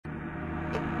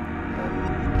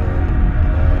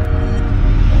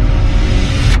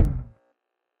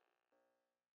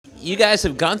you guys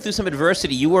have gone through some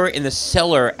adversity. You were in the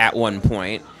cellar at one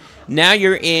point. Now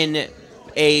you're in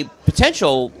a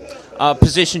potential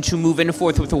position to move into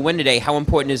fourth with a win today. How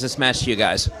important is this match to you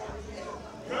guys?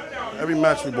 Every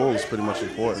match we bowl is pretty much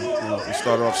important. You know, we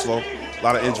started off slow, a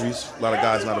lot of injuries, a lot of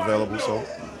guys not available, so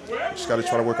we just got to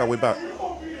try to work our way back.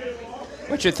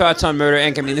 What's your thoughts on Murder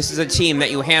Inc.? I mean, this is a team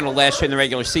that you handled last year in the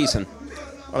regular season.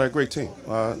 Oh, they're a great team.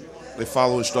 They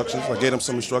follow instructions. I gave them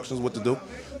some instructions what to do.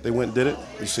 They went and did it.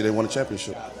 You see, they won a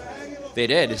championship. They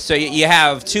did. So you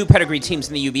have two pedigree teams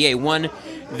in the UBA. One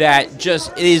that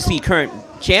just is the current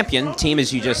champion team,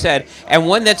 as you just said, and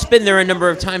one that's been there a number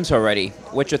of times already.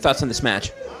 What's your thoughts on this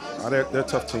match? They're a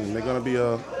tough team. They're going to be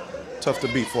tough to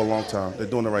beat for a long time. They're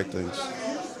doing the right things.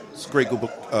 It's a great group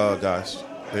of guys.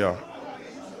 They are.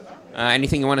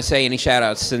 Anything you want to say? Any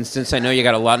shout-outs? Since I know you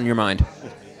got a lot on your mind.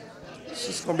 It's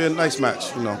just going to be a nice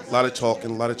match. You know, a lot of talking,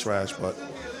 a lot of trash, but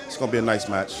it's going to be a nice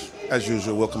match. As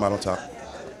usual, we'll come out on top.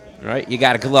 All right, you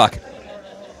got it. Good luck.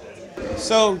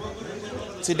 So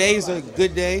today's a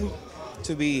good day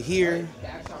to be here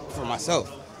for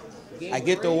myself. I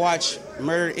get to watch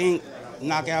Murder Inc.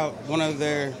 knock out one of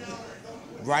their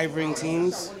rivaling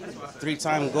teams,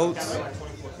 3-time GOATs.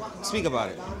 Speak about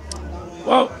it.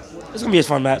 Well, it's going to be a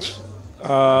fun match. It's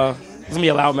going to be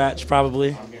a loud match,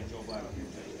 probably.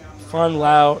 Fun,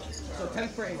 loud. A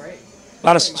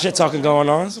lot of shit talking going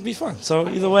on. It's going to be fun. So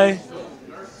either way.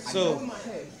 So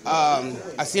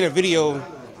I seen a video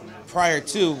prior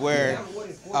to where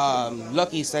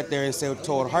Lucky sat there and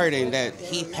told Harding that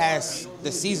he passed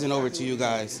the season over to you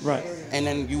guys. Right. And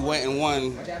then you went and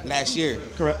won last year.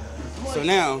 Correct. So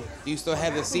now, do you still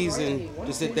have the season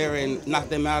to sit there and knock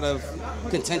them out of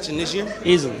contention this year?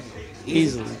 Easily.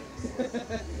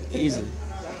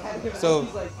 So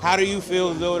how do you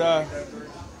feel, though,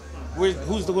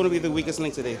 who's going to be the weakest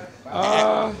link today?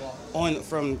 From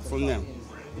them?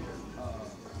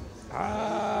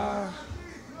 I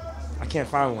can't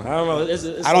find one. I don't know.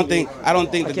 I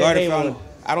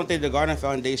don't think the Garden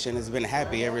Foundation has been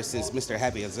happy ever since Mr.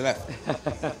 Happy has left.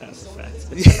 That's a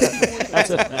fact. That's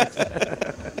a fact.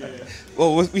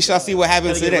 Well, we shall see what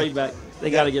happens today. They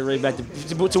got to get Ray back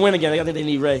to win again. I think they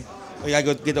need Ray. We got to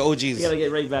go get the OGs. They got to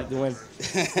get Ray back to win.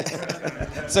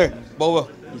 Sir,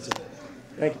 Bobo.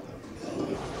 Thank you.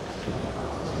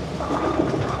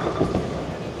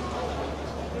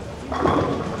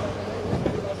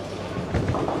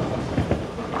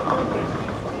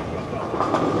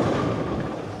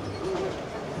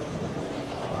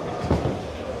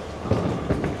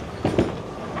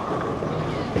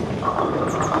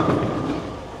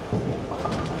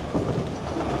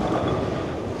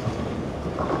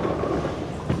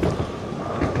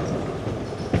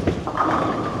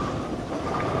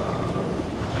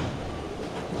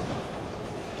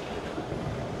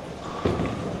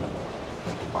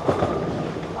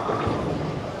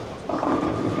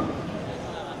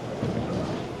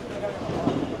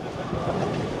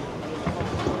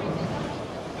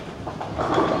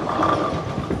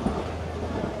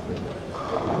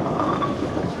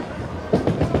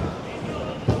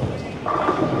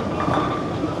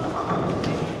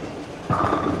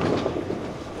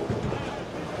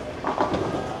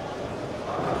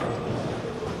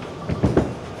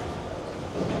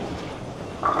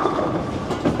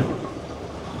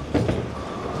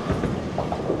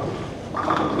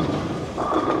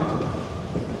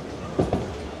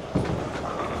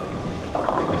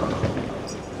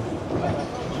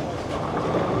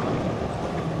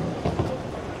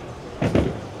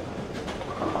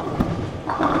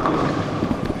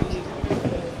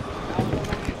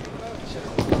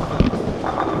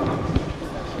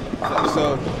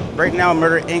 So right now,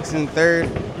 Murder Inc.'s in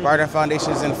 3rd, Garden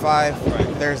Foundation's in 5.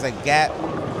 Right. There's a gap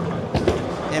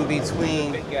in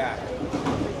between. Big gap.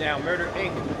 Now, Murder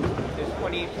Inc. is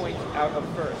 28 points out of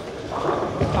 1st.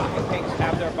 Pocket Pinks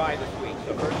have their bye this week,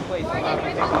 so 1st place will not be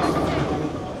taken.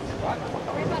 What?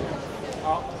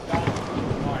 Oh,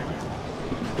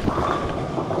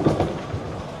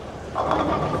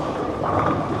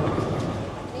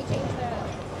 They changed the...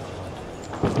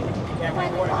 can't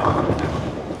reward them.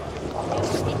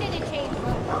 It didn't change,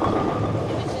 but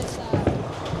it was just...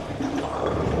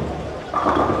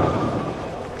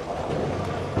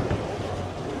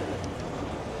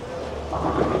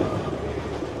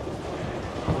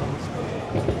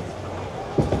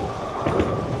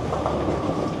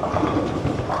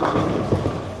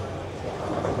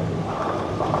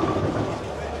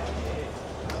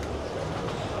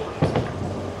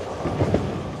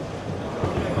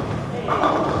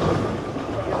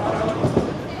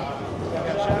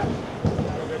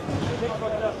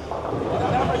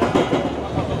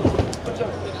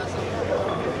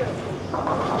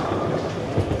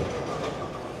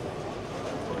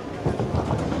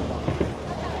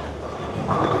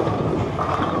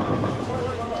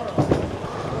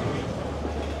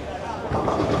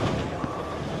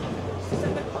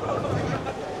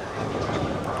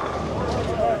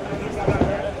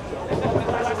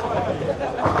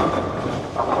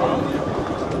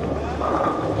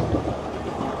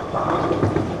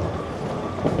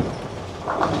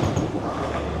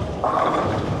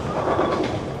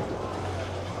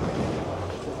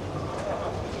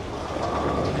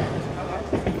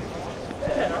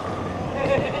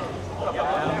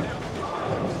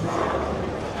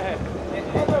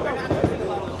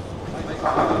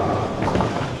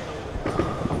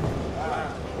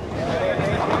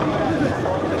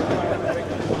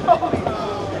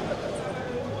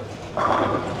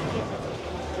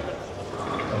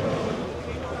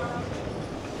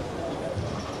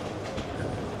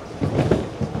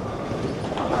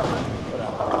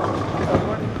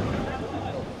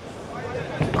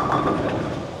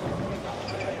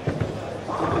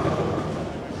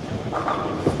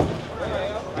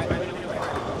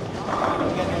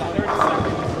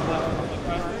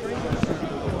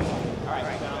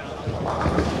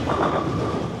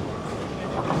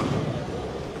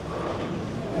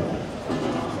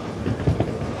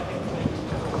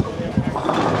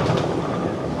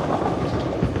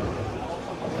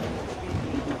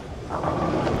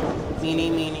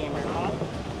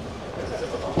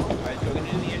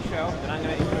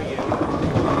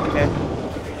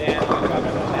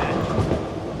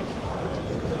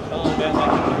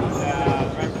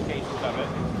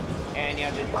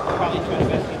 Probably try to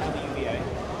best into the U.B.A.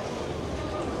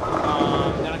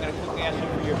 Then I'm going to quickly ask you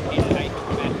for your opinion on how you think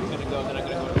the match is going to go. Then I'm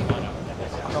going to go to the lineup.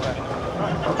 Okay.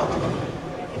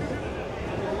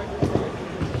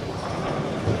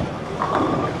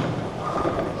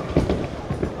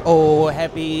 Oh,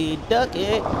 happy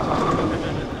ducket.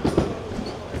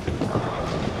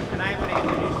 And I want to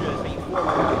introduce you as the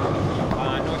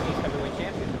former Northeast heavyweight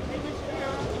champion.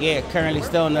 Yeah, currently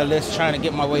still on the list trying to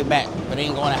get my way back, but it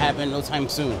ain't going to happen no time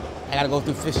soon. I got to go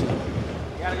through fishing. You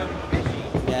got to go through fishing?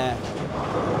 Yeah.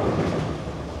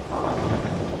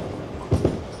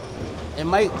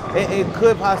 It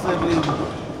could possibly,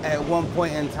 at one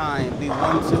point in time, be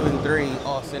 1, 2, and 3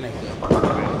 all syndicate.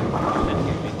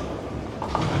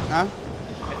 Huh?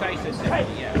 I thought you said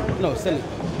syndicate, yeah. No, syndicate.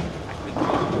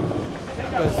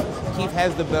 Because Keith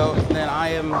has the belt, and then I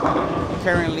am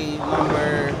currently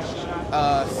number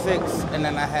 6, and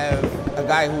then I have a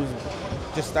guy who's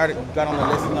just got on the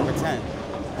list as number 10.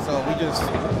 So we just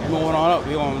going on up.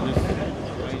 We going just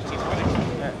keep winning.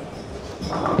 Yeah.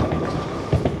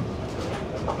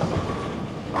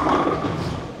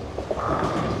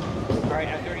 All right,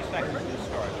 now 30 seconds to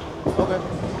start. Okay.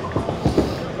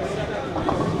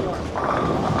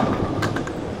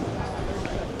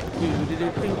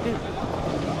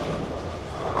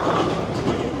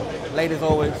 Late as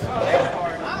always.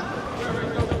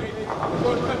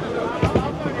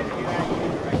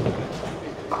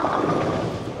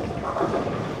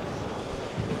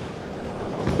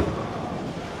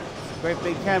 Great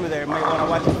big camera there. Might want to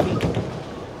watch your feet.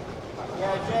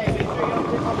 Yeah, Jay, make sure you don't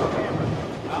pick up the camera.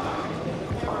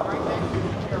 The camera right next to you. Be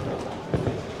careful.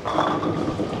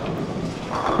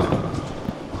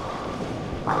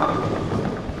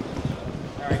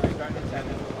 All right, we're starting at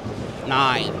 7.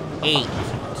 9, 8,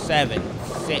 7,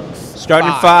 6. Starting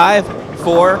at 5,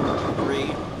 4,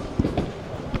 3.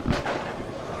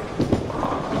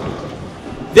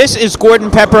 This is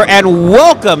Gordon Pepper, and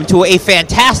welcome to a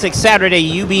fantastic Saturday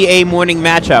UBA morning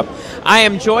matchup. I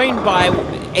am joined by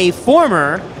a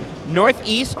former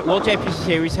Northeast World Championship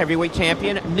Series heavyweight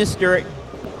champion, Mr.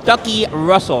 Ducky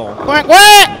Russell.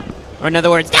 What? Or in other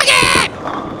words, Ducky!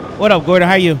 What up, Gordon?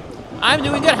 How you? I'm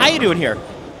doing good. How you doing here?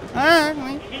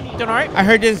 Doing all right? I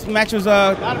heard this match was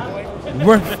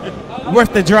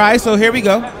worth the drive, so here we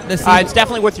go. Let's see. It's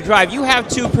definitely worth your drive. You have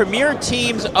two premier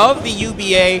teams of the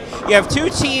UBA. You have two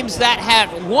teams that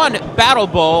have won Battle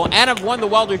Bowl and have won the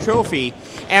Wilder Trophy.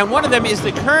 And one of them is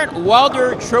the current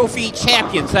Wilder Trophy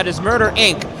champions, that is Murder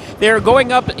Inc. They're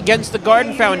going up against the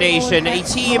Garden Foundation, a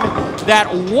team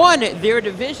that won their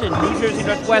division, New Jersey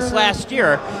Northwest, last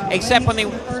year, except when they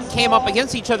came up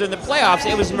against each other in the playoffs,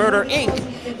 it was Murder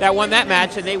Inc. that won that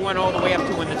match, and they went all the way up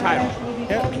to win the title.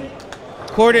 Yep.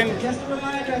 Gordon,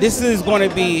 this is going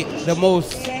to be the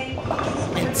most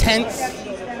intense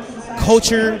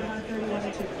culture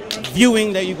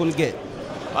viewing that you're going to get.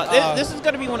 This is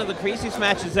going to be one of the craziest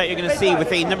matches that you're going to see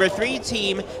with a number 3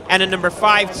 team and a number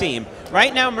 5 team.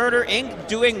 Right now, Murder Inc.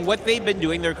 doing what they've been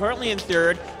doing. They're currently in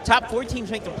 3rd. Top 4 teams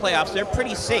make the playoffs. They're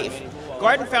pretty safe.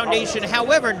 Garden Foundation,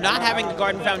 however, not having the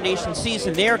Garden Foundation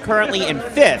season, they are currently in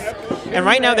 5th. And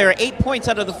right now, they're 8 points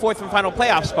out of the 4th and final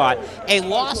playoff spot. A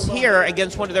loss here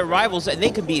against one of their rivals, and they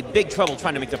could be in big trouble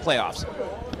trying to make the playoffs.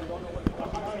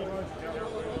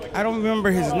 I don't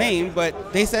remember his name,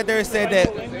 but they said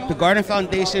that the Garden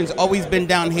Foundation's always been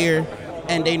down here,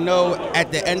 and they know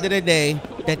at the end of the day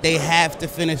that they have to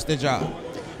finish the job.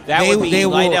 That would be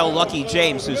Lydell Lucky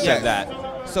James who said that.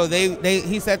 So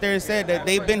he sat there and said that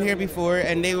they've been here before,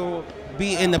 and they will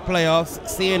be in the playoffs,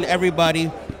 seeing everybody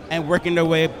and working their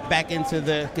way back into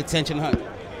the contention hunt.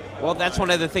 Well, that's one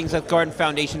of the things that Garden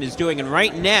Foundation is doing. And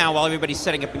right now, while everybody's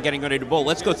setting up and getting ready to bowl,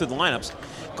 let's go through the lineups.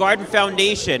 Garden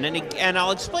Foundation, and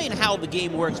I'll explain how the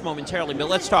game works momentarily, but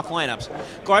let's talk lineups.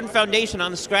 Garden Foundation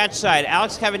on the scratch side,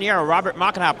 Alex Cavaniero, Robert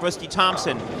Mockenhop, Rusty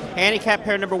Thompson, Handicap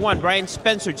pair number 1, Brian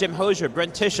Spencer, Jim Hosier,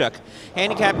 Brent Tishuk.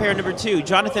 Handicap pair number 2,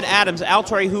 Jonathan Adams,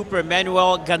 Altori Hooper,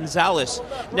 Emmanuel Gonzalez.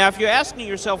 Now, if you're asking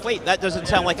yourself, wait, that doesn't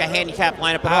sound like a handicap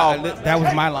lineup at all. That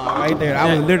was my line right there.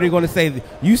 I was literally going to say,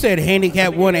 you said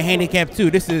handicap 1 and handicap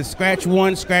 2. This is scratch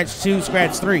 1, scratch 2,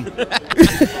 scratch 3.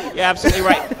 You're absolutely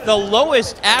right. The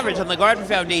lowest average on the Garden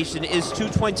Foundation is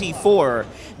 224.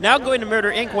 Now going to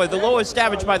Murder Inc., where the lowest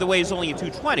average, by the way, is only a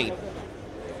 220.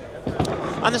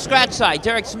 On the scratch side,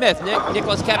 Derek Smith,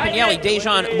 Nicholas Campagnelli,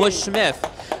 Dejan Bush Smith.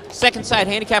 Second side,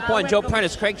 handicap 1, Joe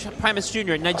Prentice, Craig Primus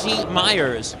Jr., Najee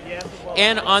Myers.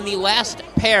 And on the last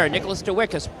pair, Nicholas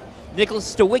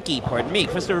Stawicki, pardon me,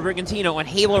 Christopher Brigantino, and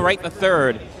Halo Wright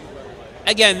III.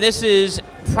 Again, this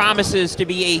promises to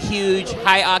be a huge,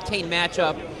 high-octane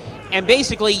matchup. And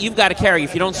basically, you've got to carry.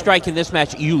 If you don't strike in this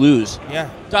match, you lose. Yeah.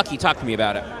 Ducky, talk to me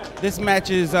about it. This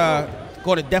match is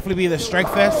going to definitely be the Strike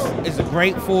Fest. It's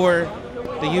great for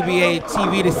the UBA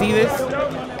TV to see this.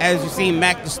 As you see,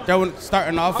 Mac just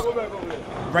starting off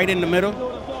right in the middle.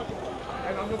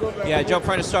 Yeah, Joe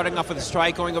Prentice starting off with a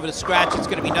strike, going over to scratch. It's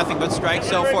going to be nothing but strike.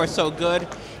 So far, so good.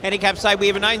 Handicap side, we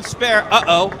have a 9 spare.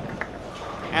 Uh-oh.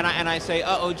 And I say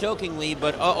uh-oh jokingly,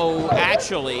 but uh-oh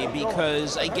actually,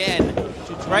 because, again,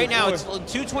 right now it's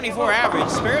 224 average.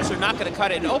 Spares are not going to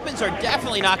cut it, and opens are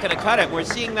definitely not going to cut it. We're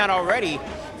seeing that already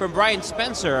from Brian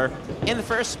Spencer in the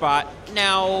first spot.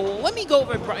 Now, let me go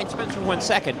over Brian Spencer 1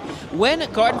 second.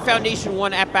 When Garden Foundation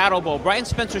won at Battle Bowl, Brian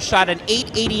Spencer shot an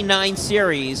 889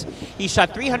 series. He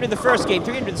shot 300 in the first game,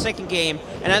 300 in the second game,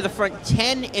 and at the front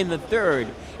 10 in the third.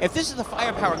 If this is the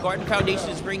firepower Garden Foundation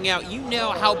is bringing out, you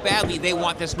know how badly they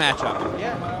want this matchup.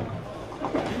 Yeah.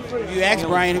 If you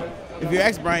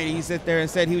ask Brian, he sat there and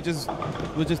said he would just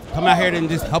come out here and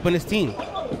just helping his team.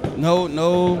 No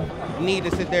need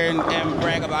to sit there and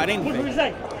brag about anything.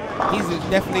 He's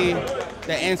definitely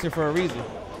the answer for a reason.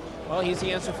 Well, he's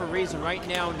the answer for a reason. Right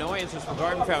now, no answers for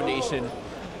Garden Foundation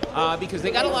because they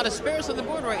got a lot of spares on the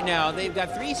board right now. They've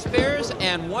got 3 spares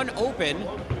and 1 open.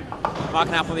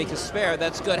 Mockenhaupt will make a spare.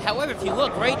 That's good. However, if you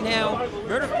look right now,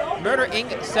 Murder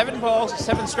Inc., 7 balls,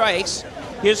 7 strikes.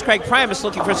 Here's Craig Primus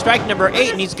looking for strike number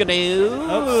 8, and he's going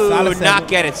to not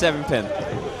get it, 7-pin.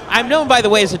 I'm known, by the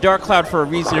way, as a dark cloud for a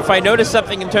reason. If I notice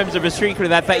something in terms of a streaker,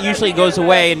 that usually goes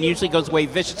away, and usually goes away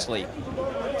viciously,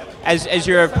 as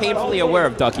you're painfully aware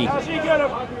of, Ducky.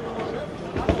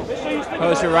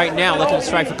 Poster right now looking to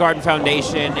strike for Garden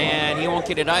Foundation, and he won't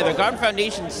get it either. Garden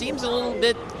Foundation seems a little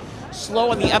bit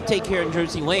slow on the uptake here in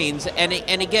Jersey Lanes, and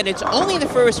again, it's only the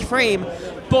first frame,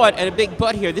 but, and a big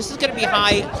but here, this is going to be a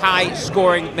high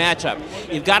scoring matchup.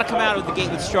 You've got to come out of the gate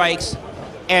with strikes,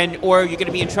 or you're going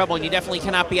to be in trouble, and you definitely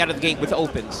cannot be out of the gate with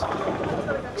opens.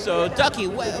 So, Ducky,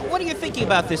 what are you thinking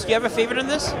about this? Do you have a favorite in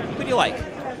this? Who do you like?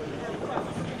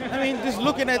 I mean, just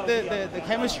looking at the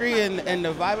chemistry and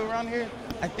the vibe around here,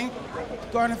 I think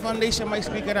Garden Foundation might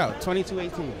speak it out,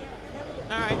 22-18.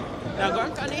 All right. Now,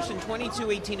 Garden Foundation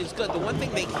 22-18 is good. The one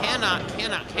thing they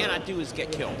cannot do is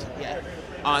get killed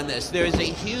on this. There is a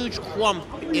huge clump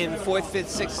in 4th, 5th,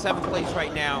 6th, 7th place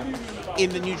right now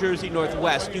in the New Jersey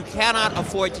Northwest. You cannot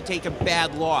afford to take a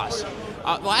bad loss.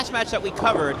 The last match that we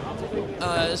covered,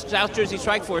 South Jersey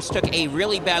Strike Force took a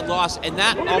really bad loss, and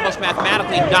that almost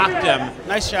mathematically knocked them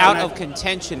out of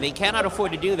contention. They cannot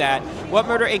afford to do that. What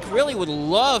Murder Inc. really would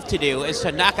love to do is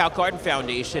to knock out Garden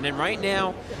Foundation, and right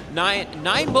now,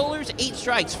 9 bowlers, 8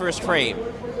 strikes, first frame.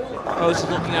 Post is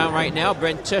looking out right now.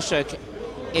 Brent Tishuk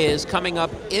is coming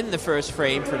up in the first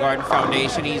frame for Garden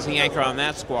Foundation. He's the anchor on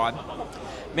that squad.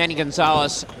 Manny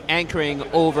Gonzalez anchoring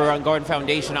over on Garden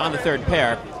Foundation on the third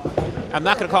pair. I'm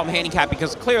not going to call him handicap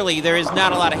because clearly there is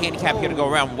not a lot of handicap here to go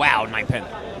around. Wow, 9-pin.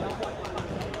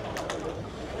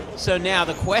 So now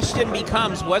the question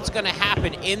becomes what's going to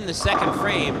happen in the second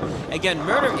frame. Again,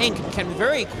 Murder Inc. can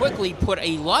very quickly put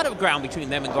a lot of ground between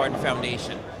them and Garden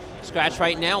Foundation. Scratch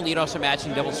right now, leadoffs are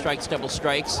matching, double strikes.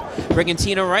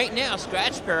 Brigantino right now,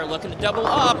 scratch pair looking to double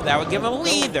up. That would give him a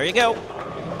lead. There you go.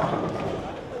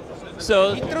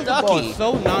 So he threw the Ducky, ball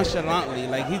so nonchalantly,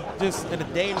 like he just at a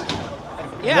day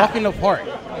walking apart.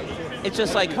 It's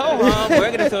just like, ho-hum, we're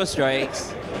going to throw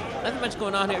strikes. Nothing much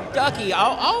going on here. Ducky,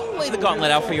 I'll lay the gauntlet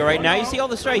out for you right now. You see all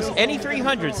the strikes. Any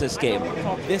 300s this game?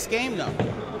 This game, no.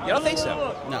 You don't think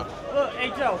so? No.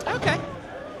 Okay.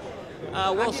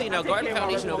 We'll see now. Garden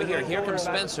Foundation over here. Here comes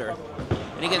Spencer.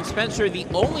 And again, Spencer, the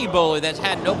only bowler that's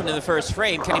hadn't opened in the first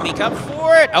frame. Can he make up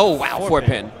for it? Oh, wow,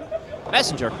 4-pin.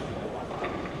 Messenger.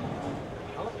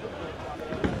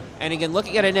 And again,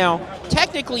 looking at it now,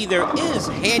 technically there is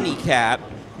handicap.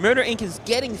 Murder Inc. is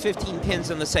getting 15 pins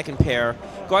on the second pair.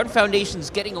 Garden Foundation's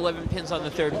getting 11 pins on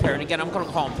the third pair. And again, I'm going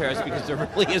to call them pairs because there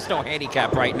really is no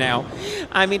handicap right now.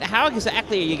 I mean, how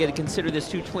exactly are you going to consider this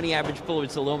 220 average Bullard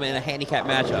Saloma in a handicap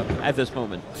matchup at this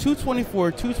moment?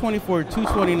 224, 224,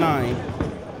 229.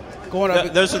 Going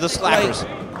up. Those are the slackers.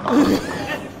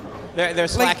 They're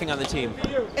slacking on the team.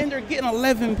 And they're getting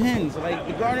 11 pins. Like,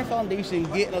 the Garden Foundation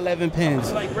getting 11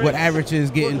 pins. What average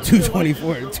is getting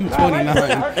 224 to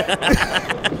 229.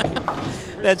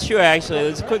 That's true, actually.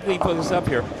 Let's quickly put this up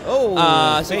here. Oh,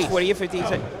 640 or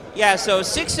 15. Yeah, so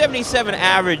 677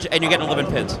 average, and you're getting 11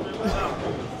 pins.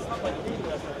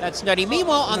 That's nutty.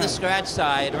 Meanwhile, on the scratch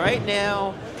side, right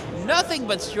now, nothing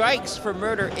but strikes for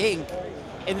Murder Inc.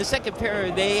 In the second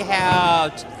pair, they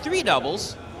have 3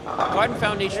 doubles. Garden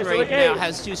Foundation right now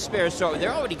has 2 spares, so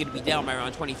they're already going to be down by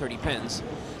around 20, 30 pins.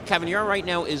 Cavanier right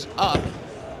now is up.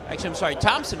 Actually, I'm sorry,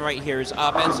 Thompson right here is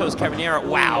up, and so is Cavanier.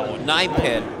 Wow, 9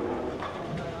 pin.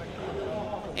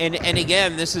 And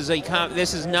again, this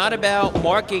is not about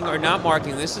marking or not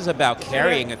marking. This is about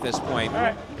carrying at this point.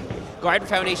 Garden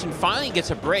Foundation finally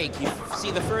gets a break. You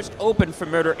see the first open for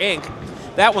Murder Inc.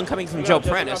 That one coming from Joe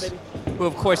Prentice, who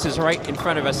of course is right in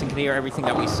front of us and can hear everything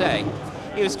that we say.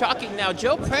 He was talking now.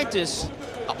 Joe Prentice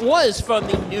was from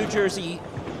the New Jersey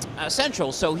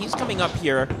Central, so he's coming up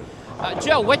here.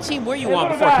 Joe, what team were you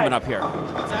on before coming up here?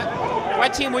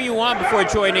 What team were you on before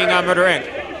joining Murder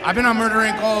Inc.? I've been on Murder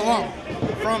Inc. all along.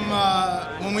 From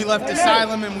when we left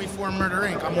Asylum and we formed Murder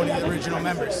Inc., I'm one of the original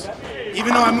members.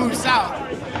 Even though I moved south,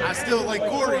 I still like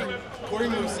Corey. Corey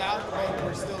moved south, but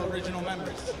we're still original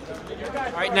members.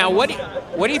 All right, now what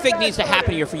do you think needs to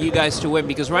happen here for you guys to win?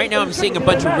 Because right now I'm seeing a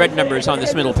bunch of red numbers on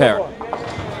this middle pair.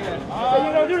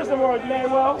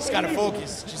 Just gotta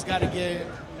focus. Just gotta get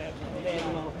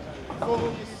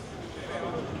focused,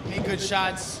 make good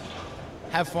shots,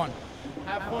 have fun.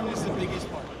 Have fun is the biggest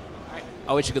part.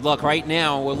 I wish you good luck. Right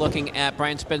now, we're looking at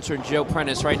Brian Spencer and Joe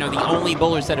Prentice. Right now, the only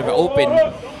bowlers that have opened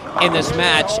in this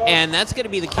match, and that's going to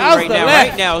be the key right now.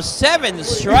 Right now, 7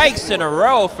 strikes in a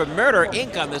row for Murder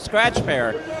Inc. on the scratch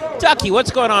pair. Ducky,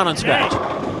 what's going on scratch?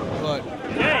 Look,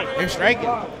 they're striking.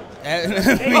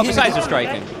 Well, besides the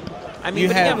striking. I mean,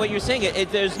 but again, what you're saying,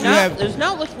 there's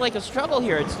not looking like a struggle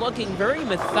here. It's looking very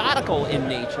methodical in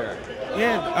nature.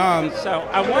 Yeah. So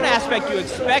on one aspect, you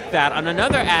expect that. On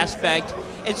another aspect,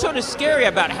 it's sort of scary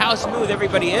about how smooth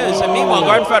everybody is. And meanwhile,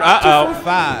 Garden Front,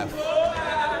 5.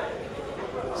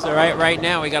 So right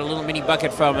now, we got a little mini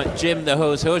bucket from Jim the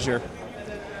Hosier.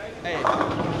 Hey, we're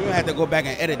going to have to go back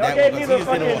and edit that one because he's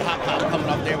a little hop coming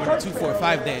up there with a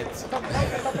 2-4-5 dance.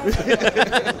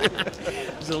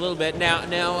 Just a little bit. Now,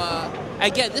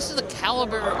 again, this is the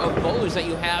caliber of bowlers that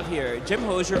you have here. Jim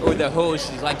Hosier, or the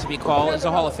host, he's like to be called, is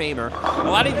a Hall of Famer. A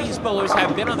lot of these bowlers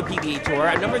have been on the PBA Tour.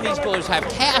 A number of these bowlers have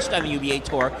cashed on the UBA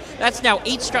Tour. That's now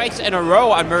 8 strikes in a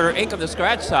row on Murder Inc. on the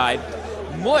scratch side.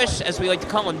 Mush, as we like to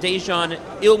call him, Dejan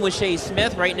Ilmushe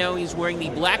Smith. Right now he's wearing the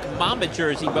black Mamba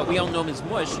jersey, but we all know him as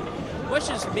Mush. Mush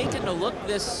is making a look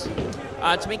this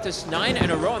to make this 9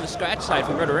 in a row on the scratch side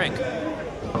for Murder Inc.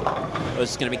 Oh,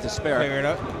 this is going to make the spare. Figure it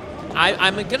out.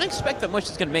 I'm going to expect that Mush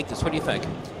is going to make this. What do you think?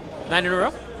 9 in a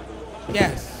row?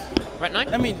 Yes. Right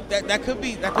 9? I mean, that could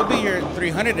be your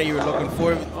 300 that you were looking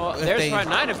for. Well, there's right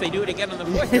 9. If they do it again on the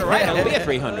 4th, you're right. It'll be a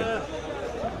 300.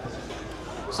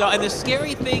 So, and the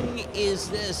scary thing is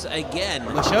this again.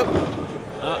 Mush up.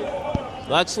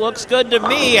 That looks good to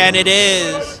me, and it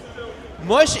is.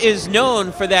 Mush is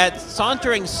known for that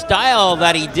sauntering style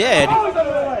that he did.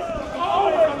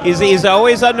 He's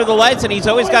always under the lights, and he's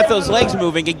always got those legs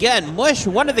moving. Again, Mush,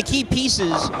 one of the key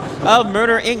pieces of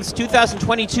Murder Inc.'s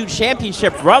 2022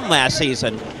 championship run last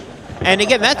season. And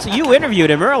again, you interviewed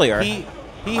him earlier. He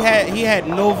had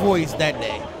no voice that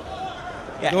day.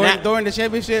 Yeah, during the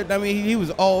championship, I mean, he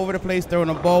was all over the place, throwing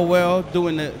the ball well,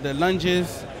 doing the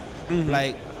lunges,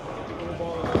 like.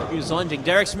 He was lunging.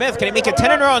 Derek Smith, can he make a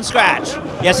 10 in a row on scratch?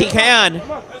 Yes, he can.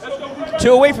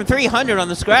 2 away from 300 on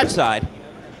the scratch side,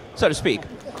 so to speak.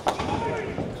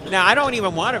 Now, I don't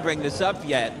even want to bring this up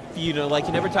yet. You know, like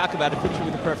you never talk about a pitcher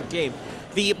with a perfect game.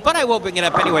 But I will bring it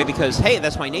up anyway because, hey,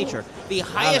 that's my nature. The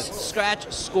highest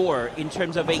scratch score in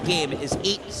terms of a game is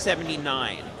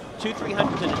 879. 2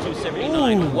 300s and a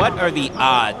 279. Ooh. What are the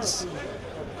odds?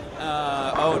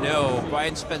 Oh no,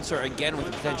 Brian Spencer again with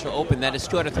a potential open. That is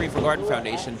 2 out of 3 for Garden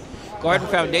Foundation. Garden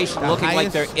Foundation looking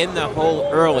like they're in the hole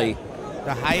early.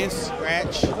 The highest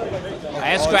scratch.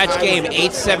 Highest scratch game,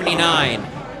 879.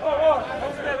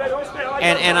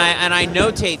 And I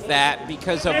notate that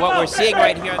because of what we're seeing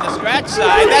right here on the scratch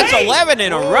side. That's 11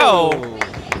 in a row.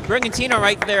 Brigantino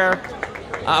right there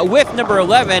with number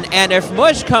 11. And if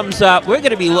Mush comes up, we're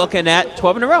going to be looking at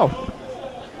 12 in a row.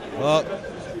 Well,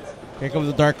 here comes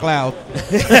the dark cloud.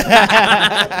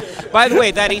 By the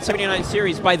way, that 879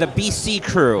 series by the BC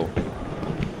crew.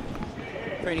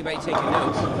 For anybody taking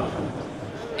notes.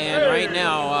 And right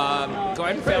now,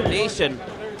 Garden Foundation.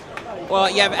 Well,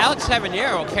 you have Alex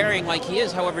Habanero carrying like he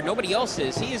is, however, nobody else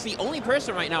is. He is the only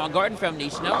person right now on Garden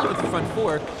Foundation, not only with the front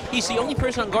four, he's the only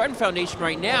person on Garden Foundation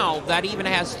right now that even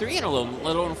has 3 in a little,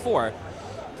 let alone 4.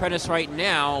 Prentice right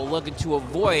now looking to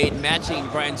avoid matching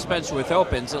Brian Spencer with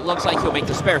opens. It looks like he'll make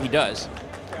the spare, he does.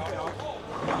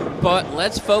 But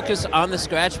let's focus on the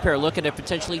scratch pair, looking at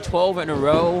potentially 12 in a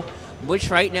row, which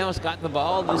right now has got the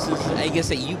ball. This is, I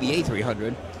guess, a UBA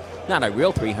 300. Not a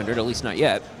real 300, at least not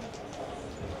yet.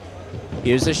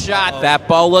 Here's a shot. That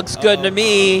ball looks good to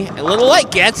me. A little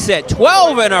light gets it.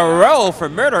 12 in a row for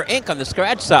Murder Inc. on the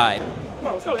scratch side.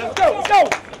 Let's go.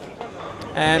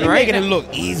 And They're right making now, it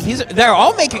look easy. they're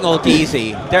all making it look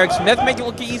easy. Derek Smith making it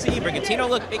look easy. Brigantino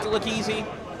making it look easy.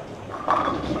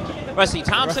 Rusty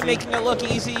Thompson making it look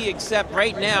easy, except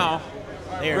right now,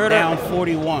 They're down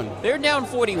 41. They're down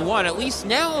 41. At least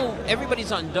now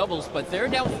everybody's on doubles, but they're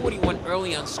down 41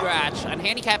 early on scratch. On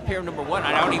handicap pair number 1,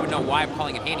 I don't even know why I'm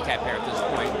calling it handicap pair at this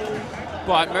point.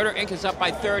 But Murder Inc. is up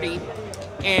by 30.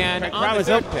 And on the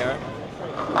third pair.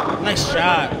 Nice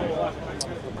shot.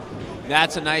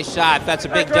 That's a nice shot. That's a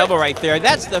big double right there.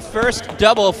 That's the first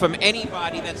double from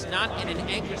anybody that's not in an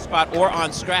anchor spot or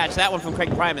on scratch. That one from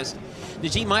Craig Primus. The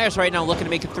G. Myers right now looking to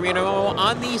make it 3 in a row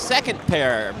on the second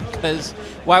pair. Because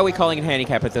why are we calling it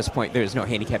handicap at this point? There's no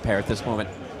handicap pair at this moment.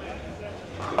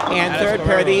 And third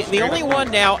pair, the only one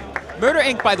now, Murder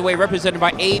Inc., by the way, represented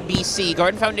by ABC.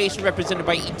 Garden Foundation represented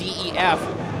by DEF.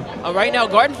 Right now,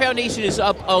 Garden Foundation is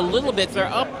up a little bit. They're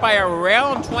up by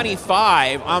around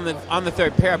 25 on the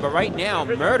third pair. But right now,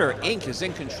 Murder Inc. is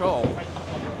in control.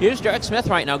 Here's Derek Smith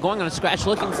right now going on a scratch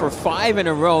looking for 5 in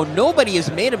a row. Nobody has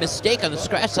made a mistake on the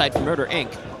scratch side for Murder Inc.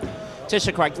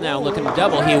 Tisha Clark now looking to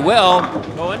double. He will.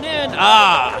 Going in.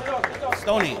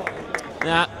 Stoney.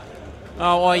 Nah.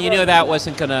 Oh, well, you knew that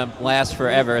wasn't going to last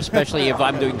forever, especially if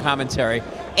I'm doing commentary.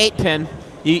 8-pin.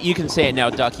 You can say it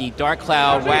now, Ducky. Dark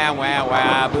Cloud,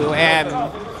 wow, boo, and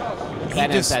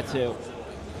that ends that too.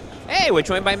 Hey, we're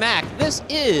joined by Mac. This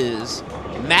is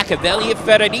Machiavelli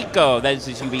Federico. That is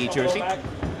his UBA jersey.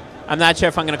 I'm not sure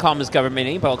if I'm going to call him his government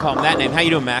name, but I'll call him that name. How you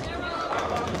doing, Mac?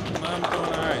 I'm doing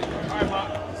all right.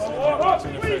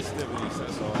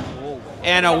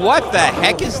 And what the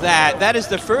heck is that? That is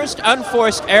the first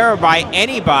unforced error by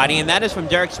anybody, and that is from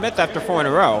Derek Smith after 4 in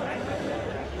a row.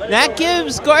 That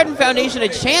gives Garden Foundation a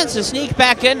chance to sneak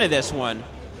back into this one.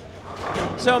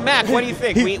 So, Mac, what do you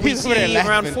think? We see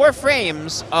around 4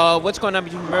 frames of what's going on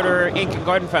between Murder Inc. and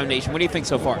Garden Foundation. What do you think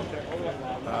so far?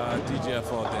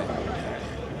 DGF all day.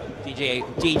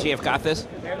 DGF got this?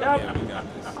 Yeah, we got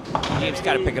this. James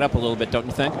got to pick it up a little bit, don't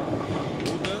you think?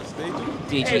 Who does? They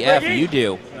do. DGF, you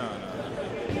do. No.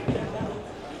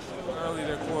 Early,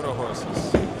 they're quarter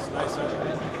horses. It's nice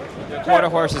early. Quarter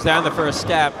horses down the first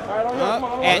step.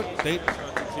 And They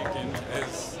start to kick in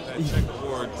as that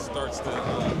checkerboard starts to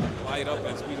light up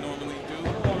as we normally do.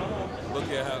 Look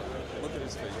at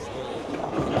his face.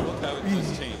 Look how it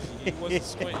just changed. He wasn't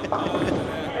squinting.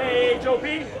 Hey, Joe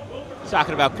P.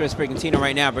 talking about Chris Brigantino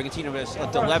right now. Brigantino just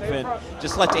left the left pin,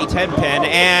 just left a 10 pin,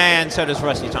 and so does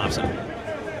Rusty Thompson.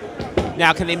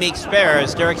 Now, can they make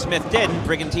spares? Derek Smith didn't.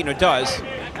 Brigantino does.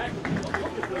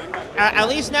 At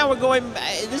least now we're going,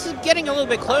 this is getting a little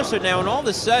bit closer now, and all of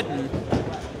a sudden,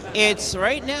 it's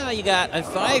right now you got a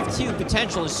 5-2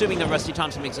 potential, assuming that Rusty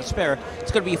Thompson makes a spare.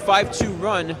 It's going to be a 5-2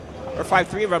 run, or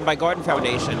 5-3 run by Garden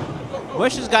Foundation.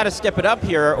 Bush has got to step it up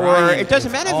here, or it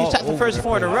doesn't matter if you shot the first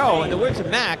 4 in a row. In the words of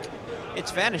Mac,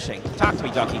 it's vanishing. Talk to me,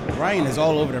 Ducky. Ryan is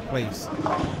all over the place.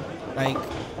 Like,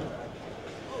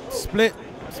 split,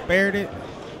 spared it,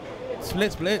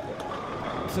 split.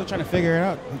 Still trying to figure it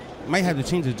out. Might have to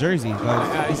change the jersey,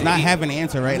 but he's not having the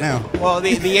answer right now. Well,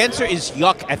 the answer is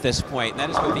yuck at this point. That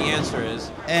is what the answer is.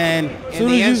 And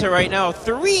the answer right now,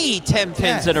 3 10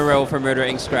 pins in a row for Murder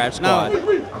Inc. Scratch Squad.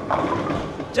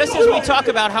 Just as we talk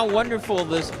about how wonderful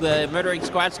the Murder Inc.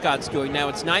 Scratch Squad's doing now,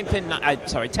 it's 10 pin,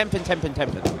 10 pin.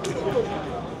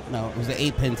 No, it was the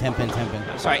 8-pin, 10-pin,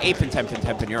 10-pin. Sorry, 8 pin, 10 pin,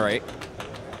 10 pin. You're right.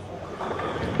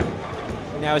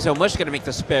 Now is Omush going to make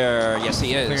the spare? Yes,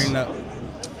 he is. Clearing up.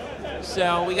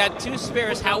 So we got 2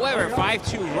 spares. However,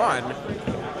 5-2 run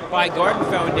by Garden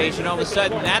Foundation. All of a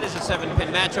sudden, that is a 7-pin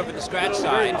matchup in the scratch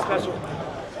side.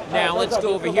 Now let's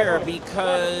go over here,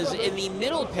 because in the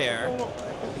middle pair,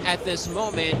 at this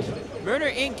moment, Murder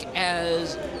Inc.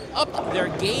 has upped their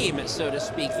game, so to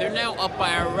speak. They're now up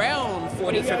by around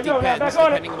 40, 50 pens,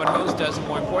 depending on what Hose does, and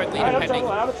more importantly, depending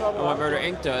on what Murder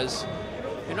Inc. does.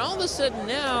 And all of a sudden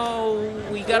now,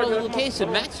 we got a little case,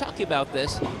 and Matt's talking about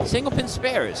this, single pin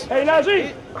spares. Hey,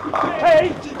 Najee!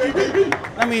 Hey!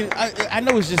 I mean, I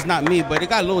know it's just not me, but it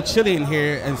got a little chilly in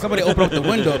here, and somebody opened up the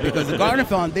window because the Gardner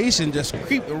Foundation just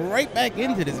creeped right back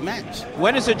into this match.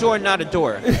 When is a door not a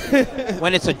door?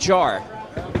 When it's a jar.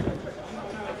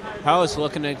 House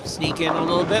looking to sneak in a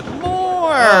little bit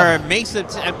more. Makes the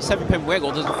 7-pin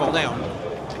wiggle, doesn't fall down.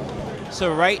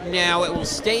 So right now it will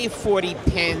stay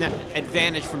 40-pin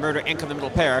advantage for Murder Inc. on the middle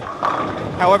pair.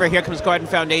 However, here comes Garden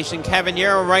Foundation.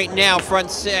 Cavaniero right now, front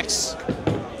 6.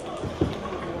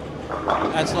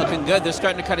 That's looking good. They're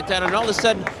starting to cut it down, and all of a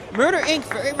sudden, Murder Inc.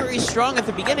 very, very strong at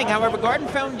the beginning. However, Garden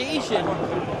Foundation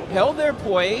held their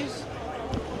poise.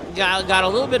 Got a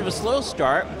little bit of a slow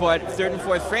start, but 3rd and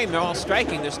 4th frame, they're all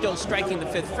striking. They're still striking the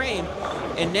 5th frame,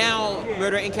 and now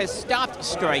Murder Inc. has stopped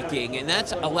striking, and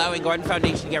that's allowing Garden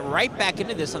Foundation to get right back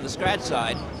into this on the scratch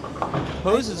side.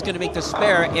 Hose is going to make the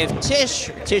spare. If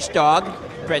Tish Dog,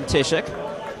 Brent Tishik,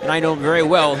 and I know him very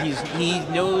well, he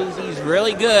knows he's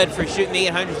really good for shooting the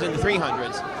 800s and the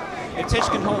 300s. If Tish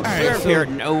can hold serve here,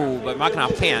 no, but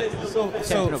Makanov can't.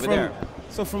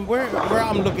 So from where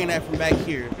I'm looking at from back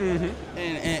here,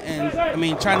 and I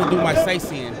mean trying to do my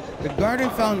sightseeing, the Garden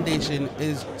Foundation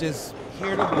is just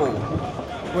here to bowl,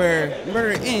 where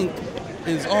Murder Inc.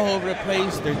 is all over the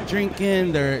place. They're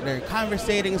drinking, they're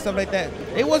conversating and stuff like that.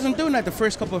 They wasn't doing that the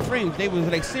first couple of frames. They was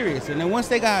like serious, and then once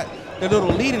they got the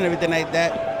little lead and everything like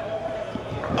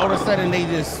that, all of a sudden they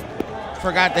just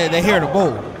forgot that they're here to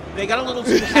bowl. They got a little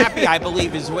too happy, I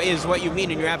believe, is what you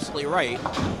mean, and you're absolutely right.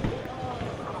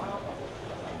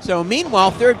 So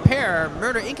meanwhile, 3rd pair,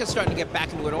 Murder Inc. is starting to get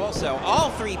back into it also. All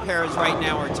 3 pairs right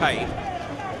now are tight.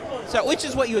 So, which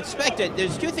is what you expected.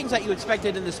 There's 2 things that you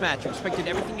expected in this match. You expected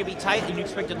everything to be tight, and you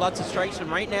expected lots of strikes, and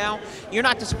right now, you're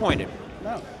not disappointed.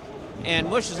 No. And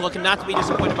Mush is looking not to be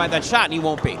disappointed by that shot, and he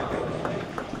won't be.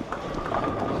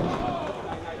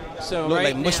 So Look,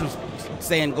 right like Mush now, was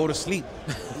saying, go to sleep.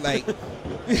 Like,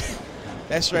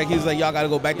 that's right. He was like, y'all got to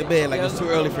go back to bed. Like, it's too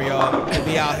early for y'all to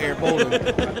be out here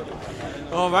bowling.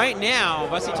 Well, right now,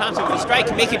 Wesley Thompson with a strike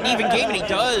can make it an even game, and he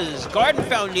does. Garden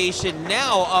Foundation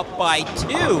now up by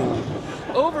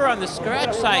 2. Over on the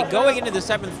scratch side, going into the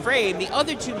 7th frame. The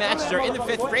other 2 matches are in the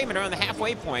 5th frame and are on the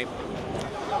halfway point.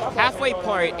 Halfway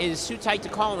point is too tight to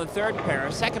call in the 3rd pair.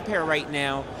 2nd pair right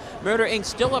now. Murder Inc.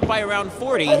 still up by around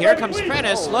 40. Here comes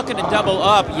Prentice looking to double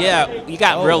up. Yeah, you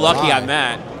got real lucky on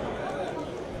that.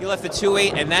 You left the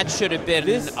 2-8, and that should have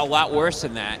been a lot worse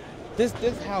than that.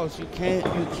 This house, you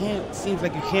can't, seems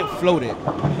like you can't float it.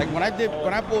 Like when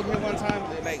I bowled here one time,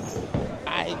 like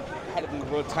I had to be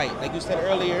real tight. Like you said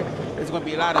earlier, there's gonna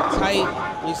be a lot of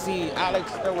tight. You see Alex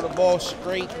throw the ball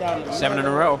straight down the 7 in a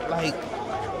row. Like,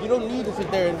 you don't need to sit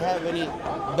there and have any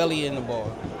belly in the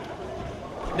ball.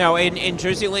 No, in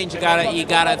Jersey lanes, you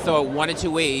gotta throw it 1 of 2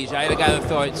 ways. You either gotta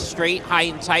throw it straight, high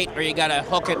and tight, or you gotta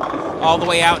hook it all the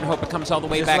way out and hope it comes all the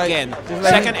way Just back like, in.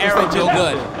 Second arrow, no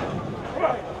good.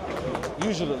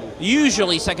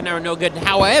 Usually second arrow, no good.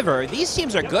 However, these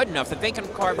teams are good enough that they can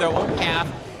carve their own path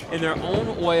in their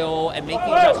own oil and make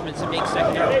the adjustments and make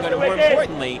second arrow good. And more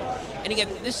importantly, and again,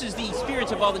 this is the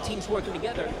experience of all the teams working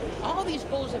together. All these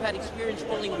bowlers have had experience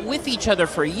bowling with each other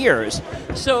for years.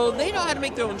 So they know how to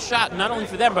make their own shot, not only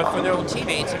for them, but for their own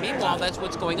teammates. And meanwhile, that's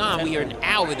what's going on. We are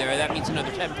now over there. That means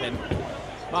another 10-pin.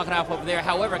 Makanov over there.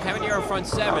 However, Cavaniero front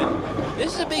 7.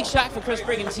 This is a big shot for Chris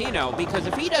Brigantino, because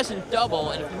if he doesn't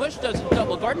double, and if Bush doesn't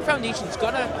double, Garden Foundation's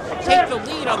going to take the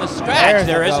lead on the scratch.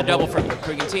 There is a double for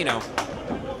Brigantino.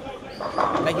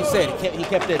 Like you said, he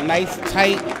kept it nice,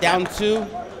 tight, down 2.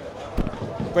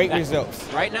 Great results.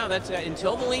 Right now, that's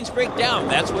until the lanes break down,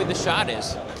 that's where the shot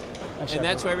is. And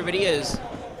that's where everybody is.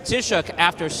 Tishuk,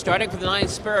 after starting for the 9th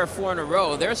spur 4 in a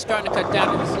row, they're starting to cut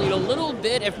down to this lead a little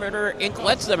bit if Murder Inc.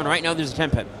 lets them, and right now there's a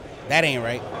 10-pin. That ain't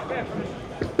right.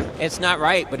 It's not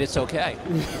right, but it's okay.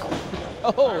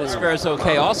 The spur is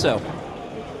okay also.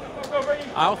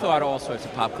 I'll throw out all sorts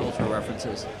of pop culture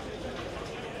references.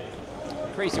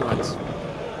 Crazy ones.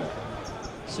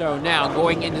 So now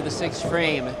going into the 6th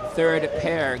frame, 3rd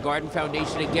pair. Garden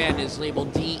Foundation again is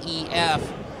labeled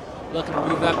DEF. Looking to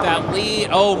move up that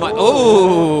lead. Oh my!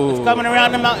 Oh, it's coming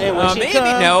around the mountain. Maybe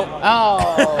no.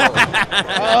 Oh,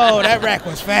 oh, that rack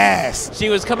was fast. She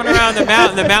was coming around the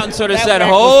mountain. The mountain sort of said,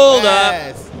 "Hold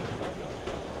up."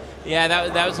 Yeah,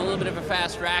 that was a little bit of a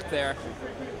fast rack there.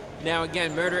 Now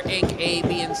again, Murder Inc. A,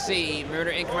 B, and C.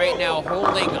 Murder Inc. right now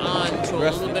holding on to a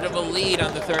little bit of a lead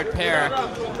on the 3rd pair.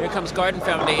 Here comes Garden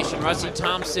Foundation. Rusty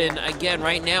Thompson again.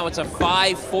 Right now, it's a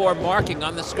 5-4 marking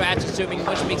on the scratch, assuming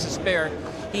Bush makes a spare.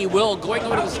 He will. Going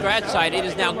over to the scratch side, it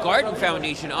is now Garden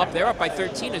Foundation up. They're up by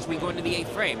 13 as we go into the 8th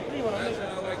frame.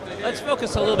 Let's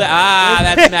focus a little bit. Ah,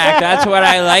 that's Mac. That's what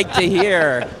I like to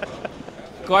hear.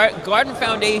 Garden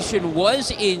Foundation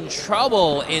was in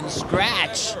trouble in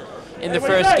scratch in the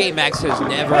first game. Max says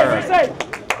never.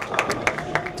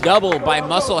 Double by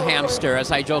Muscle Hamster,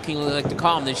 as I jokingly like to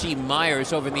call him, Najee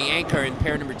Myers over the anchor in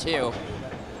pair number 2.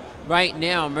 Right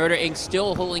now, Murder Inc.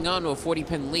 still holding on to a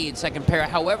 40-pin lead, second pair.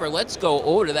 However, let's go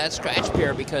over to that scratch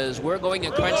pair because we're going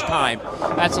in crunch time.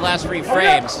 That's the last 3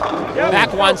 frames.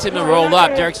 Mac wants him to roll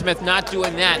up. Derek Smith not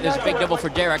doing that. There's a big double for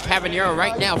Derek. Cavanero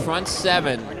right now, front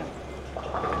 7.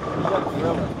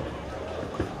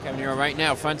 Cavanero right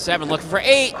now, front 7, looking for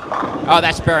 8. Oh,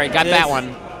 that's buried. Got that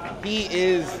one. He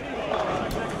is,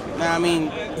 I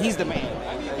mean, he's the man.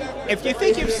 If you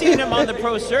think you've seen him on the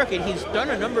pro circuit, he's done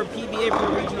a number of PBA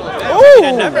pro regional events.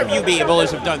 A number of UBA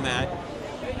bowlers have done that.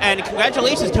 And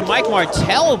congratulations to Mike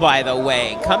Martell, by the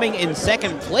way, coming in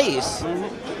second place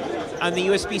on the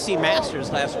USBC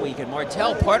Masters last week. And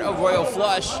Martell, part of Royal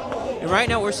Flush. And right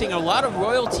now we're seeing a lot of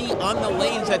royalty on the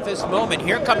lanes at this moment.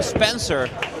 Here comes Spencer,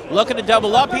 looking to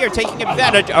double up here, taking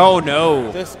advantage. Oh,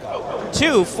 no.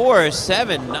 2, 4,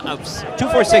 7. 2,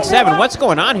 4, 6, 7. What's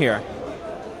going on here?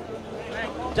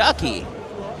 Ducky.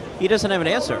 He doesn't have an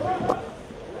answer.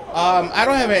 I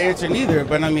don't have an answer neither,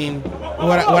 but I mean,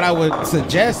 what I would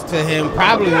suggest to him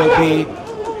probably would be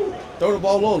throw the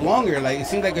ball a little longer. Like, it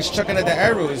seems like it's chucking at the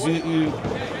arrows. You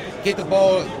get the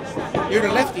ball, you're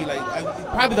the lefty. Like,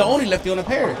 probably the only lefty on the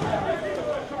pair.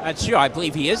 That's true. I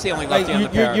believe he is the only lefty on the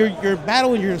pair. You're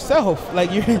battling yourself. Like,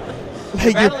 you're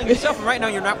battling yourself, and right now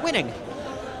you're not winning.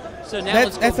 So now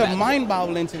that's a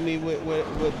mind-boggling to me with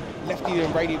lefty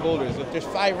and righty bowlers. If there's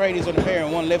 5 righties on the pair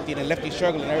and 1 lefty, and the lefty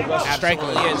struggling, everybody else is striking.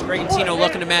 Absolutely is. Brigantino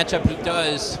looking to match up. He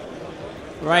does.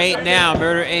 Right now,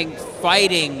 Murder Inc.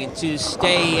 fighting to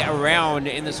stay around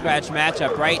in the scratch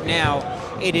matchup. Right now,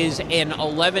 it is an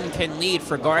 11-pin lead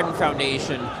for Garden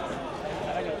Foundation.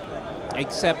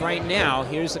 Except right now,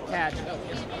 here's the catch. Oh,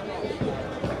 yes.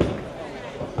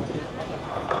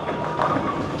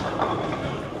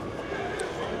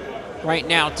 Right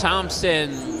now,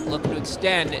 Thompson looking to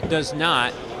extend. It does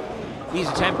not. He's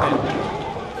attempting.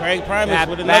 Craig Primus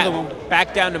with another one.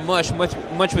 Back down to Mush.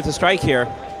 Much with the strike here.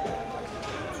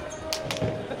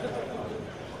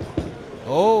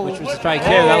 Oh. Much with the strike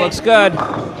here. That looks good.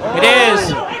 It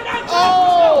is.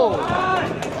 Oh!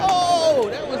 Oh!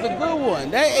 That was a good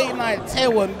one. That 8, 9,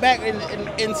 10 went back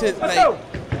into, like,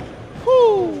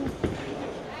 whoo.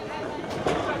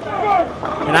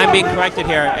 And I'm being corrected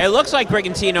here. It looks like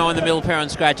Brigantino in the middle pair on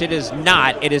scratch. It is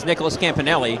not. It is Nicholas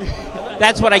Campanelli.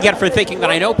 That's what I get for thinking that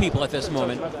I know people at this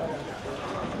moment.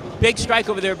 Big strike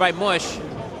over there by Mush.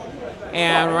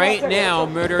 And right now,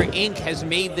 Murder Inc. has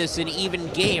made this an even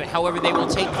game. However, they will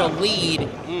take the lead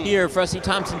here. Frosty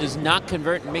Thompson does not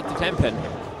convert and make the 10-pin.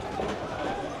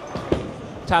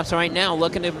 Thompson right now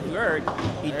looking to convert.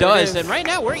 He does. And right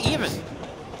now, we're even.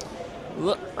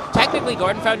 Look, technically,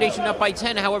 Garden Foundation up by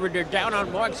 10. However, they're down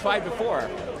on marks 5-4.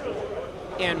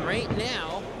 And right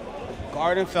now,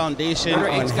 Garden Foundation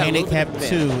on handicap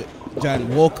 2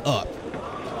 done woke up.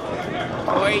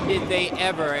 Boy, did they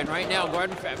ever. And right now,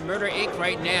 Murder Inc.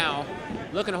 right now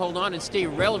looking to hold on and stay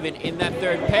relevant in that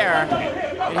 3rd pair.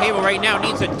 And Hable right now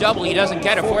needs a double. He doesn't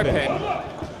get a 4-pin.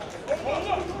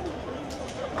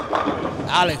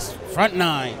 Alex, front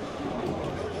 9.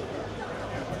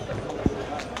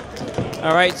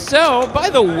 All right, so,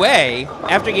 by the way,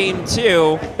 after game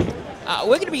 2, we're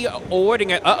going to be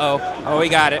awarding oh, we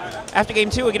got it. After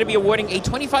game 2, we're going to be awarding a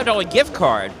 $25 gift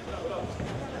card.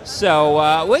 So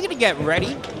we're going to get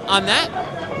ready on that.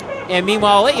 And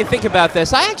meanwhile, I'll let you think about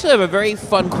this. I actually have a very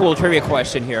fun, cool trivia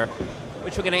question here,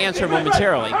 which we're going to answer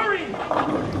momentarily.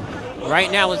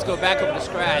 Right now, let's go back over to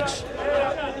scratch.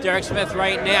 Derek Smith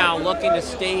right now looking to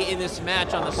stay in this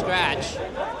match on the scratch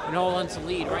and hold on to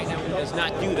lead. Right now, he does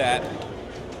not do that.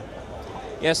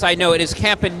 Yes, I know. It is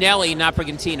Campanelli, not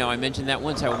Brigantino. I mentioned that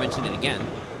once. I will mention it again.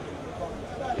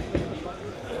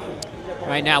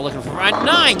 Right now, looking for front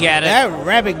 9. Get it. That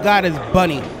rabbit got his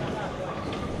bunny.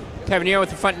 Cavanero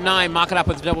with the front 9. Mock it up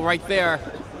with the double right there.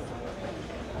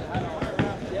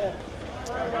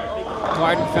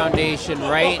 Garden Foundation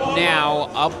right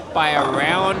now up by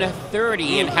around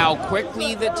 30. And how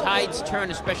quickly the tides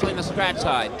turn, especially on the scratch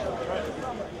side.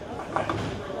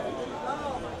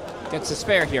 Gets the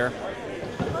spare here.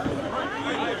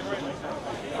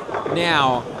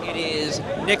 Now, it is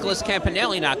Nicholas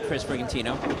Campanelli, not Chris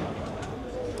Brigantino.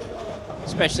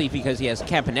 Especially because he has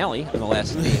Campanelli on the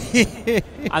last name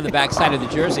on the back side of the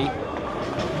jersey.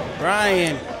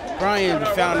 Brian found the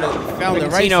right side.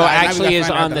 Brigantino actually is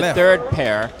on the 3rd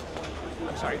pair.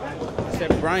 I'm sorry. I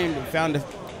said Brian found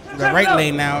the right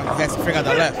lane now. He has to figure out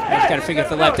the left. He's got to figure out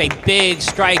the left. A big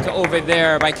strike over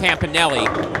there by Campanelli.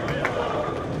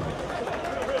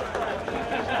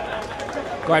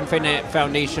 Garden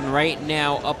Foundation right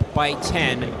now up by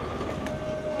 10.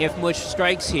 If Mush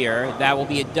strikes here, that will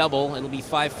be a double. It'll be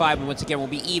 5-5, and once again, we'll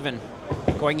be even.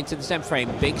 Going into the 10th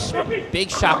frame. Big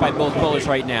shot by both bowlers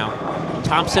right now.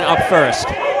 Thompson up first.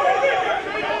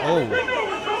 Oh.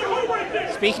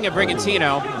 Speaking of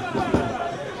Brigantino,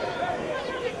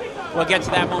 we'll get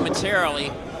to that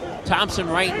momentarily. Thompson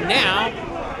right now,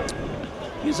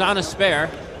 he's on a spare.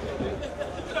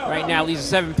 Right now leaves a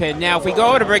 7 pin. Now if we go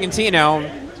over to Brigantino,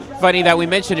 funny that we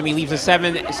mentioned him, he leaves a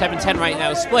 7-10 right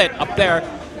now split up there,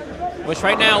 which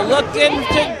right now looking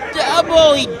to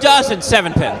double. He doesn't.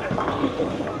 7 pin.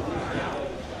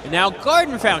 And now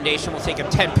Garden Foundation will take a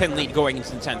 10 pin lead going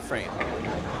into the 10th frame.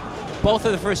 Both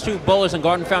of the first two bowlers on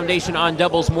Garden Foundation on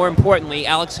doubles. More importantly,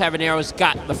 Alex Havanero's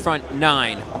got the front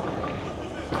 9.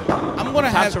 I'm going to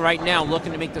have Thompson right now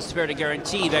looking to make the spare to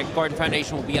guarantee that Garden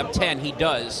Foundation will be up 10. He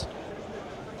does.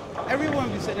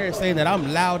 everyone be sitting there saying that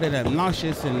I'm loud and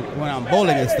obnoxious and when I'm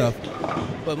bowling and stuff.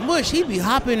 But Mush, he be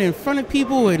hopping in front of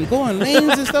people and going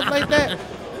lanes and stuff like that.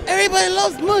 Everybody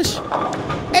loves Mush.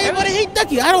 Everybody hates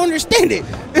Ducky. I don't understand it.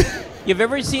 You've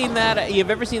ever seen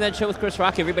that show with Chris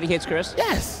Rock? Everybody hates Chris.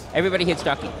 Yes. Everybody hates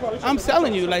Ducky. I'm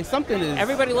telling you, like something is.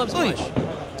 Everybody loves Oy. Mush.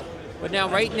 But now,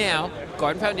 right now,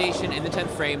 Garden Foundation in the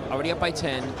 10th frame, already up by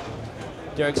 10.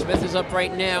 Derek Smith is up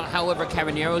right now. However,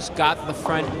 Cabanero's got the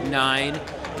front 9.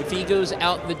 If he goes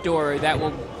out the door, that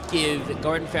will give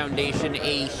Garden Foundation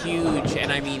a huge,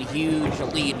 and I mean huge,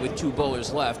 lead with 2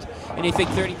 bowlers left. And you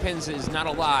think 30 pins is not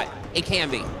a lot? It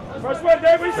can be. First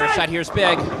shot here's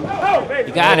big.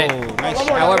 You got it. Nice.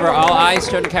 However, all eyes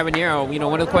turn to Cabanero. You know,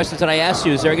 one of the questions that I asked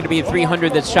you, is there going to be a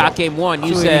 300 that's shot game 1?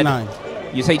 You said,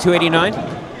 you say 289?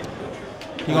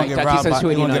 He's going to get robbed. He's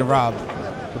going to get robbed.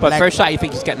 But first shot, you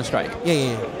think he's getting a strike?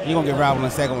 Yeah. He's going to get robbed on the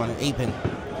second one, 8 pin.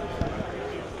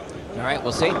 All right,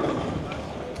 we'll see.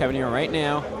 Cabanero right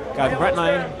now got the front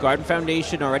 9. Garden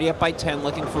Foundation already up by 10,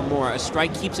 looking for more. A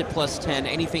strike keeps it plus 10.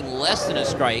 Anything less than a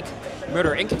strike,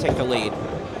 Murder Inc. can take the lead.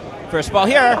 First ball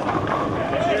here.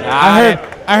 I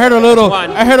heard a little. I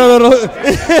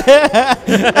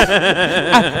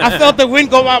felt the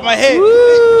wind go out my head.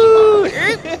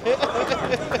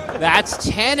 That's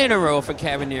 10 in a row for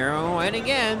Cabanero. And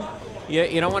again,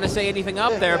 you don't want to say anything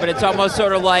up there, but it's almost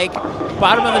sort of like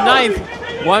bottom of the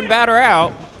 9th, 1 batter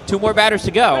out, 2 more batters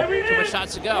to go, 2 more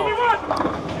shots to go.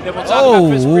 Then we'll talk about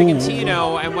Chris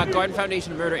Brigantino and what Garden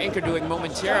Foundation and Murder Inc. are doing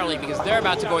momentarily, because they're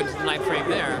about to go into the 9th frame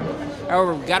there.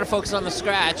 However, we've got to focus on the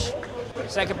scratch.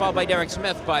 Second ball by Derek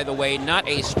Smith, by the way, not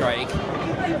a strike.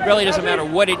 Really doesn't matter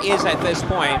what it is at this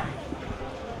point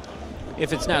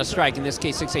if it's not a strike, in this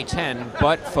case 6-8-10,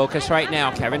 but focus right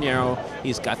now. Cabanero,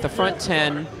 he's got the front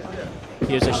 10.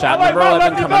 Here's a shot number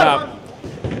 11 coming up.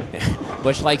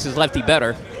 Bush likes his lefty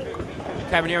better.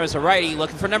 Cabanero's a righty,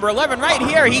 looking for number 11 right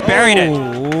here. He buried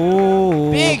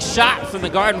it. Big shot from the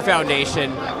Garden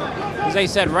Foundation. As I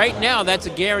said, right now that's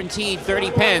a guaranteed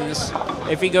 30 pins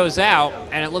if he goes out,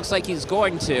 and it looks like he's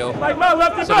going to.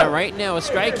 So now right now a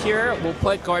strike here will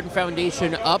put Garden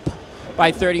Foundation up by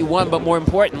 31, but more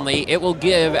importantly, it will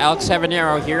give Alex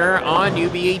Cabanero here on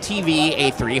UBA TV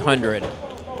a 300.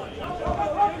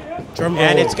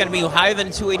 And it's going to be higher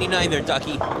than 289 there,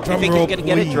 Ducky. You think he's going to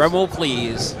get it? Drum roll,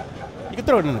 please. You can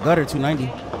throw it in the gutter,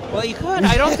 290. Well, you could.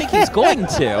 I don't think he's going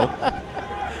to.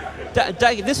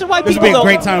 This is why this would be a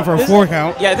great time for a 4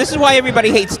 count. Yeah, this is why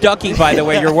everybody hates Ducky, by the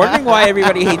way. You're wondering why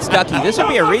everybody hates Ducky. This would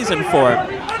be a reason for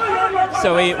it.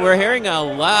 So we're hearing a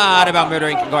lot about Murder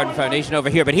Inc. and Garden Foundation over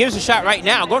here. But here's a shot right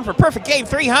now. Going for a perfect game.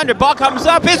 300. Ball comes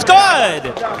up. It's good.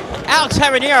 Alex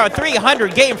Cabanero,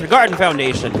 300 game for Garden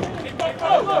Foundation.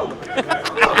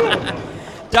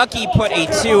 Ducky put a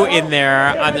 2 in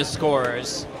there on the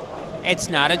scores. It's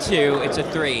not a 2. It's a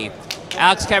 3.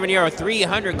 Alex Cabanero,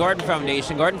 300 Garden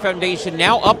Foundation. Garden Foundation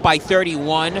now up by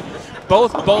 31.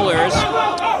 Both bowlers,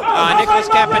 Nicholas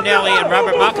Campanelli and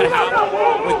Robert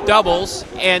Mackenhaupt with doubles,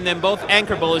 and then both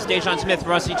anchor bowlers, Dejan Smith and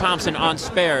Rusty Thompson on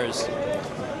spares.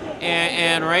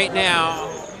 And right now,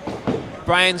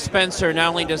 Brian Spencer not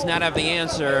only does not have the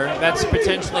answer, that's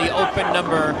potentially open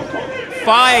number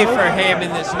 5 for him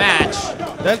in this match.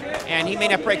 And he may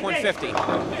not break 150.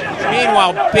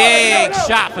 Meanwhile, big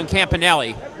shot from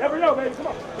Campanelli.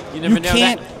 You never know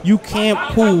that. You can't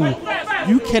pull.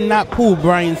 You cannot pull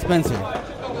Brian Spencer.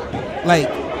 Like,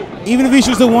 even if he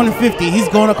shoots a 150, he's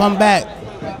going to come back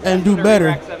and do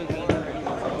better.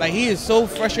 Like, he is so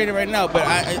frustrated right now, but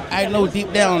I know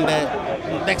deep down that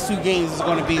the next 2 games is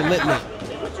going to be lit.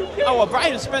 Oh, well,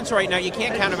 Brian Spencer right now, you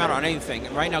can't count him out on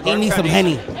anything. Right now, He needs some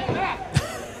Henny.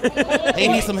 He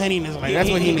needs some Henny in his life. That's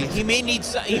what he needs. He may need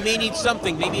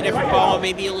something, maybe a different ball,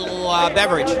 maybe a little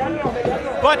beverage.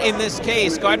 But in this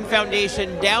case, Garden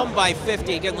Foundation down by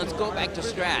 50. Again, let's go back to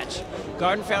scratch.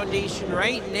 Garden Foundation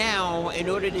right now, in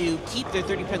order to keep their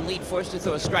 30-pin lead, forced to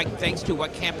throw a strike thanks to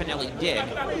what Campanelli did.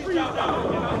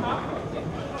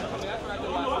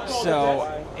 So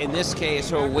in this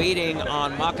case, we're waiting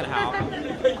on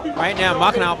Machenhaupt. Right now,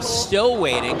 Machenhaupt's still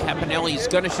waiting. Campanelli's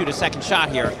going to shoot a second shot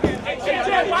here.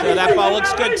 So that ball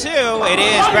looks good too. It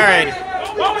is buried.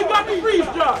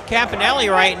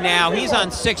 Campanelli right now, he's on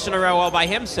 6 in a row all by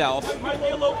himself.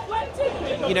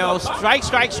 You know, strike,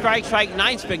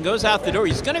 9 spin, goes out the door.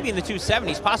 He's going to be in the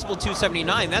 270s, possible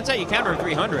 279. That's how you counter a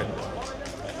 300.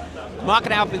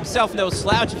 Machenhaupt himself, no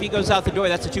slouch. If he goes out the door,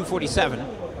 that's a 247.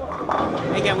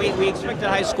 Again, we expected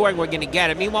high scoring. We're going to get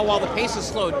it. Meanwhile, while the pace is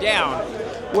slowed down,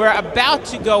 we're about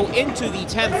to go into the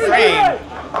 10th frame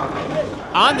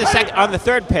on the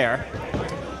third pair.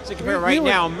 Second pair right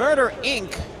now. Murder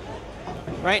Inc.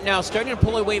 right now starting to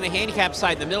pull away the handicap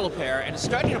side, the middle pair, and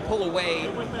starting to pull away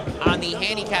on the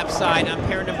handicap side on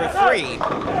pair number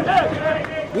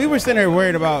 3. We were sitting there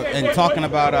worried about and talking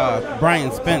about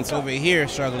Brian Spence over here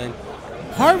struggling.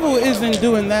 Harville isn't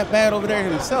doing that bad over there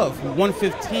himself.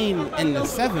 115 in the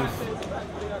 7th.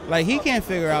 Like, he can't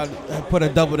figure out put a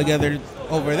double together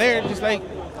over there. Just like,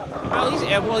 well,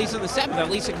 he's in the 7th. At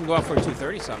least it can go up for a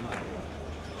 230 something.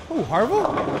 oh,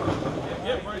 Harville?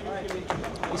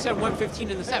 You said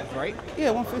 115 in the 7th, right?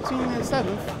 Yeah, 115 in the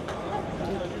 7th.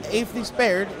 8th he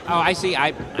spared. Oh, I see.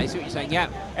 I see what you're saying. Yeah,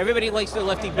 everybody likes the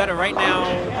lefty better right now.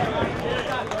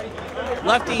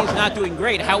 Lefty is not doing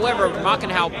great. However,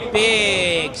 Machenhaupt,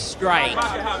 big strike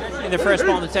in the first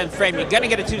ball in the 10th frame. You're going to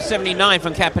get a 279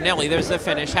 from Campanelli. There's the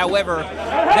finish. However,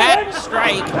 that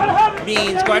strike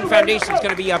means Garden Foundation is going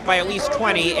to be up by at least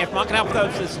 20. If Machenhaupt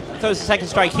throws the second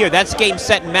strike here, that's game,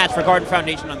 set, and match for Garden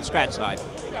Foundation on the scratch side.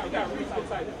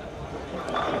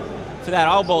 For that,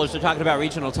 all bowlers are talking about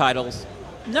regional titles.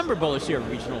 Number of bowlers here of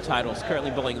regional titles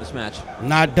currently bowling this match.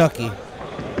 Not Ducky.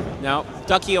 No,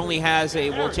 Ducky only has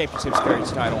a World Championship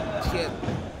Experience title. Yeah,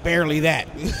 barely that.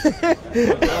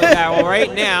 Well,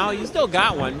 right now, you still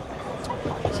got one.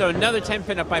 So another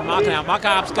 10-pin up by Machenhaupt.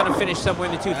 Machenhaupt's going to finish somewhere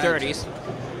in the 230s.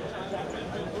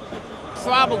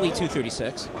 Probably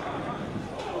 236.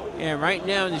 And right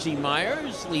now, Najee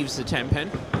Myers leaves the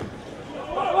 10-pin.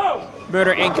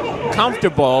 Murder Inc.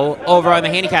 comfortable over on the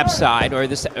handicap side, or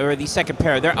the second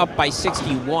pair. They're up by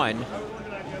 61.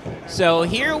 So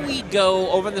here we go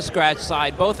over on the scratch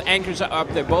side. Both anchors are up.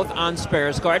 They're both on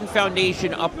spares. Garden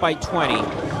Foundation up by 20.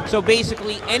 So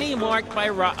basically, any mark by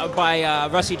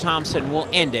Rusty Thompson will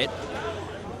end it.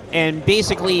 And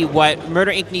basically, what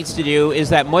Murder Inc. needs to do is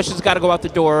that Mush has got to go out the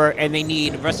door, and they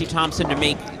need Rusty Thompson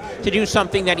to do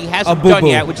something that he hasn't done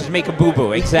yet, which is make a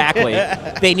boo-boo. Exactly.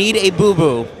 They need a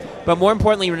boo-boo. But more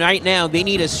importantly, right now, they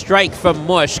need a strike from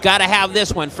Mush. Got to have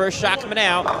this one. First shot coming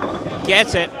out.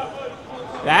 Gets it.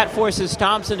 That forces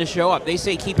Thompson to show up. They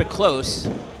say keep it close.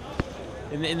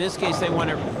 In this case, they want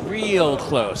it real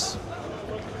close.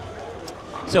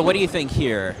 So what do you think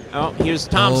here? Oh, here's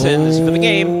Thompson. This is for the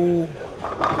game.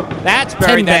 That's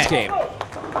buried. That's game.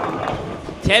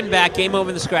 10 back. Game over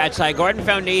in the scratch side. Garden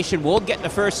Foundation will get the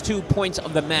first 2 points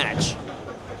of the match.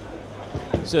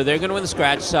 So they're going to win the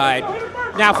scratch side.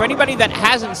 Now, for anybody that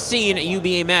hasn't seen a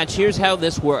UBA match, here's how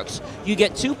this works. You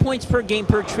get 2 points per game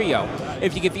per trio.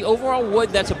 If you get the overall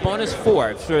wood, that's a bonus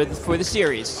 4 for the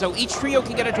series. So each trio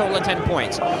can get a total of 10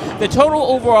 points. The total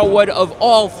overall wood of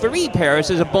all 3 pairs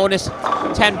is a bonus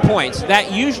 10 points.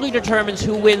 That usually determines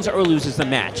who wins or loses the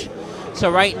match. So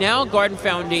right now, Garden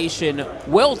Foundation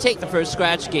will take the first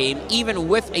scratch game, even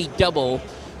with a double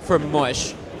for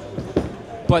Mush.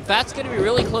 But that's going to be a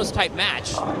really close type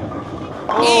match.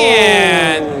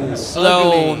 And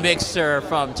slow mixer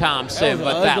from Thompson,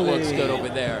 but that looks good over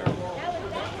there.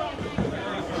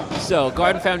 So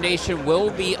Garden Foundation will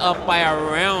be up by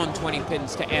around 20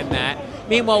 pins to end that.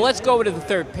 Meanwhile, let's go over to the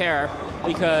third pair,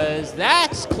 because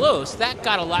that's close. That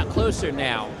got a lot closer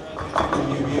now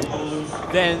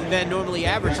than normally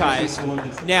advertised.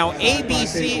 Now,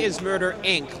 ABC is Murder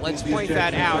Inc. Let's point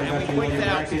that out. And we point that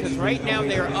out because right now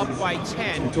they're up by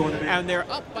 10. And they're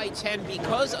up by 10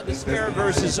 because of the spare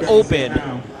versus open.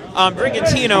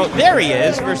 Brigantino, there he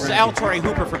is, versus Altori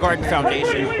Hooper for Garden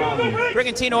Foundation.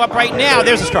 Brigantino up right now.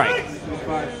 There's a strike.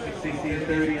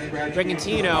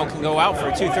 Brigantino can go out for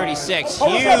a 236.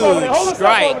 Huge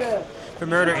strike for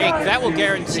Murder Inc. That will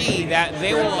guarantee that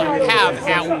they will have,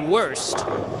 at worst,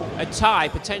 a a tie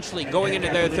potentially going into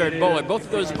their third bowler. Both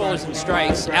of those bowlers in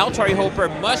strikes. Tory Hooper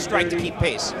must strike to keep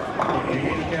pace.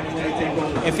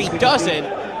 If he doesn't,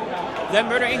 then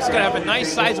Murder Inc.'s going to have a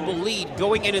nice sizable lead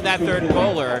going into that third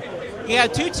bowler. You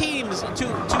have two games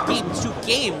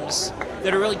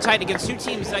that are really tight against two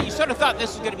teams that you sort of thought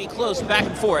this was going to be close, back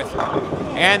and forth.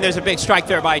 And there's a big strike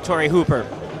there by Tory Hooper.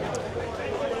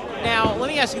 Now, let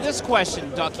me ask you this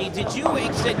question, Ducky. Did you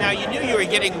exit? Now, you knew you were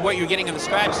getting what you're getting on the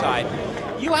scratch side.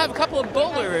 You have a couple of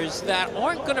bowlers that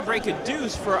aren't going to break a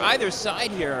deuce for either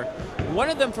side here. One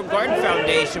of them from Garden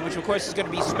Foundation, which of course is going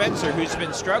to be Spencer, who's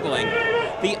been struggling.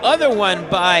 The other one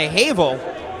by Havel.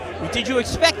 Did you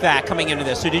expect that coming into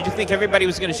this, or did you think everybody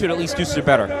was going to shoot at least deuces or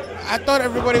better? I thought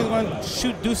everybody was going to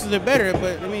shoot deuces or better,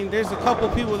 but I mean, there's a couple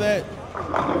people that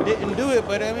didn't do it.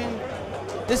 But I mean,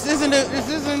 this isn't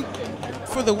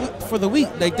for the weak.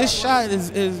 Like, this shot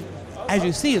is as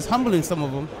you see, is humbling some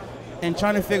of them, and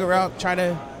trying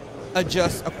to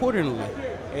adjust accordingly.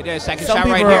 It is. Second Some shot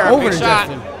people right are here. Big shot.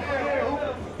 over-adjusting.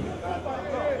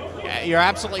 You're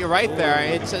absolutely right there.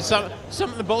 It's some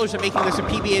of the bowlers are making this a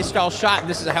PBA-style shot, and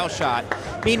this is a house shot.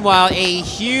 Meanwhile, a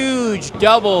huge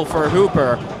double for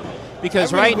Hooper,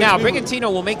 because right now,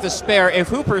 Brigantino will make the spare. If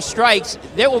Hooper strikes,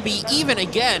 there will be even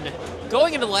again.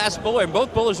 Going into the last bowler, and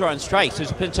both bowlers are on strikes.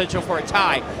 There's potential for a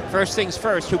tie. First things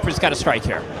first, Hooper's got a strike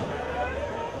here.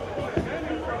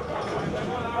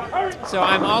 So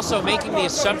I'm also making the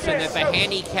assumption that the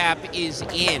handicap is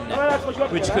in,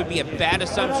 which could be a bad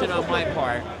assumption on my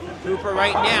part. Hooper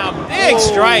right now, big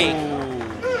strike.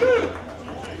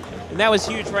 And that was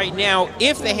huge right now.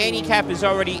 If the handicap is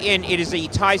already in, it is a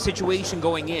tie situation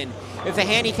going in. If the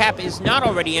handicap is not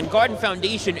already in, Garden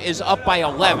Foundation is up by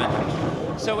 11.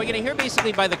 So we're going to hear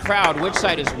basically by the crowd which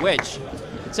side is which.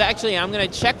 It's actually, I'm going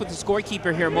to check with the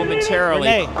scorekeeper here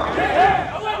momentarily.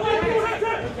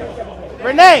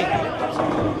 Renee!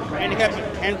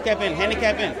 Handicap in.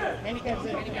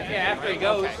 Yeah, after he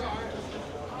goes.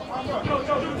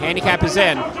 Handicap is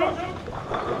in.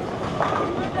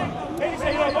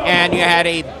 And you had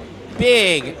a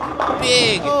big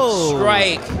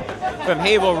strike from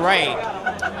Havel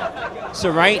Wright. So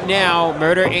right now,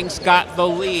 Murder Inc.'s got the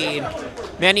lead.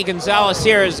 Manny Gonzalez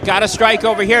here has got a strike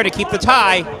over here to keep the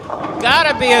tie.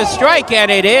 Gotta be a strike,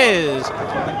 and it is.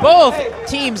 Both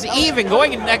teams even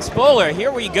going in the next bowler.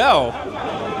 Here we go.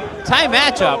 Tie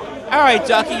matchup. All right,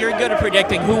 Ducky, you're good at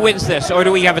predicting who wins this, or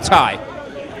do we have a tie?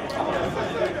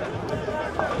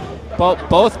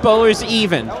 Both bowlers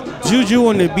even. Juju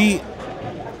on the beat,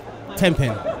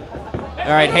 10-pin. All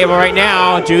right, Havel right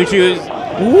now. Juju's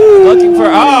looking for,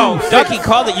 Ducky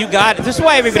called it, you got it. This is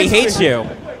why everybody hates you.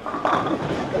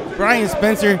 Brian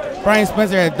Spencer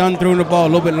had done throwing the ball a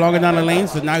little bit longer down the lane,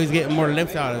 so now he's getting more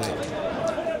lift out of it.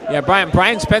 Yeah,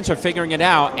 Brian Spencer figuring it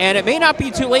out. And it may not be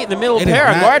too late in the middle pair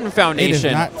of Garden Foundation.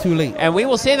 It is not too late. And we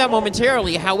will say that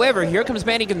momentarily. However, here comes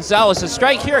Manny Gonzalez. A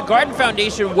strike here at Garden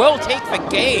Foundation will take the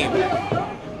game.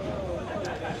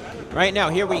 Right now,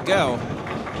 here we go.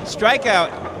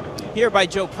 Strikeout here by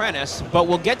Joe Prentice, but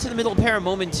we'll get to the middle pair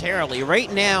momentarily.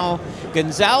 Right now,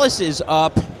 Gonzalez is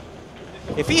up.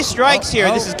 If he strikes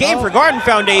here, this is game for Garden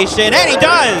Foundation, and he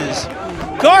does!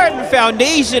 Garden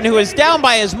Foundation, who is down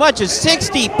by as much as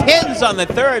 60 pins on the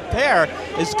third pair,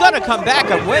 is going to come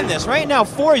back and win this. Right now,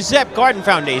 4-zip Garden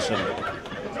Foundation.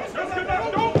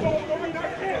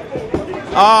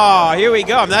 Oh, here we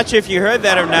go. I'm not sure if you heard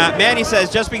that or not. Manny says,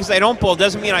 just because I don't bowl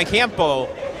doesn't mean I can't bowl.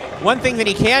 One thing that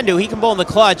he can do, he can bowl in the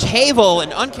clutch. Havel,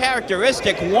 an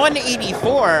uncharacteristic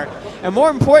 184. And more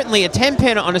importantly, a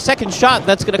 10-pin on a second shot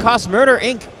that's going to cost Murder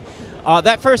Inc.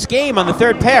 That first game on the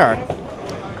third pair.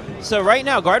 So right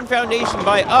now, Garden Foundation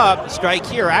by up, strike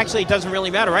here. Actually, it doesn't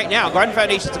really matter right now. Garden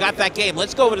Foundation's got that game.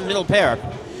 Let's go over to the middle pair.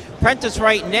 Prentice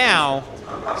right now,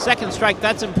 second strike,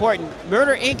 that's important.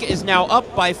 Murder Inc. is now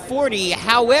up by 40.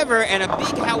 However, and a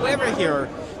big however here,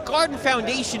 Garden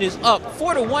Foundation is up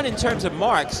 4-1 in terms of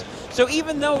marks. So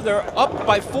even though they're up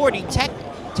by 40,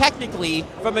 technically,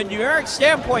 from a numeric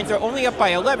standpoint, they're only up by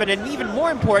 11. And even more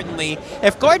importantly,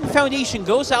 if Garden Foundation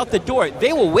goes out the door,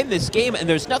 they will win this game, and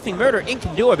there's nothing Murder Inc.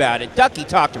 can do about it. Ducky,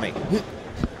 talk to me.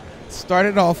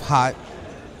 Started off hot,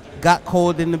 got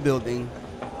cold in the building,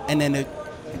 and then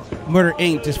Murder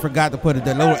Inc. just forgot to put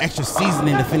the little extra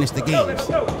seasoning to finish the games.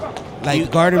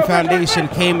 Like, Garden Foundation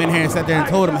came in here and sat there and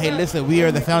told them, hey, listen, we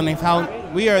are the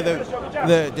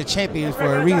the champions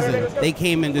for a reason. They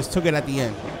came and just took it at the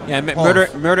end. Yeah, Murder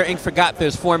Inc. forgot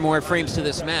there's 4 more frames to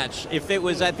this match. If it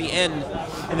was at the end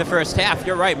in the first half,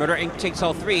 you're right, Murder Inc. takes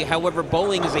all 3. However,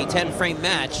 bowling is a 10-frame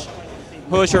match.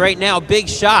 Hosher right now, big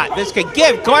shot. This could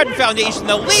give Garden Foundation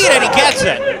the lead, and he gets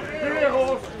it.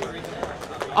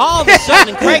 All of a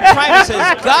sudden, Craig Primus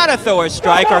has got to throw a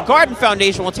strike. Our Garden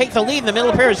Foundation will take the lead in the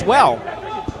middle pair as well.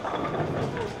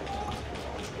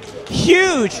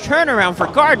 Huge turnaround for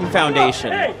Garden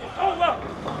Foundation.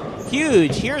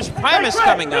 Huge. Here's Primus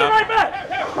coming up.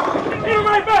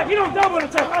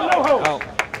 Oh.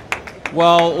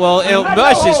 Well,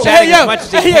 Bush is chatting as much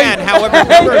as he can. However,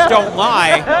 numbers don't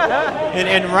lie.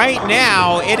 And right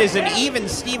now, it is an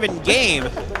even-Steven game.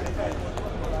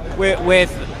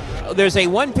 With there's a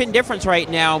 1-pin difference right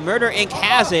now. Murder Inc.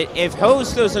 has it. If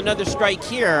Hose throws another strike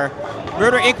here,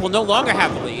 Murder Inc. will no longer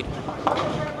have the lead.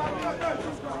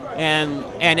 And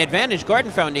an advantage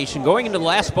Garden Foundation going into the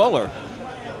last bowler.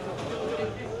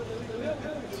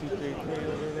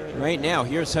 Right now,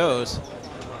 here's Hose.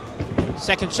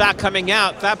 Second shot coming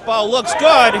out. That ball looks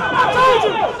good.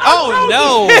 Oh,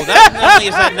 no. That not only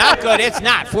is that not good, it's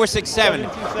not. 4-6-7.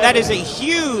 That is a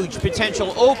huge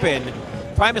potential open.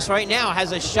 Primus right now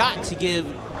has a shot to give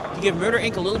Murder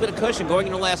Inc. a little bit of cushion going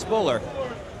into last bowler. 4!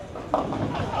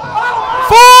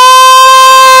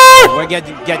 We'll get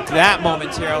to that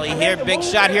momentarily here. Big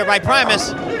shot here by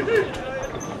Primus.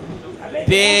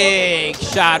 Big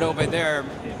shot over there.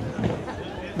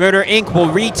 Murder Inc.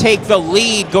 will retake the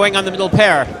lead going on the middle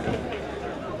pair.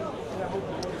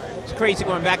 It's crazy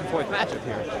going back and forth matchup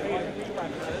here.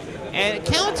 And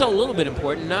count's a little bit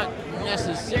important, not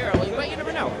necessarily, but you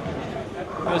never know.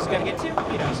 Who's going to get 2?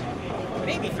 He does.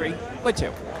 Maybe 3, but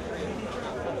 2.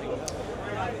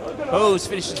 Hose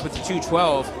finishes with the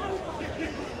 2-12.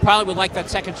 Probably would like that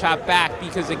second shot back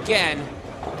because, again,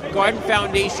 Garden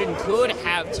Foundation could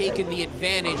have taken the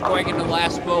advantage going into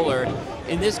last bowler.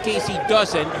 In this case, he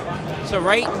doesn't. So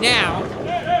right now,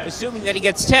 assuming that he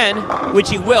gets 10, which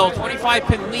he will,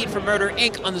 25-pin lead for Murder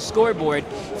Inc. on the scoreboard,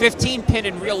 15-pin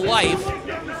in real life.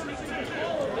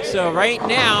 So right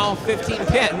now, 15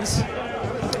 pins,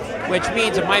 which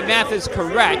means if my math is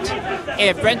correct,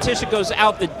 if Brent Tisha goes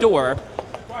out the door,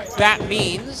 that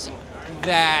means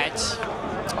that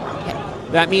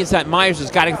Myers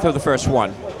has got to throw the first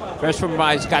one. First from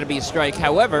Myers has got to be a strike.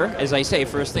 However, as I say,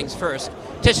 first things first,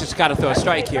 Tisha's got to throw a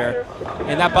strike here.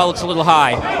 And that ball looks a little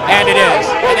high. And it is.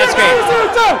 And that's great.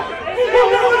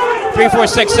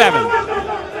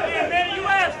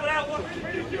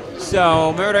 3-4-6-7.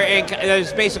 So Murder Inc.,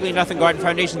 there's basically nothing Garden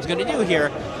Foundation's going to do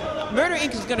here. Murder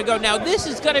Inc. is going to go. Now, this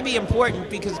is going to be important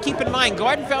because keep in mind,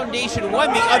 Garden Foundation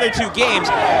won the other 2 games.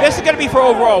 This is going to be for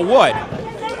overall wood.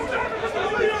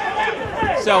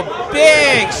 So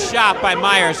big shot by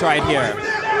Myers right here.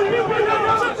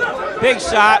 Big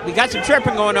shot. We got some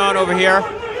tripping going on over here.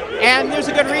 And there's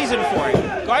a good reason for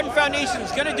it. Garden Foundation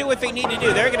is going to do what they need to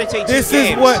do. They're going to take 2 games.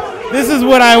 This is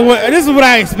what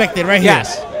I expected right here.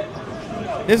 Yes.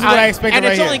 This is what I expected and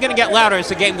right it's here. only going to get louder as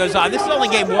the game goes on. This is only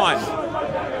game 1.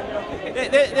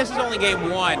 This is only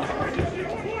game 1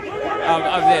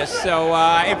 of this. So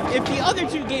if the other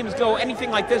 2 games go anything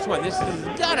like this one, this is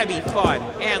going to be fun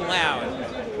and loud.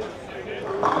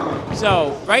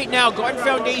 So right now, Garden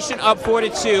Foundation up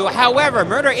 4-2. However,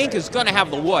 Murder Inc. is going to have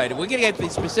the wood. We're going to get the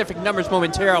specific numbers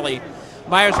momentarily.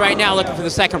 Myers right now looking for the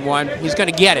second one. He's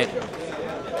going to get it.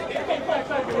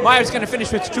 Myers going to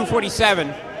finish with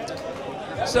 247.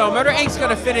 So Murder Inc. is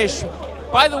going to finish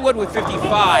by the wood with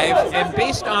 55, and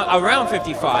based on around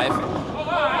 55.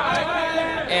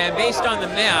 And based on the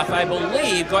math, I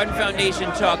believe Garden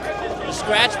Foundation took the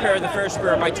scratch pair of the first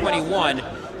pair by 21.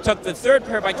 Took the third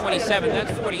pair by 27,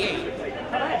 that's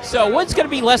 48. So wood's going to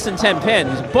be less than 10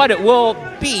 pins, but it will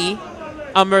be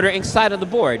on Murder Inc.'s side of the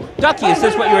board. Ducky, is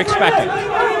this what you're expecting?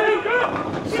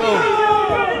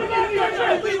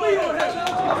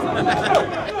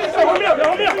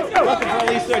 Looking for at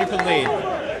least 30-pin lead.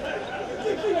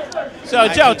 So,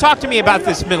 Joe, talk to me about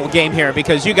this middle game here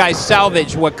because you guys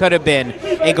salvaged what could have been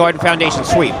a Garden Foundation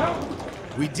sweep.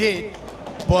 We did,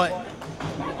 but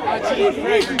our team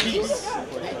forever beast.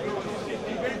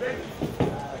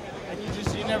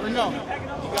 You never know. You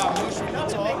got Moose from the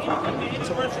top.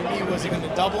 So Jimmy was going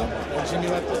to double, or Jimmy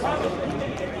left the split.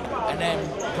 And then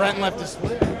Brent left the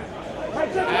split.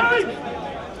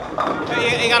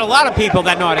 You got a lot of people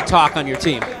that know how to talk on your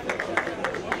team.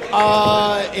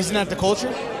 Isn't that the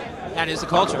culture? That is the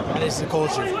culture. That is the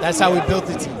culture. That's how we built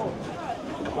the team.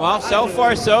 Well, so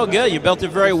far so good. You built it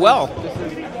very well.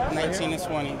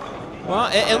 19-20. Well,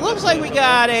 it looks like we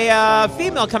got a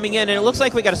female coming in, and it looks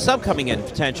like we got a sub coming in,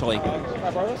 potentially.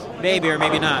 Maybe or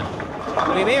maybe not.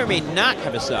 We may or may not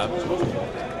have a sub.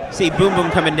 See Boom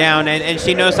Boom coming down, and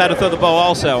she knows how to throw the ball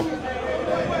also.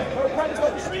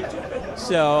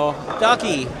 So,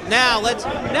 Ducky, now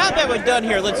that we're done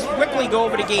here, let's quickly go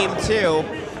over to game 2.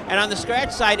 And on the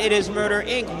scratch side, it is Murder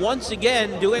Inc. once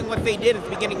again doing what they did at the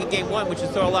beginning of game 1, which is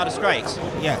throw a lot of strikes.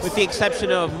 Yes. With the exception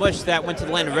of Mush that went to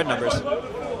the land of red numbers.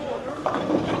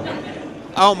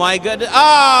 Oh my goodness.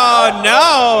 Oh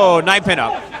no! Knife pin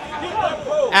up.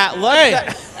 At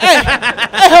lunch.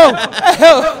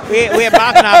 We have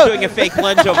Makanov doing a fake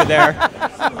lunge over there.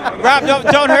 Rob,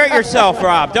 don't hurt yourself,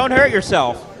 Rob. Don't hurt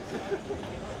yourself.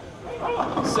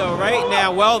 So right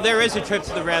now, well, there is a trip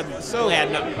to the land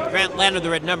of the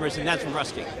red numbers, and that's from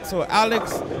Rusty. So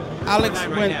Alex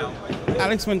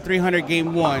went 300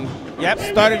 game 1. Yep.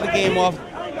 Started the game off,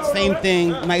 same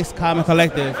thing, nice, calm, and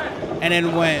collective, and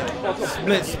then went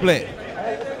split.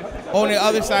 On the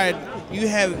other side, you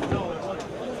have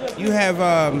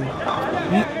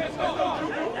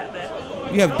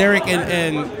Derek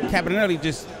and Cabanelli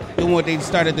just doing what they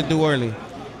started to do early.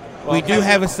 Well, we do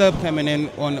have a sub coming in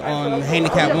on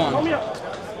handicap 1. Yeah.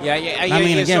 I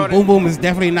mean, again, Boom Boom is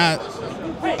definitely not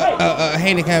a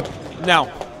handicap. No.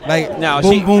 No.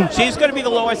 Boom. She's going to be the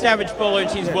lowest average bowler,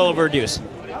 and she's well over deuce.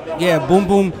 Yeah,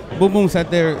 Boom Boom sat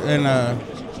there and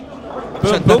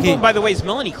Boom Boom, by the way, is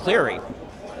Melanie Cleary.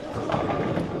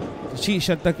 She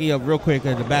shut Ducky up real quick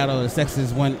at the Battle of the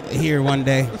Sexes here one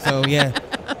day. So yeah,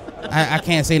 I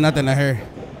can't say nothing to her.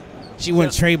 She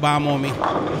went tray bomb on me.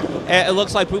 It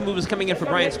looks like Boom Boom is coming in for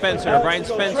Brian Spencer. Brian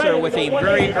Spencer with a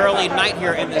very early night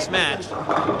here in this match.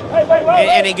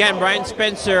 And again, Brian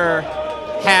Spencer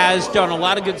has done a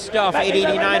lot of good stuff.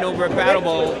 889 over at Battle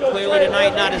Bowl. Clearly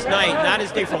tonight, not his night. Not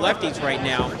his day for lefties right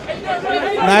now.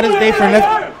 Not his day for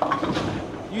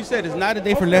lefties. You said it's not a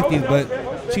day for lefties, but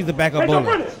she's a backup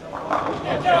bowler.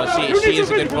 Well, she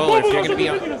is a good bowler. If you're going to be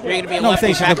a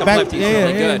lefty, backup lefty is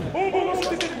really good.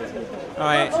 All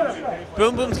right.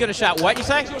 Boom Boom's going to shot what, you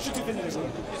say? He's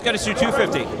going to shoot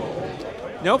 250.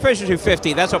 No pressure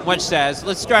 250. That's what Munch says.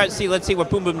 Let's see what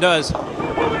Boom Boom does.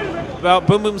 Well,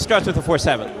 Boom Boom starts with a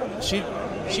 4-7.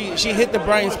 She hit the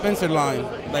Brian Spencer line.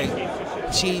 Like,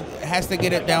 she has to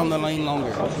get it down the lane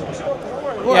longer.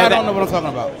 Well, yeah, I don't know what I'm talking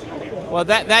about. Well,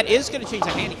 that is going to change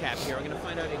the handicap here. I'm going to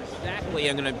find out exactly.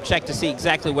 I'm going to check to see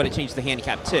exactly what it changed the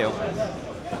handicap to.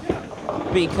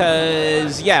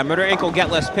 Because, yeah, Murder Inc. will get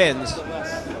less pins.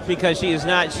 Because she is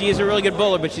a really good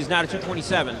bowler, but she's not a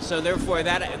 227. So therefore,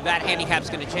 that handicap's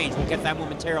going to change. We'll get that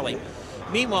momentarily.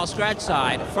 Meanwhile, scratch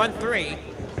side, front 3,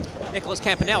 Nicholas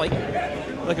Campanelli,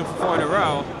 looking for 4 in a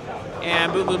row.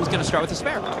 And Boom Boom's going to start with a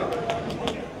spare.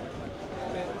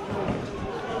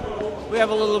 We have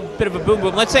a little bit of a Boom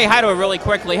Boom. Let's say hi to her really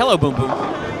quickly. Hello, Boom Boom.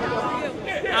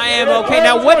 I am okay.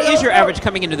 Now, what is your average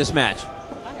coming into this match?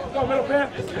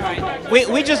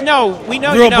 We just know. We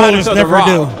know you know how to throw the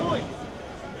rock.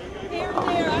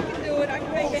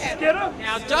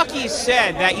 Now, Ducky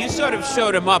said that you sort of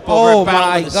showed him up over at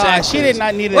Battle of the Sexes. Oh, my God. She did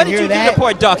not need to hear that. What did you do to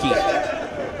poor Ducky?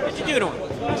 What did you do to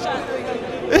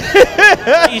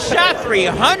him? He shot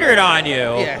 300 on you.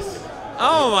 Yes.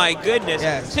 Oh, my goodness.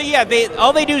 Yes. So, yeah,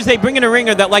 all they do is they bring in a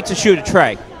ringer that likes to shoot a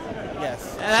tray.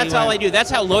 Yes. And that's all they do. That's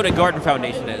how loaded Garden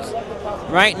Foundation is.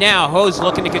 Right now, Ho's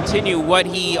looking to continue what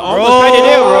he almost tried to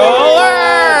do.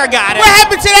 Roller! Got it. What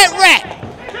happened to that rack?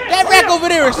 That rack over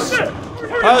there is...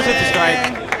 Ho's at the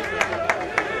strike.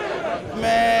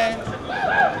 Man.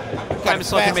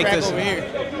 Primus looking to make this.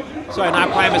 Sorry, not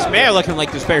Primus. Mayor looking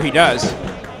like the spare he does.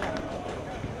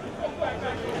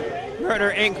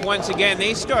 Murder Inc. once again.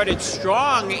 They started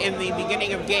strong in the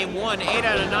beginning of game 1. 8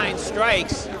 out of 9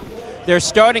 strikes. They're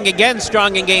starting again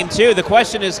strong in game 2. The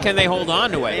question is, can they hold on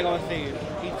to it? Ain't gonna see you.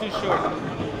 He's too short.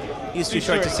 He's too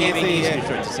short to see me. He's too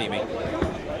short to see me.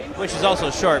 Which is also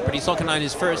short, but he's looking on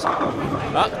his first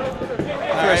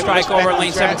strike over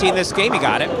lane 17 this game. He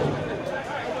got it.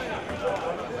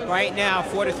 Right now,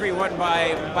 4-3 won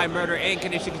by Murder Inc.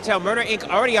 And as you can tell, Murder Inc.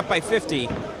 already up by 50.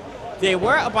 They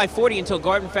were up by 40 until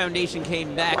Garden Foundation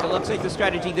came back. It looks like the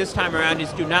strategy this time around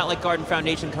is do not let Garden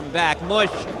Foundation come back.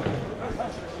 Mush.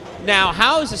 Now,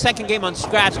 how is the second game on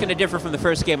scratch going to differ from the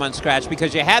first game on scratch?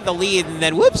 Because you had the lead and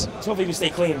then whoops. So hopefully we stay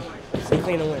clean. Stay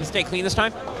clean and win. Stay clean this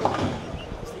time?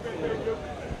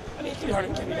 I mean,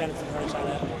 300 can't be bad if 300 shot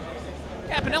at.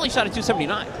 Yeah, Pinelli shot at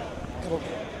 279.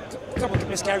 A couple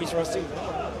miscarries for us, too.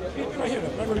 Right here,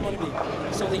 right where we want to be.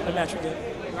 So late in the match, we're good.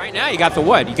 Right now, you got the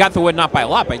wood. You got the wood not by a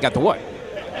lot, but you got the wood.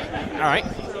 All right.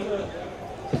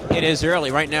 It is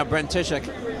early. Right now, Brent Tishik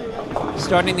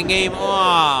starting the game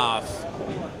off.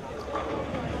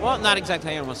 Well, not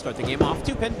exactly how you want to start the game off.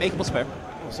 2-pin, makeable spare.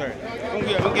 Oh, sorry.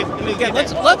 Again,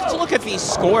 let's look at these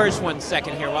scores 1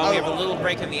 second here while we have a little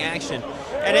break in the action.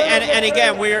 And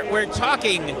again, we're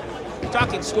talking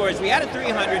scores. We had a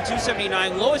 300,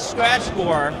 279, lowest scratch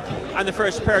score on the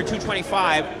first pair,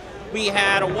 225. we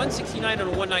had a 169 and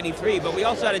a 193, but we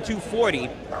also had a 240.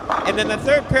 And then the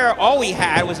third pair, all we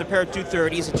had was a pair of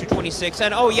 230s, a 226,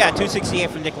 and 268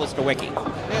 from Nicholas Nowicki.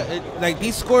 Yeah, like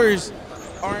these scores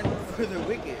aren't for the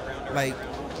wicked. Like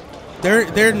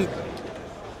they're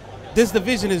this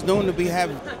division is known to have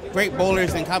great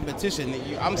bowlers in competition.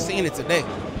 I'm seeing it today.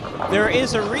 There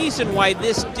is a reason why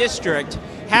this district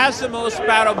has the most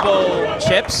Battle Bowl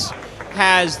chips,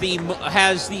 has the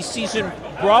season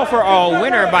Brawl for All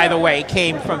winner, by the way,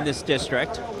 came from this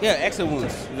district. Yeah, excellent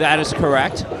ones. That is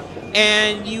correct.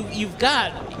 And you've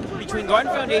got, between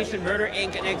Garden Foundation, Murder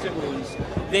Inc., and Exit Wounds,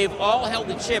 they've all held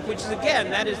the chip, which is, again,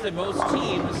 that is the most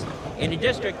teams in a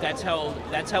district that's held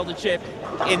a chip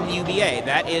in the UBA.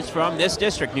 That is from this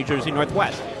district, New Jersey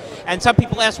Northwest. And some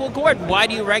people ask, well, Gordon, why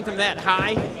do you rank them that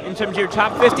high in terms of your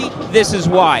top 50? This is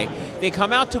why. They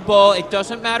come out to bowl. It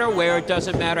doesn't matter where. It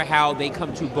doesn't matter how they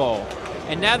come to bowl.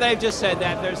 And now that I've just said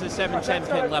that, there's a 7-10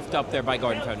 pin left up there by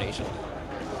Garden Foundation.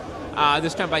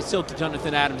 This time by Silk to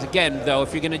Jonathan Adams. Again, though,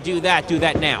 if you're going to do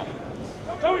that now.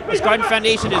 As Garden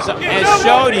Foundation has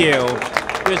showed you,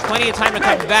 there's plenty of time to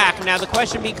come back. Now the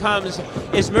question becomes,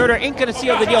 is Murder Inc. going to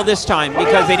seal the deal this time?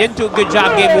 Because they didn't do a good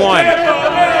job game one.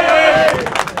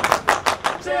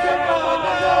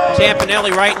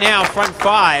 Campanelli right now, front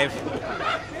 5.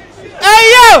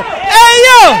 Hey yo! Hey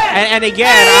yo! And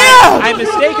again, I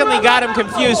mistakenly got him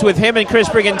confused with him and Chris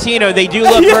Brigantino. They do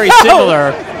look very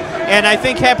similar. And I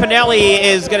think Campanelli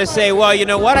is going to say, well, you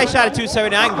know what? I shot a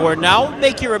 279, Gordon. I'll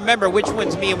make you remember which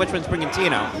one's me and which one's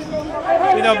Brigantino.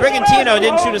 You know, Brigantino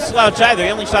didn't shoot a slouch either. He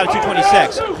only shot a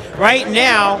 226. Right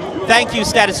now, thank you,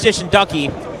 statistician Ducky.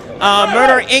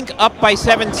 Murder Inc. up by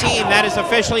 17. That is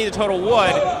officially the total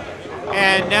wood.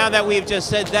 And now that we've just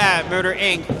said that, Murder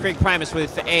Inc., Craig Primus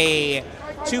with a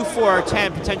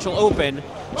 2-4-10 potential open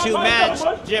to match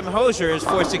Jim Hosier's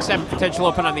 4-6-7 potential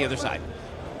open on the other side.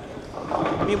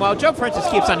 Meanwhile, Joe Francis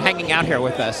keeps on hanging out here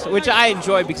with us, which I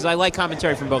enjoy because I like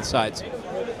commentary from both sides.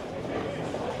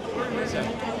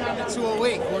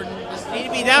 208, Gordon. Need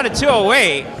to be down to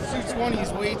 208. 220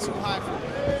 is way too high for me.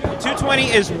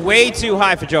 220 is way too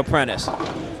high for Joe Prentice.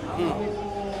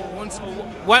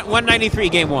 193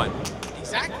 game 1.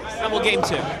 Exactly. And we'll game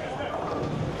 2.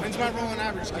 When's my rolling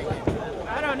average kick in?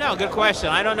 I don't know. Good question.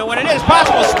 I don't know when it is.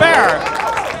 Possible spare.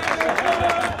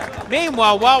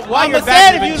 Meanwhile, while you're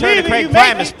back, you've been turned to Craig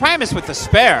Primus with the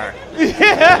spare.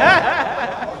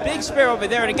 Big spare over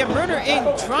there. And again, Murder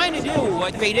Inc. trying to do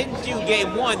what they didn't do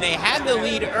game 1. They had the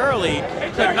lead early,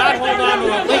 could not hold on to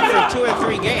a lead for 2 or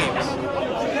 3 games.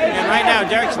 And right now,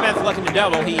 Derek Smith looking to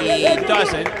double. He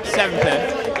doesn't.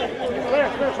 7-pin.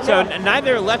 So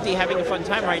neither lefty having a fun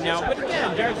time right now. But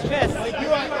again, Derek Smith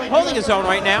holding his own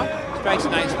right now. Strikes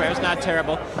 9 spares, not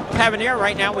terrible. Tavernier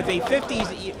right now with a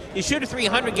 50s. You shoot a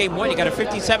 300 game 1, you got a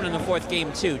 57 in the 4th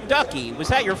game 2. Ducky, was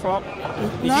that your fault?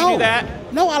 Did you do that?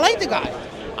 No, I like the guy.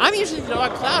 I'm usually the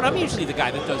dog cloud. I'm usually the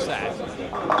guy that does that.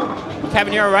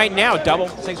 Tavernier right now, double,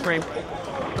 6 frame.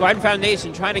 Garden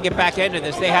Foundation trying to get back into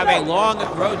this. They have a long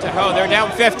road to hoe. They're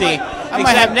down 50.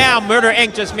 Except now, Murder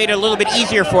Inc. just made it a little bit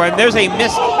easier for him. There's a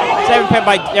missed 7-pin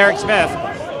by Derek Smith.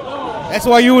 That's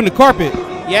why you in the carpet.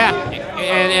 Yeah,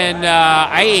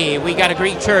 and we got a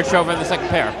Greek church over in the second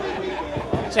pair.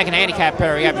 Second handicap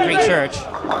pair, we have a Greek church.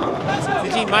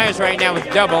 Najee Myers right now with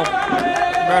double.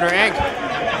 Murder Inc.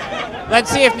 Let's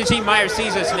see if Najee Myers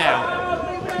sees us now.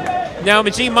 No,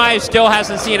 Najee Myers still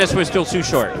hasn't seen us. We're still too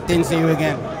short. Didn't see you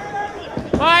again.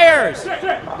 Myers!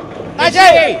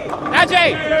 Najee!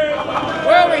 Najee!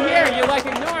 We're over here. You're like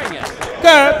ignoring us.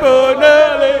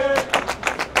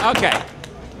 Okay.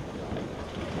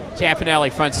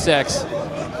 Campanelli, front 6.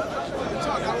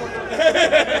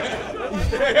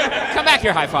 Come back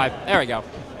here, high 5. There we go.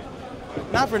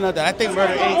 Not for nothing. I think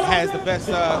Murder Inc. has the best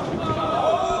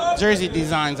jersey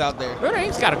designs out there. Murder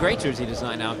Inc.'s got a great jersey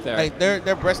design out there. Like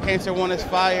their breast cancer one is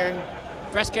fire.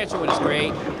 Breast cancer one is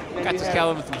great. Got the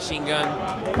skeleton with the machine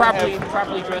gun. Properly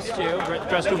dressed too.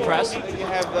 Dressed to impress. You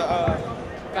have the.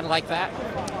 Gotta like that.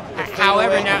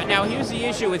 However, now here's the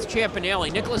issue with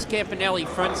Campanelli. Nicholas Campanelli,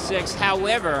 front 6.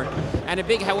 However, and a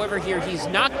big however here, he's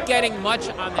not getting much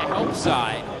on the help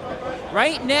side.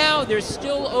 Right now, they're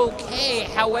still okay.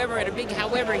 However, and a big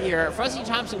however here, Fuzzy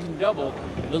Thompson can double.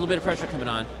 A little bit of pressure coming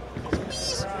on.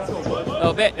 A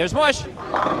little bit. There's Mush.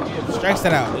 Strikes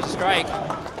it out. There's a strike.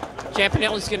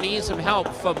 Campanelli's going to need some help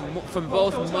from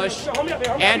both Mush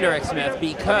and Derek Smith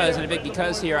because, and a big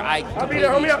because here, I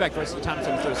completely expect Fuzzy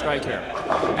Thompson to throw a strike here.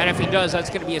 And if he does, that's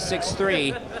going to be a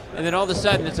 6-3. And then all of a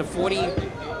sudden, it's a 40.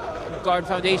 Garden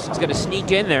Foundation's going to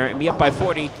sneak in there and be up by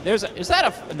 40. Is that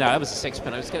a... No, that was a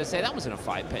 6-pin. I was going to say that wasn't a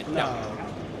 5-pin. No.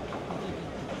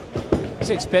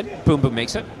 6-pin. Boom Boom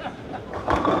makes it.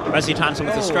 Wesley Thompson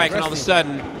with a strike, and all of a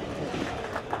sudden,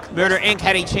 Murder Inc.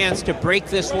 had a chance to break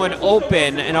this one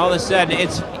open, and all of a sudden,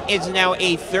 it's now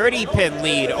a 30-pin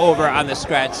lead over on the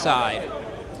scratch side.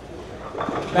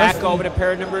 Back over to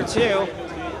pair number 2.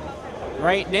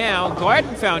 Right now,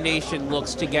 Garden Foundation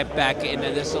looks to get back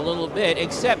into this a little bit,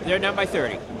 except they're down by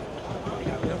 30.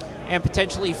 And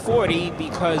potentially 40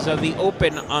 because of the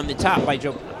open on the top by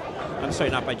Joe. I'm sorry,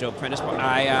 not by Joe Prentice, but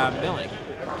by Milling.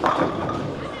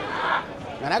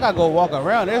 Man, I gotta go walk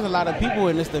around. There's a lot of people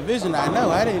in this division. I know.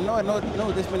 I didn't know I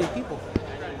know this many people.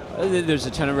 There's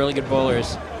a ton of really good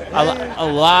bowlers. A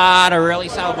lot of really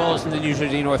solid bowlers from the New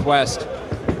Jersey Northwest.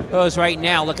 Those right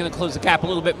now looking to close the gap a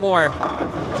little bit more.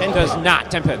 10 does not.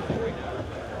 10 pin.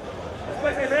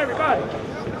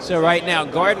 So right now,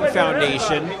 Garden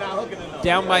Foundation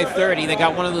down by 30. They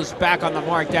got one of those back on the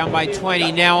mark, down by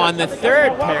 20. Now on the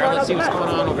third pair, let's see what's going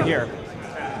on over here.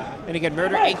 And again,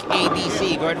 Murder Inc.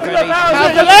 ABC, Garden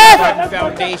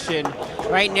Foundation.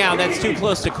 Right now, that's too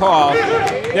close to call.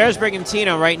 There's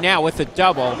Brigantino right now with the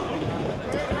double.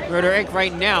 Murder Inc.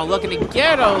 right now looking to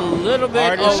get a little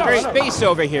bit of space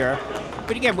over here.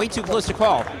 But again, way too close to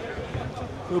call.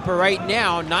 Hooper right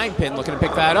now, 9-pin, looking to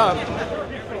pick that up.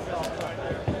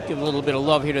 Give a little bit of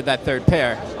love here to that third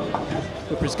pair.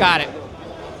 Hooper's got it.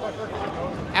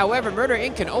 However, Murder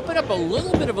Inc. can open up a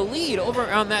little bit of a lead over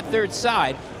on that third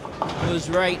side. Who's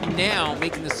right now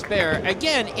making the spare.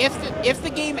 Again, if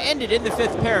the game ended in the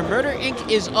 5th pair, Murder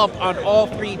Inc. is up on all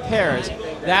 3 pairs.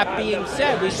 That being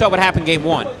said, we saw what happened game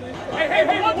 1.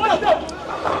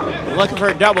 Looking for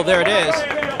a double, there it is.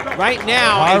 Right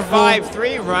now, a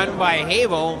 5-3 run by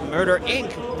Havel. Murder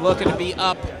Inc. looking to be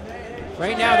up.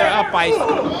 Right now, they're up by,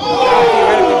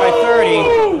 theoretically by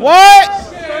 30. What?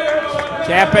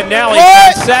 Campanelli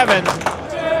What? 7.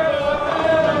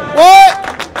 What?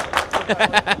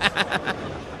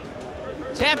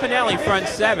 Campanelli front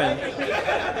 7.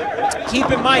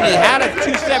 Keep in mind, he had a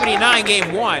 279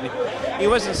 game 1. He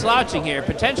wasn't slouching here.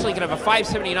 Potentially could have a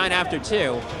 579 after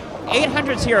 2.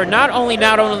 800s here are not only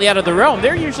out of the realm,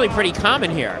 they're usually pretty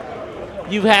common here.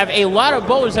 You have a lot of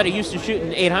bowlers that are used to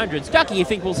shooting 800s. Ducky, you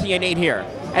think we'll see an 8 here?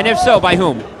 And if so, by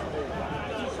whom?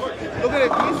 Look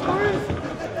at these scores.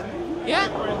 Yeah.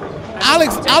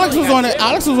 Alex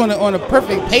was on a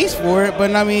perfect pace for it,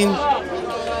 but I mean,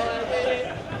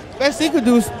 best he could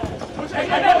do is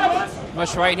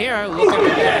Much right here,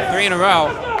 looking at 3 in a row.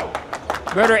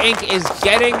 Murder Inc. is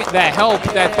getting the help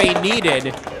that they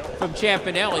needed from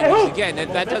Campanelli, which again,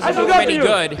 that doesn't do him any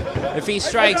good. If he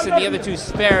strikes and the other 2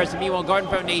 spares, and meanwhile Garden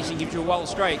Foundation gives you a wall of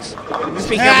strikes.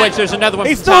 Speaking of which, there's another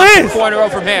one from Thompson, 4 in a row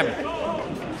from him.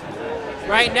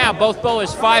 Right now, both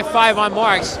bowlers 5-5 on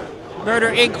marks. Murder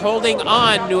Inc. holding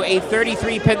on to a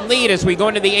 33-pin lead as we go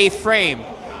into the 8th frame.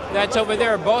 That's over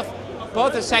there. Both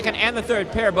the 2nd and the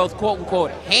 3rd pair, both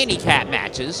quote-unquote handicap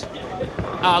matches.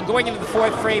 Going into the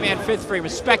 4th frame and 5th frame,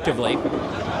 respectively.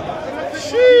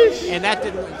 sheesh. And that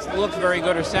didn't look very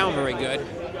good or sound very good.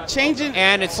 Changing.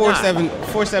 And it's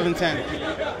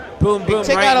 4-7-10. Boom, boom,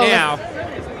 right now.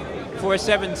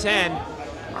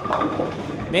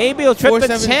 4-7-10. Maybe he'll trip the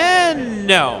 10.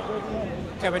 No.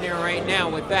 Coming here right now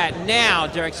with that. Now,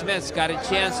 Derek Smith's got a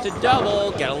chance to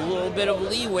double, get a little bit of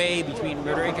leeway between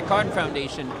Murder Inc. and Garden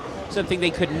Foundation, something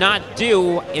they could not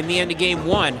do in the end of game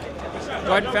 1.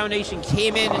 Garden Foundation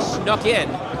came in, snuck in.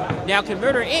 Now, can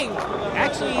Murder Inc.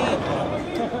 actually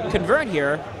convert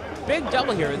here? Big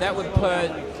double here. That would put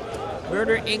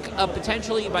Murder Inc. up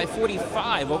potentially by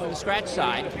 45 over the scratch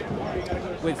side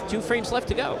with 2 frames left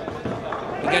to go.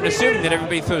 Again, assuming that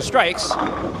everybody throws strikes,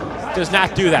 does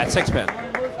not do that 6-pin.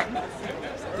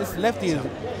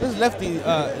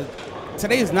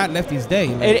 Today is not Lefty's day.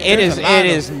 It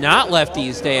is not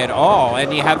Lefty's day at all.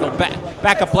 And you have the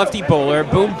backup lefty bowler,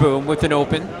 Boom Boom, with an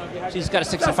open. She's got a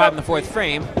 65 in the 4th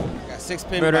frame. Got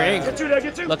 6-pin. Murder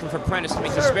Inc. looking for Prentice to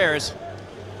make the spares.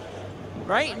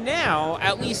 Right now,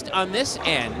 at least on this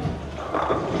end,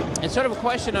 it's sort of a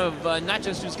question of not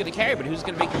just who's going to carry, but who's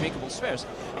going to make the makeable spares.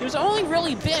 There's only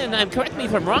really been, correct me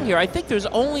if I'm wrong here, I think there's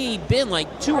only been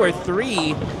like 2 or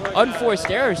 3 unforced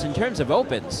errors in terms of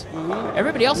opens. Mm-hmm.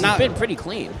 Everybody else has been pretty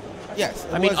clean. Yes.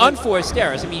 I mean, unforced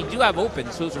errors. I mean, you do have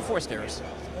opens, those are forced errors.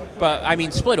 But, I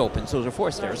mean, split opens, those are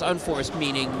forced errors. Unforced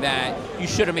meaning that you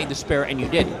should have made the spare and you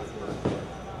didn't.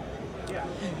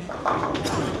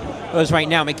 Rose right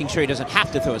now making sure he doesn't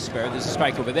have to throw a spare. There's a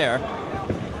strike over there.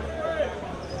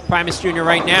 Primus Jr.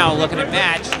 right now looking at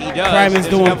match. He does. Primus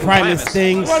doing Primus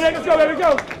things. Come on, let's go, baby,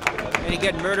 go. And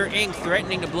again, Murder Inc.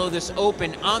 threatening to blow this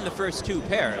open on the first 2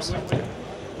 pairs.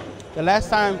 The last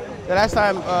time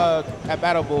at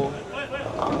Battle Bowl,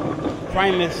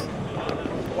 Primus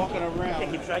walking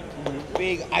around,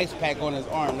 big ice pack on his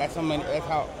arm. That's how much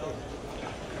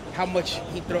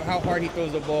how hard he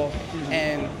throws the ball,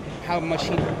 and how much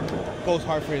he goes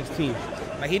hard for his team.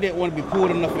 Like, he didn't want to be pulled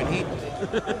enough in heat.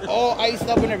 All iced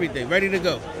up and everything, ready to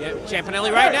go. Yeah,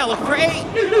 Champanelli right now looking for 8.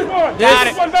 Got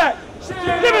it. One back. Give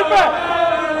it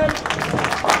back.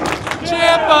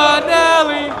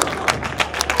 Champanelli.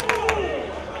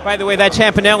 By the way, that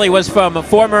Champanelli was from a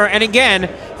former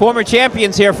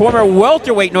champions here, former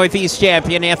welterweight Northeast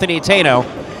champion Anthony Tano.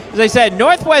 As I said,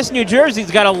 Northwest New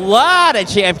Jersey's got a lot of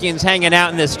champions hanging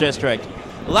out in this district.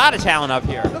 A lot of talent up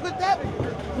here. Look at that.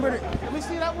 Let me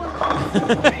see that one.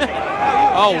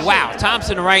 Oh, wow.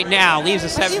 Thompson right now leaves a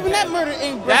 7. Even that Murder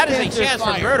Inc. That is a chance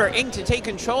for Murder Inc. to take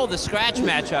control of the scratch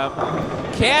matchup.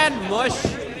 Can Mush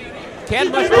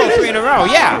pull 3 in a row?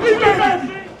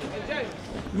 Yeah.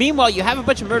 Meanwhile, you have a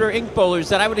bunch of Murder Inc. bowlers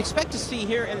that I would expect to see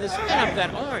here in this lineup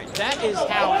that aren't. That is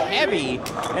how heavy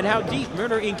and how deep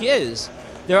Murder Inc. is.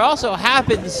 There also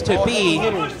happens to be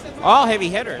all heavy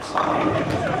hitters.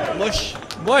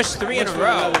 Mush 3 in a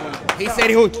row. He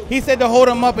said to hold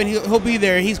him up and he'll be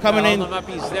there. He's coming in. Hold him up,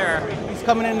 he's there. He's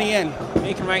coming in the end.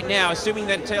 Making right now, assuming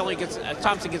that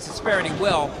Thompson gets the spare, and he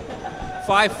will.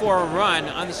 5-4 run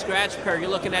on the scratch pair. You're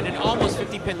looking at an almost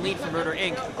 50-pin lead for Murder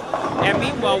Inc. And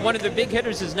meanwhile, one of the big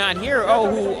hitters is not here.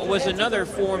 Who was another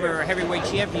former heavyweight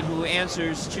champion who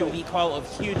answers to the call of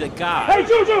Hugh the God. Hey,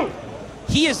 Juju!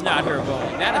 He is not here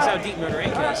bowling. That is how deep Murder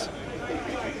Inc. is.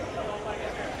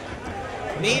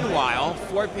 Meanwhile,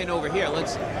 4-pin over here.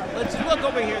 Let's look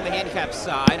over here on the handicap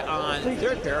side on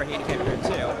third pair, handicap pair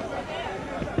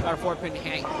 2. Got a 4-pin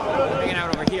hanging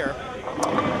out over here.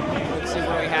 Let's see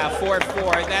what we have.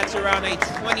 4-4. That's around a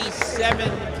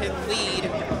 27-pin lead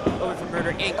over from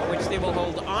Murder Inc., which they will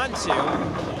hold on to.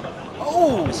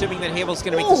 Oh! Assuming that Havel's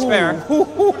going to make the spare.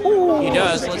 He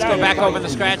does. Let's go back over the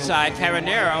scratch side.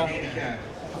 Caranero.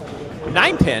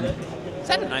 9-pin. Is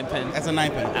that a 9-pin? That's a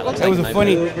 9-pin. That looks it like was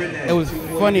It was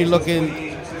funny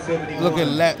looking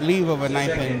leave of a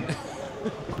 9-pin.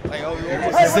 Like almost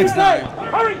a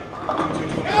 6-9.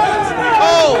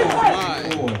 Oh my!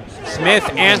 Smith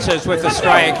answers with the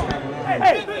strike.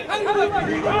 Again,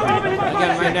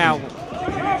 right now.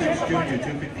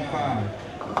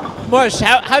 Mush,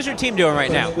 how's your team doing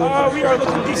right now? We are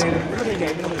looking decent.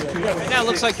 Right now, it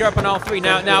looks like you're up on all 3.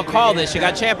 Now call this. You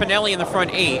got Champanelli in the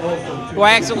front 8, who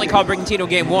I accidentally called Brigantino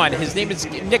game 1. His name is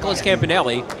Nicholas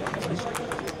Campanelli.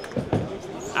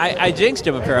 I jinxed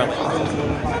him, apparently.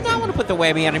 I don't want to put the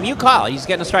whammy on him. You call. He's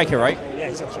getting a strike here, right? Yeah,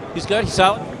 he's good. He's good? He's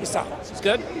solid? He's solid. He's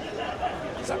good?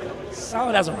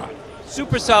 Solid as a rock.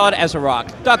 Super solid as a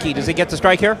rock. Ducky, does he get the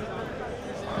strike here?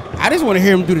 I just want to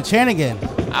hear him do the chant again.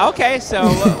 Okay, so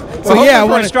yeah, I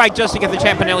want want a strike just to get the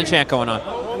Champanelli chant going on.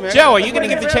 Joe, are you going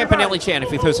to give the Champanelli chant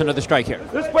if he throws another strike here?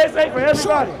 This place ain't for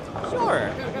everybody.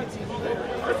 Sure.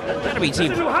 That'll be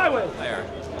team. Highway. There.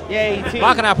 Yay, team.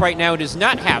 Locking up right now does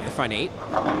not have the front 8,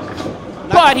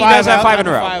 but he does have 5 in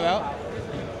a row. 5 out.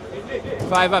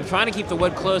 5 up, trying to keep the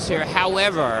wood close here.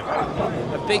 However,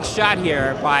 a big shot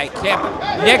here by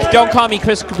Nick, don't call me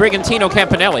Chris Brigantino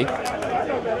Campanelli.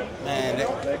 Man,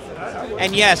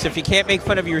 And yes, if you can't make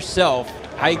fun of yourself,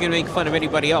 how are you going to make fun of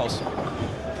anybody else?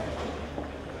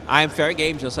 I am fair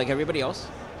game, just like everybody else.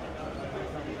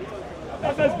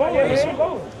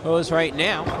 Bowes right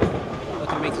now.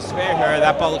 Looking to make the spare here.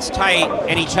 That ball looks tight,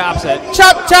 and he chops it.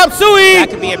 Chop, chop, suey! That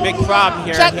could be a big problem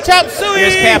here. Chop, chop, suey!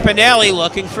 Here's Campanelli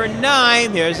looking for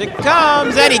 9. Here's it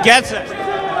comes, and he gets it.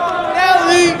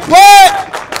 Nelly! What?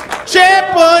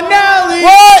 Champanelli!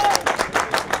 What?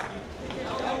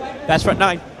 That's front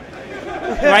 9.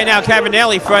 Right now,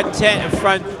 Campanelli front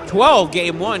 12,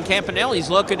 game 1. Campanelli's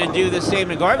looking to do the same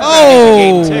to Garvin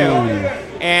game 2.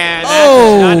 And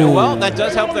that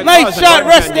does help their nice cause. Shot,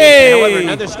 Rusty! However,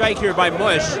 another strike here by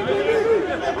Mush.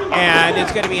 And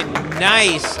it's going to be a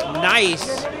nice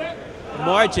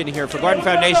margin here for Garden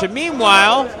Foundation.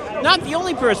 Meanwhile, not the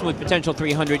only person with potential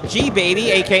 300.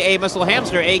 G-Baby, a.k.a. Muscle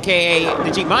Hamster, a.k.a.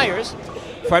 the G Myers.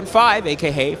 Front 5,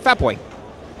 a.k.a. Fat Boy.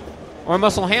 Or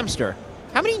Muscle Hamster.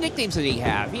 How many nicknames does he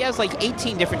have? He has like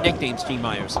 18 different nicknames, G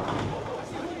Myers.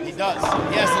 He does.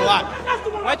 He has a lot.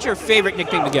 What's your favorite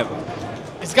nickname to give him?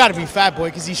 It's got to be Fat Boy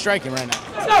because he's striking right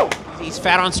now. He's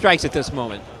fat on strikes at this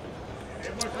moment.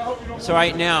 So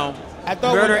right now, I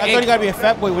thought you got to be a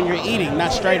fat boy when you're eating,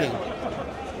 not striking.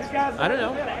 I don't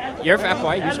know. You're a fat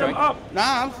boy. You strike.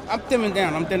 Nah, I'm thinning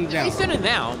down. I'm thinning down. He's thinning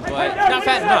down, but not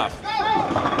fat enough.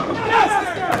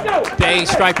 Big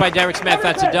strike by Derek Smith.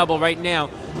 That's a double right now.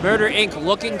 Murder Inc.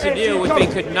 looking to do what they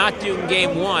could not do in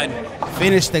game 1.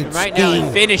 Finish the right now,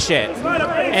 and finish it.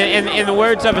 And in the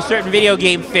words of a certain video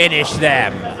game, finish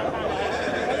them.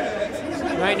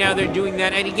 Right now they're doing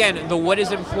that, and again, the wood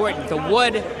is important. The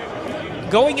wood,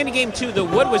 going into game 2, the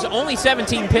wood was only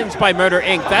 17 pins by Murder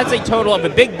Inc. That's a total of a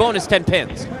big bonus 10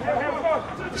 pins.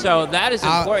 So that is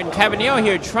important. Cabanero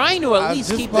here trying to at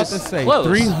least keep this close.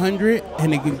 300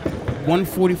 and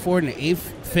 144 in the 8th,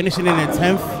 finishing in the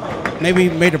 10th. Maybe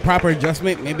made a proper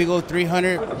adjustment. Maybe go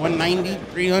 300, 190,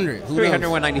 300. 300,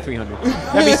 190, 300.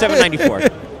 That'd be 794.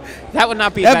 That would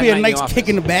not be a That'd bad be a 90 nice office. kick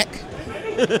in the back.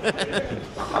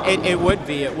 It would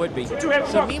be, it would be.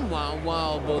 So meanwhile,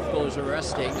 while both goals are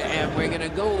resting, and we're going to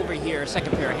go over here,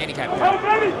 second pair, handicap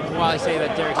pair. While I say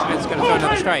that Derek Smith's going to throw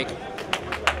another strike.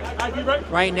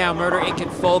 Right now, Murder Inc. in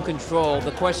full control.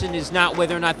 The question is not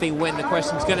whether or not they win. The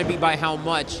question is going to be by how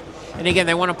much. And again,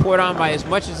 they want to pour it on by as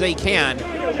much as they can.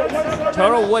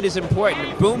 Total wood is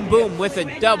important. Boom, boom with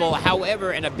a double.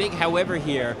 However, and a big however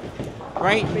here.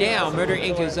 Right now, Murder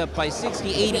Inc. is up by 60,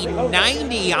 80,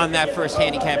 90 on that first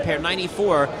handicap pair,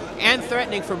 94, and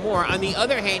threatening for more on the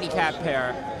other handicap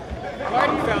pair.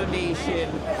 Garden Foundation,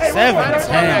 7,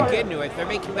 back into it. They're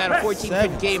making that a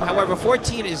 14-pin game. However,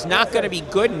 14 is not going to be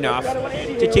good enough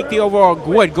to take the overall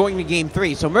wood going to game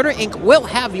 3. So Murder Inc. will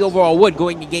have the overall wood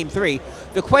going to game 3.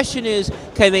 The question is,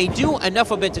 can they do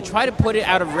enough of it to try to put it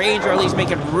out of range or at least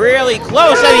make it really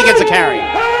close? And he gets a carry.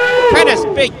 Prentice,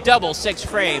 big double 6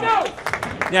 frame.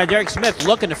 Now Derek Smith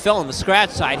looking to fill on the scratch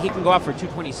side. He can go out for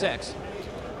 226.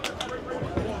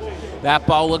 That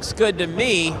ball looks good to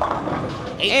me.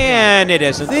 And it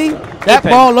isn't. See? That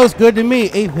ball looks good to me.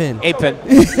 8 pin. 8 pin.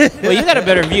 Well, you got a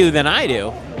better view than I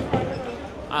do.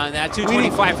 On that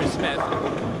 225 for Smith.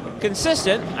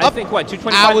 Consistent. I think, what,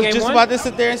 225 I was game just one? about to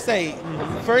sit there and say,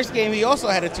 first game he also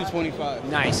had a 225.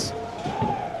 Nice.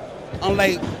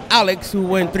 Unlike Alex, who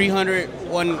went 300,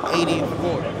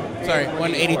 184. Sorry,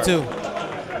 182.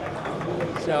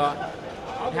 So,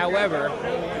 however,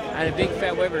 and a big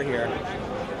fat Weber here.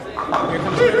 Here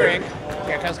comes the ring.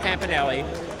 Here comes Campanelli.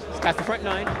 He's got the front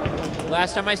 9.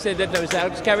 Last time I said that was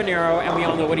Alex Cabanero, and we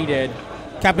all know what he did.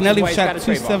 Campanelli shot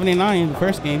 279 in the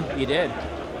first game. He did.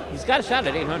 He's got a shot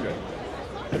at 800.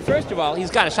 But first of all,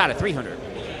 he's got a shot at 300.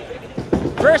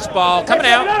 First ball coming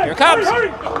out. Here it comes.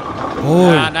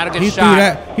 Oh, not a good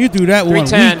shot. He threw that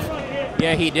 310. one weak.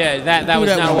 Yeah, he did. That was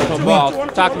not a open ball.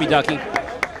 Talk to me, Ducky.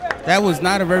 That was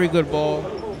not a very good ball.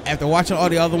 After watching all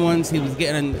the other ones, he was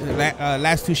getting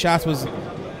last 2 shots was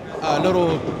a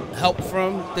little help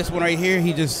from. This one right here,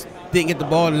 he just didn't get the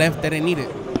ball left that it needed.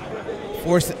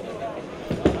 Force it.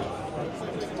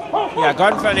 Yeah,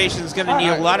 Garden Foundation is going to need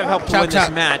a lot of help to win this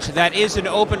match. That is an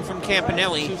open from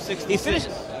Campanelli.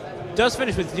 He does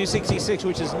finish with 266,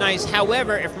 which is nice.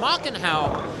 However, if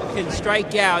Mockenhau can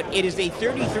strike out, it is a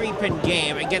 33-pin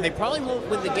game. Again, they probably won't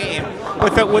win the game.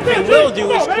 But what they will do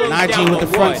is close down with the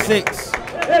front 6.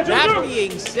 That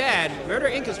being said, Murder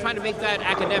Inc. is trying to make that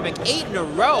academic 8 in a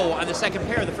row on the second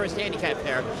pair of the first handicap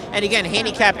pair. And again,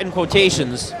 handicap in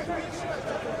quotations.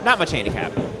 Not much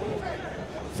handicap.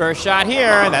 First shot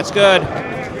here, that's good.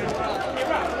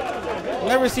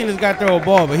 Never seen this guy throw a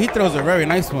ball, but he throws a very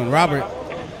nice one. Robert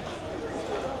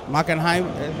Mockenheim,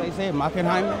 as they say,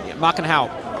 Mockenheim? Yeah,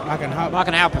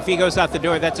 Mockenhaupt, if he goes out the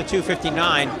door, that's a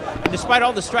 259. And despite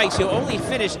all the strikes, he'll only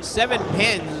finish 7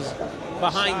 pins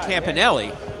behind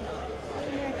Campanelli,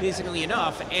 basically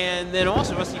enough. And then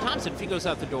also Rusty Thompson, if he goes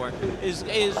out the door, is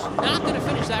not going to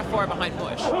finish that far behind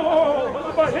Bush.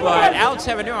 But Alex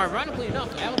Cabanero, ironically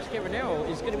enough, Alex Cabanero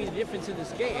is going to be the difference in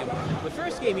this game. The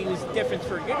first game, he was the difference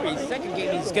for a good reason. The second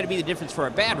game, he's going to be the difference for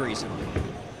a bad reason.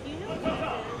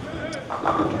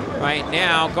 Right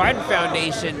now, Garden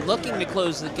Foundation looking to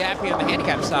close the gap here on the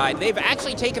handicap side. They've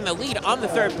actually taken the lead on the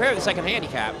third pair of the second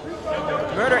handicap.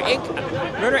 Murder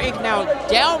Inc. now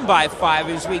down by 5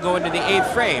 as we go into the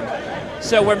 8th frame.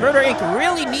 So where Murder Inc.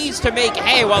 really needs to make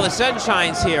hay while the sun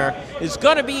shines here is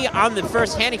going to be on the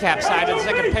first handicap side of the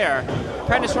second pair.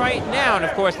 Prentice right now, and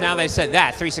of course now they said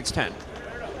that, 3-6-10.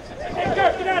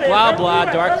 Blah, blah,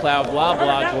 dark cloud, blah,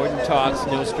 blah, Gordon talks,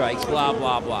 no strikes, blah,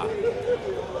 blah, blah.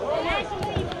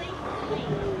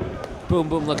 Boom,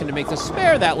 boom, looking to make the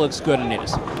spare. That looks good, and it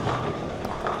is.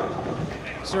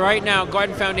 So right now,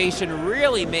 Garden Foundation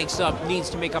really needs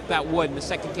to make up that wood in the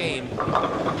second game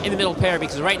in the middle pair,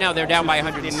 because right now they're down by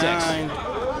 106.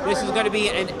 This is going to be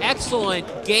an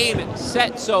excellent game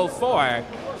set so far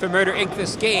for Murder Inc.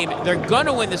 this game. They're going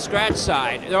to win the scratch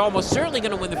side. They're almost certainly going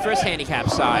to win the first handicap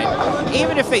side.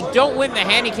 Even if they don't win the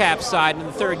handicap side in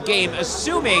the third game,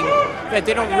 assuming that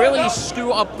they don't really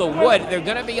screw up the wood, they're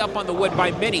going to be up on the wood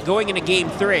by many going into game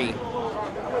 3.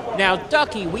 Now,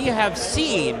 Ducky, we have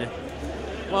seen,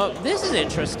 well, this is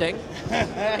interesting.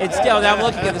 It's still, now I'm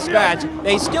looking at the scratch.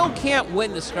 They still can't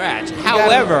win the scratch.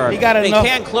 However, they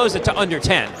can close it to under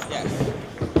 10. Yes.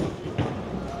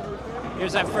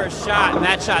 Here's that first shot, and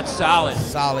that shot's solid.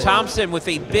 Solid. Thompson with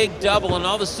a big double, and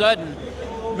all of a sudden,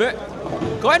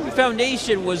 Garden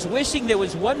Foundation was wishing there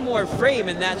was one more frame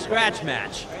in that scratch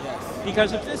match.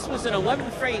 Because if this was an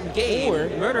 11-frame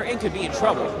game, Murder Inc. could be in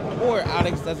trouble. Or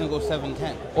Alex doesn't go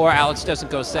 7-10. Or Alex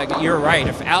doesn't go second. You're right.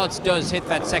 If Alex does hit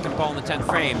that second ball in the 10th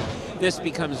frame, this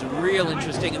becomes real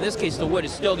interesting. In this case, the wood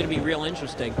is still going to be real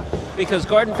interesting because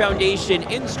Garden Foundation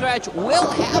in scratch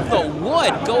will have the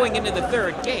wood going into the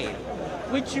third game,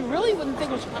 which you really wouldn't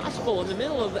think was possible in the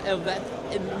middle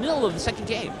of the second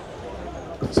game.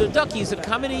 So, Ducky, is it a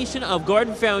combination of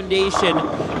Garden Foundation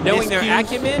knowing their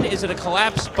acumen? Is it a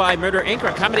collapse by Murder Inc. or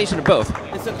a combination of both?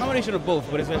 It's a combination of both,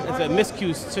 but it's a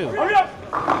miscues too.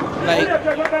 Like,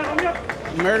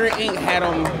 Murder Inc. had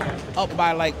them up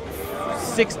by like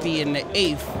 60 in the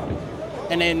 8th,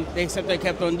 and then they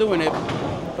kept on doing it.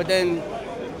 But then,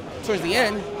 towards the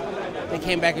end, they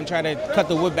came back and tried to cut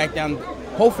the wood back down,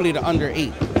 hopefully to under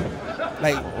 8.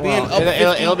 Like being up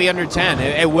 50, it'll be under 10.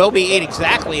 It will be 8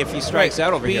 exactly if he strikes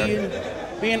out over here.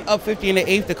 Being up 50 in the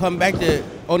 8th to come back to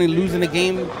only losing the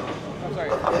game,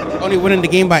 only winning the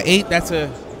game by 8. That's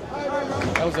either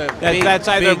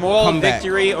moral comeback.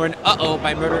 Victory or an uh-oh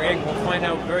by Murder Inc. We'll find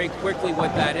out very quickly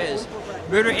what that is.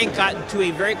 Murder Inc. got to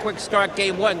a very quick start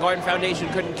game 1. Garden Foundation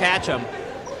couldn't catch them.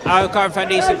 Garden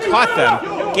Foundation caught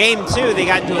them. Game 2, they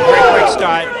got into a very quick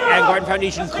start, and Garden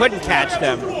Foundation couldn't catch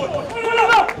them.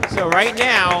 So right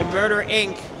now, Murder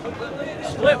Inc.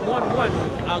 split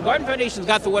 1-1. Garden Foundation's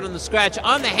got the wood on the scratch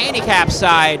on the handicap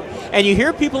side, and you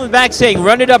hear people in the back saying,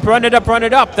 run it up, run it up, run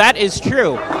it up. That is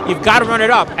true. You've got to run it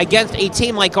up against a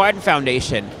team like Garden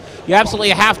Foundation. You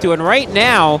absolutely have to, and right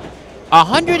now,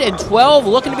 112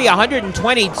 looking to be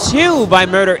 122 by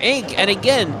Murder Inc. And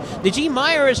again, the G.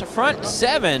 Myers front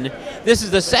 7. This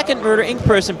is the second Murder Inc.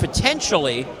 person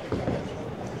potentially.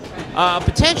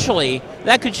 Potentially,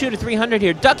 that could shoot a 300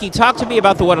 here. Ducky, talk to me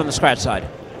about the one on the scratch side.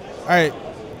 All right,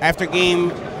 after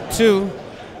game 2,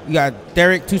 you got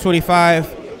Derek 225,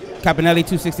 Caponelli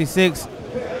 266,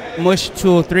 Mush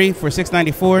 203 for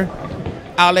 694,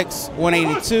 Alex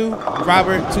 182,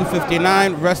 Robert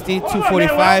 259, Rusty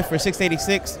 245 for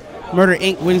 686. Murder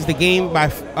Inc. wins the game by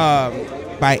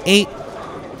 8.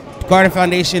 Garden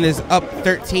Foundation is up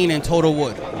 13 in total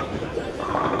wood.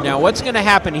 Now, what's going to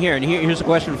happen here? And here's a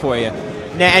question for you.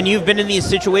 Now, and you've been in these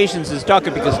situations as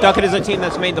Duckett, because Duckett is a team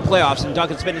that's made the playoffs, and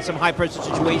Duckett's been in some high-pressure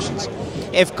situations.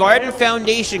 If Garden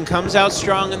Foundation comes out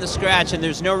strong in the scratch, and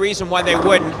there's no reason why they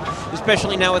wouldn't,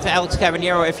 especially now with Alex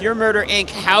Cavaniero, if you're Murder Inc.,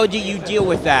 how do you deal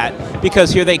with that?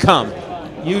 Because here they come.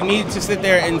 You need to sit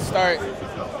there and start,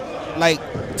 like,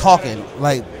 talking.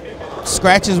 Like,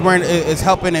 scratches is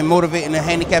helping and motivating the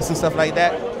handicaps and stuff like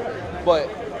that, but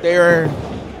they're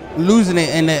losing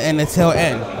it in the tail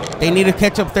end. They need to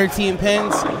catch up 13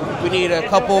 pins. We need a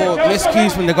couple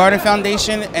miscues from the Garden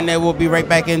Foundation, and then we'll be right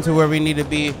back into where we need to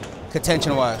be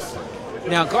contention-wise.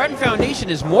 Now, Garden Foundation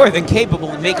is more than capable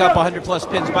to make up 100-plus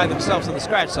pins by themselves on the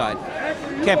scratch side.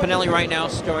 Campanelli right now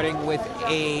starting with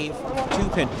a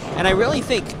 2-pin. And I really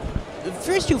think the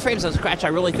first 2 frames on scratch, I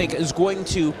really think, is going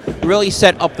to really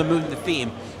set up the mood and the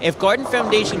theme. If Garden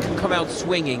Foundation can come out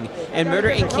swinging and Murder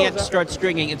Inc. can't start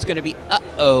stringing, it's going to be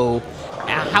uh-oh.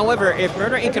 However, if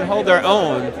Murder Inc. can hold their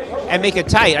own and make it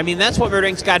tight, I mean, that's what Murder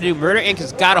Inc.'s got to do. Murder Inc.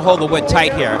 has got to hold the wood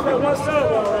tight here.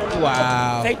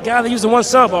 Wow. Thank God they used the 1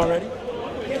 sub already.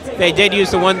 They did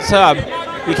use the 1 sub.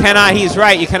 You cannot, he's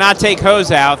right, you cannot take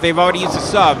hose out. They've already used a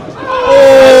sub. Let's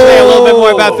say a little bit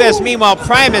more about this. Meanwhile,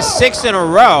 Prime is 6 in a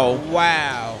row.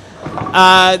 Wow.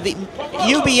 The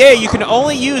UBA, you can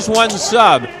only use 1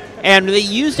 sub. And they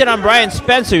used it on Brian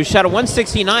Spencer, who shot a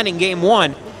 169 in game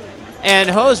 1. And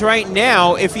Hose right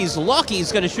now, if he's lucky,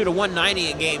 he's going to shoot a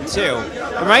 190 in game 2.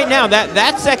 And right now,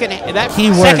 that second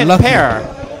pair,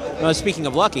 well, speaking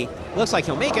of lucky, looks like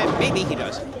he'll make it. Maybe he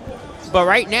does. But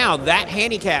right now, that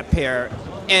handicap pair,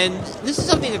 and this is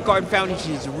something that Garden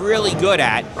Foundation is really good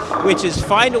at, which is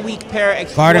find a weak pair,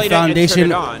 exploit it, and turn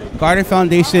it on. Garden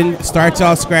Foundation starts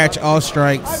all scratch, all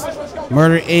strikes.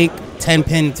 Murder Inc.,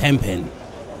 10-pin, 10-pin.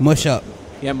 Mush up.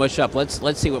 Yeah, Mush up. Let's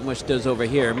see what Mush does over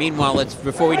here. Meanwhile,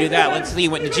 before we do that, let's see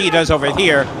what Najee does over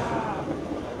here.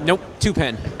 Nope,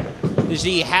 2-pin.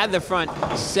 Najee had the front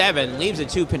 7, leaves a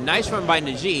 2-pin. Nice run by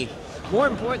Najee. More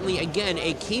importantly, again,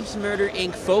 it keeps Murder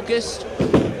Inc. focused.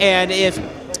 And if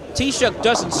T-Shuck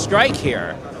doesn't strike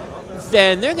here,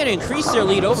 then they're going to increase their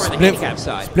lead over on the handicap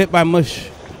side. Split by Mush.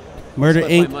 Murder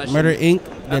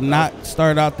Inc. did not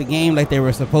start out the game like they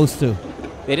were supposed to.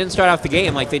 They didn't start off the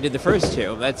game like they did the first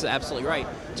 2. That's absolutely right.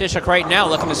 T-Shuck right now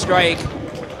looking to strike.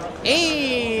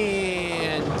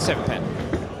 And 7-pin.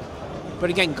 But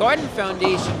again, Garden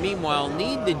Foundation, meanwhile,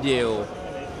 need to do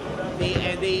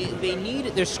They need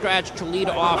their scratch to lead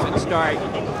off and start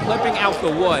clipping out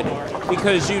the wood,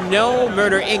 because you know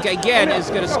Murder Inc. again is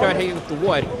going to start hitting with the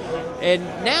wood. And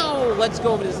now let's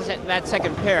go over to that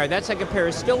second pair. That second pair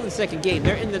is still in the second game.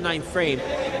 They're in the 9th frame.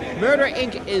 Murder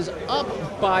Inc. is up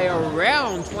by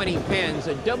around 20 pins.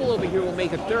 A double over here will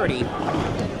make it 30.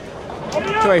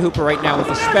 Troy Hooper right now with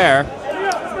a spare.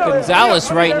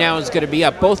 Gonzalez right now is going to be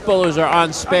up. Both bowlers are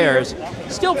on spares.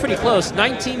 Still pretty close.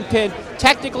 19 pin,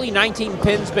 technically 19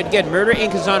 pins, but again, Murder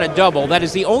Inc. is on a double. That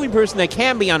is the only person that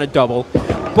can be on a double.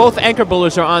 Both anchor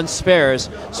bowlers are on spares.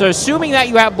 So assuming that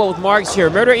you have both marks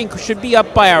here, Murder Inc. should be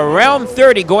up by around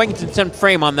 30 going into the 10th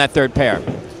frame on that third pair.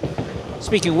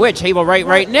 Speaking of which, Hable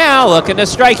right now, looking to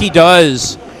strike, he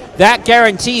does. That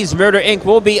guarantees Murder Inc.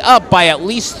 will be up by at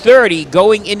least 30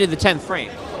 going into the 10th frame.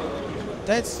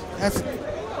 That's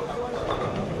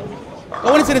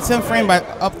going into the 10th frame by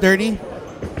up 30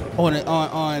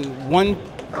 on one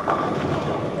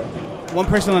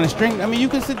person on the string. I mean, you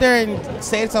can sit there and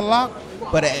say it's a lock,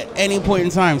 but at any point in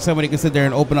time, somebody can sit there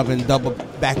and open up and double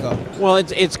back up. Well,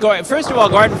 it's going. First of all,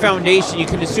 Garden Foundation, you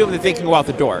can assume that they can go out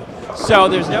the door. So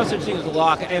there's no such thing as a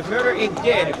lock. And if Murder Inc.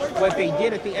 did what they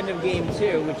did at the end of game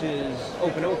 2, which is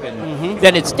open,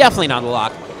 then it's definitely not a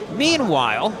lock.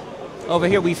 Meanwhile, over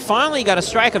here, we finally got a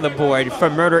strike on the board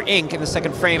from Murder Inc. in the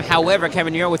second frame. However,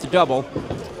 Kevin Nero with the double.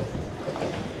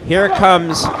 Here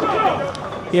comes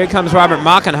Robert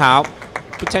Mockenhau,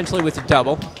 potentially with the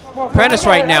double. Prentice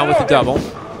right now with the double.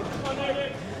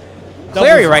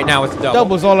 Clary right now with the double.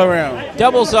 Doubles all around.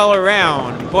 Doubles all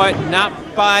around, but not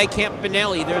by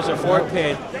Campanelli. There's a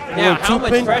 4-pin. Now, how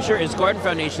much pressure is Garden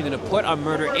Foundation going to put on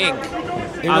Murder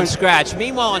Inc. on scratch?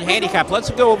 Meanwhile, on handicap, let's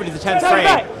go over to the 10th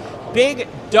frame. Big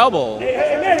double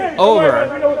over.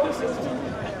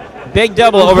 Big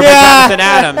double over by Jonathan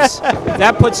Adams.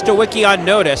 That puts Stawicki on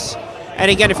notice.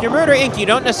 And again, if you're Murder Inc., you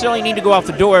don't necessarily need to go out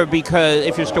the door because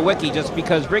if you're Stawicki, just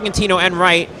because Brigantino and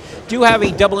Wright do have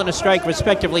a double and a strike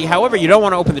respectively. However, you don't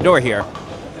want to open the door here.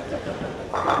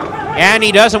 And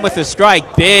he doesn't with the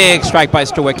strike. Big strike by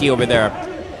Stawicki over there.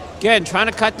 Again, trying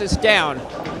to cut this down.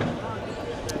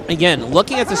 Again,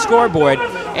 looking at the scoreboard,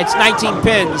 it's 19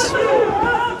 pins.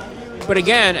 But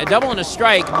again, a double and a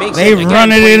strike makes it again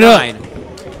 29.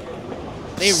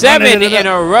 7 in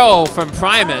a row from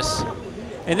Primus.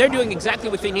 And they're doing exactly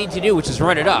what they need to do, which is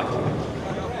run it up.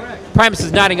 Primus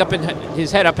is nodding up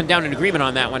his head up and down in agreement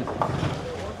on that one.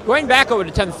 Going back over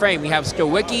to 10th frame, we have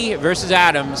Stawicki versus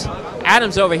Adams.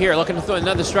 Adams over here looking to throw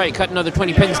another strike, cut another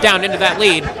 20 pins down into that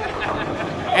lead.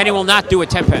 And he will not do a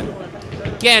 10 pin.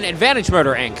 Again, advantage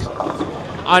Murder Inc.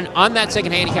 on that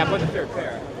second handicap with the third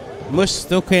pair. Mush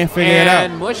still can't figure it out.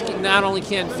 And Mush not only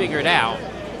can't figure it out,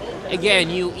 again,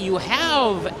 you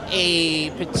have a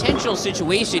potential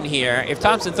situation here. If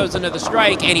Thompson throws another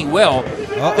strike, and he will,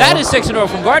 that is 6 in a row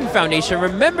from Garden Foundation.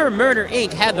 Remember, Murder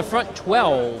Inc. had the front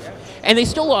 12, and they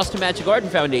still lost to Magic Garden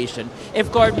Foundation. If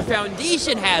Garden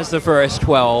Foundation has the first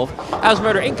 12, how's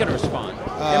Murder Inc. going to respond?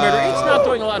 And Murder Inc.'s not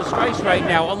throwing a lot of strikes right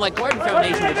now, unlike Garden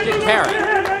Foundation, which did carry.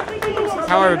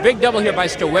 However, big double here by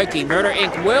Stawicki. Murder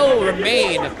Inc. will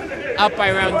remain up by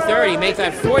around 30, make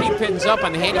that 40 pins up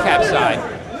on the handicap side.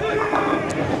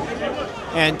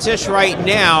 And Tish right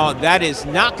now, that is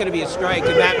not going to be a strike,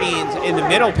 and that means in the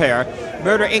middle pair,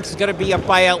 Murder Inc. is going to be up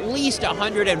by at least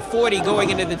 140 going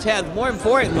into the 10th. More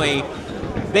importantly,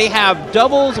 they have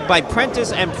doubles by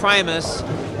Prentice and Primus,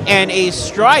 and a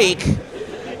strike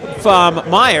from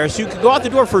Myers, who could go out the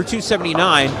door for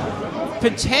 279.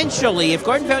 Potentially, if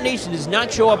Garden Foundation does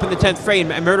not show up in the 10th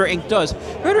frame, and Murder Inc. does,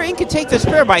 Murder Inc. could take this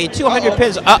pair by 200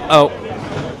 pins.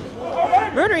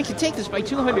 Murder Inc. can take this by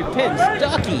 200 pins.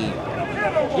 Ducky,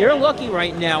 you're lucky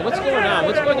right now. What's going on?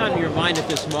 What's going on in your mind at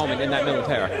this moment in that middle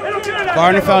pair?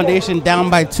 Garden Foundation down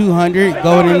by 200,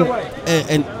 going in,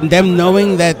 and them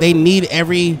knowing that they need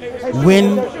every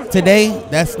win today.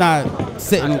 That's not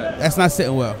sitting. That's not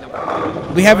sitting well.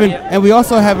 We haven't, and we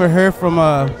also haven't heard from.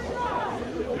 I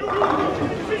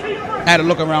had to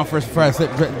look around first before I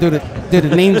do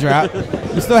the name drop.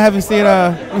 We still haven't seen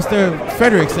Mr.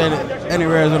 Fredericks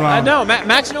anywhere around. No,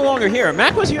 Mac's no longer here.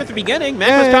 Mac was here at the beginning.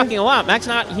 Mac was talking a lot. Mac's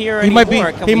not here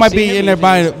anymore. He might be in there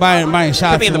buying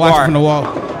shots and watching from the wall.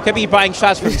 Could be buying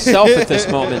shots for himself at this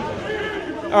moment.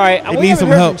 All right, we haven't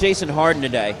heard from Jason Harden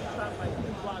today.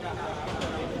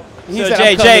 So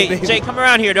Jay, come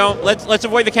around here. Let's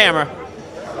avoid the camera.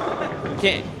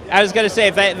 Okay. I was going to say,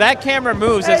 if that camera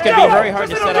moves, it's going to be very hard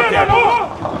to set up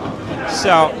here.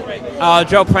 So,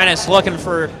 Joe Prentice looking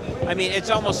for, I mean, it's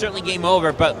almost certainly game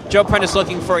over, but Joe Prentice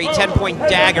looking for a 10-point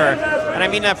dagger, and I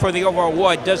mean that for the overall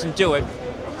wood, doesn't do it.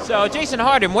 So, Jason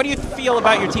Harden, what do you feel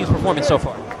about your team's performance so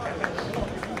far?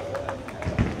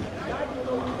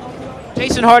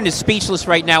 Jason Harden is speechless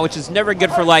right now, which is never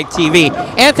good for live TV.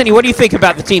 Anthony, what do you think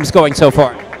about the teams going so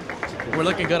far? We're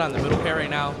looking good on the middle pair right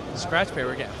now. The scratch pair,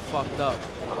 we're getting fucked up.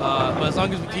 But as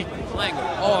long as we keep playing.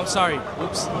 Oh, I'm sorry.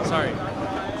 Oops. Sorry.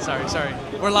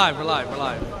 We're live.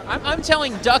 I'm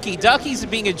telling Ducky's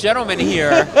being a gentleman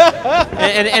here,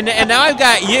 and now I've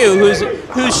got you,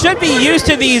 who should be used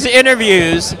to these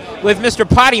interviews with Mr.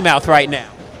 Potty Mouth right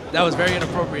now. That was very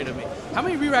inappropriate of me. How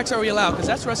many re-racks are we allowed? Because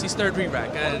that's Rusty's third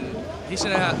re-rack, and he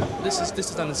shouldn't have. This is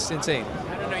insane.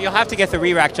 I don't know. You'll have to get the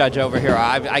re-rack judge over here.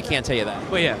 I can't tell you that.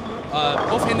 But yeah,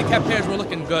 both handicap pairs were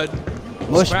looking good.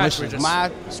 Scratch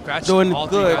doing all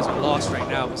good. 3 guys are lost right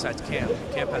now besides Camp.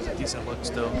 Camp has a decent look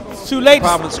still. It's too late.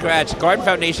 Problem with Scratch. Garden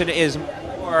Foundation is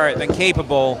more than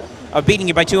capable of beating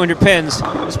you by 200 pins,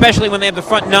 especially when they have the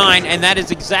front 9, and that is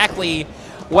exactly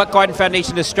what Garden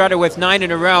Foundation has started with, 9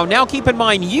 in a row. Now keep in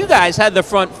mind, you guys had the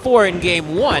front 4 in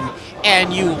game 1,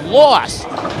 and you lost.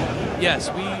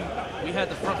 Yes, we had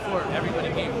the front 4 everybody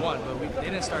in game 1, but they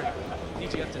didn't start.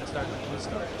 DGF didn't start like we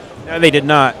started. No, they did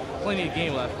not. Plenty of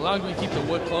game left. As long as we keep the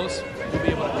wood close, we'll be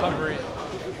able to cover it.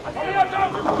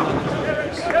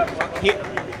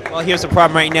 Well, here's the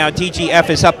problem right now. DGF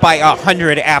is up by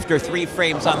 100 after 3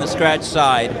 frames on the Scratch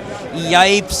side.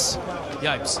 Yipes.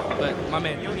 But my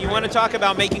man, you want to talk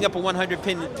about making up a 100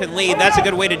 pin lead? That's a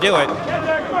good way to do it. We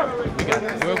got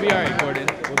this. We'll be all right, Gordon.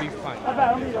 We'll be fine.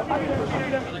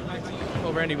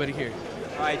 Over anybody here.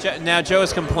 All right, now Joe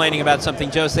is complaining about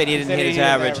something. Joe said he didn't hit his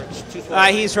average.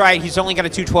 He's right. He's only got a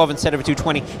 212 instead of a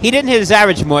 220. He didn't hit his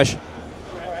average, Mush.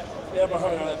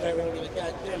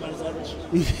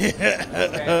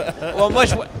 Well,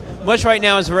 Mush right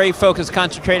now is very focused,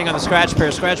 concentrating on the Scratch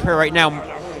pair. Scratch pair right now.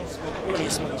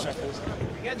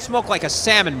 Getting smoked like a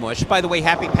salmon, Mush. By the way,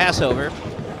 happy Passover.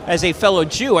 As a fellow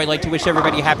Jew, I'd like to wish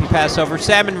everybody a happy Passover.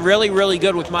 Salmon really, really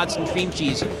good with matzah and cream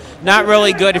cheese. Not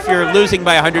really good if you're losing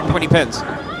by 120 pins.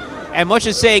 And Mush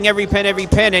is saying every pin,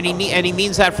 and he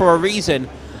means that for a reason.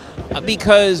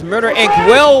 Because Murder Inc.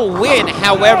 will win,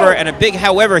 however, and a big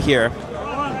however here.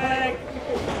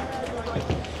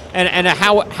 And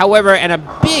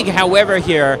a big however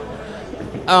here.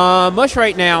 Mush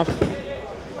right now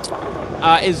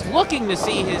is looking to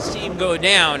see his team go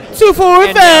down. 2, 4,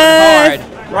 and down hard.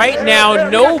 Right now,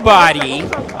 nobody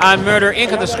on Murder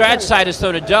Inc. on the Scratch side has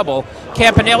thrown a double.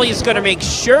 Campanelli is going to make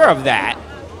sure of that.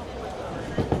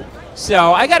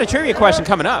 So I got a trivia question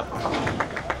coming up,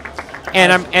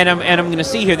 and I'm going to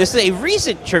see here. This is a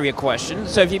recent trivia question.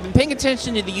 So if you've been paying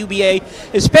attention to the UBA,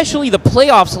 especially the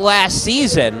playoffs last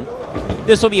season,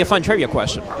 this will be a fun trivia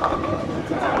question.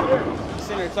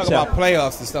 Talk about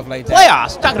playoffs and stuff like that.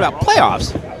 Playoffs. Talking about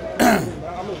playoffs.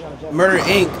 Murder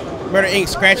Inc.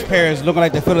 Scratch pairs looking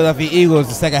like the Philadelphia Eagles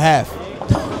the second half.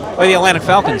 Or the Atlanta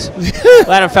Falcons.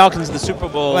 Atlanta Falcons, the Super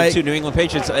Bowl to New England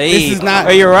Patriots. This is not. Oh,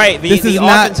 you're right. The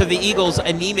offense of the Eagles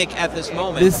anemic at this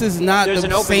moment. This is not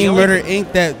the same Murder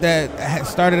Inc. that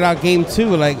started out game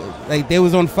 2. Like they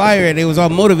was on fire and they was all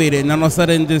motivated, and all of a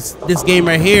sudden this game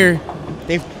right here,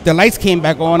 the lights came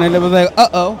back on and it was like,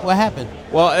 what happened?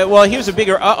 Well, here's a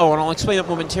bigger and I'll explain that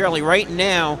momentarily. Right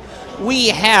now, we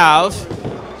have.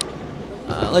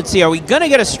 Let's see. Are we gonna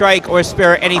get a strike or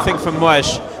spare anything from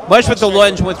Mush? Mush with the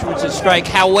lunge, which was a strike.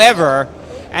 However,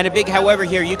 and a big however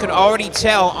here, you can already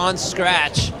tell on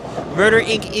Scratch, Murder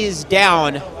Inc. is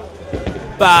down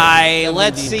by,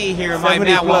 let's see here, my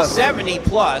map, 70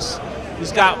 plus.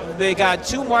 They got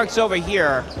 2 marks over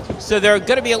here, so they're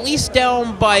going to be at least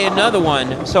down by another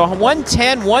one. So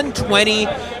 110, 120,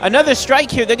 another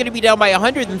strike here, they're going to be down by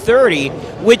 130,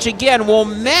 which again will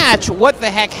match what the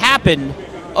heck happened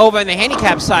over on the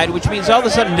handicap side, which means all of a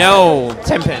sudden, no,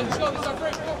 10 pins.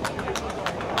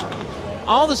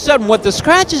 All of a sudden, what the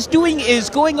Scratch is doing is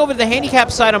going over to the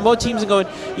handicap side on both teams and going,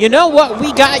 you know what,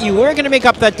 we got you. We're going to make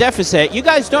up that deficit. You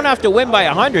guys don't have to win by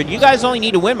 100. You guys only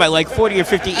need to win by like 40 or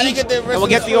 50 each, and we'll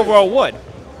get the overall wood.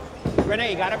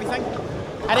 Renee, you got everything?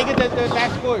 I didn't get the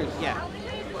back scores. Yeah.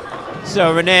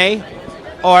 So Renee,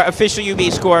 our official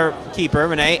UB score keeper,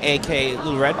 Renee, a.k.a.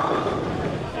 Little Red,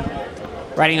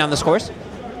 writing down the scores.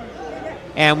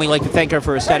 And we like to thank her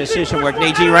for her statistician work.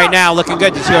 Neji right now looking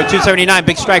good. 279,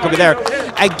 big strike over there.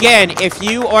 Again, if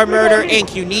you are Murder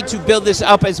Inc., you need to build this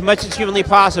up as much as humanly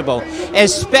possible,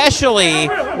 especially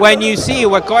when you see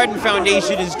what Garden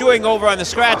Foundation is doing over on the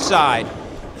Scratch side.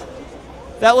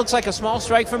 That looks like a small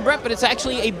strike from Brett, but it's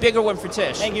actually a bigger one for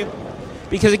Tish. Thank you.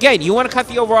 Because again, you want to cut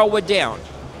the overall wood down.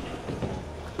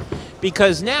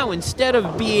 Because now, instead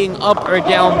of being up or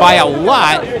down by a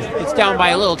lot, it's down by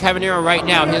a little. Cavanero right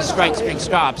now, his strike string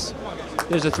stops.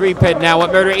 There's a 3 pin now.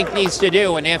 What Murder Inc. needs to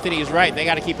do, and Anthony is right, they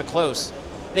got to keep it close.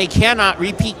 they cannot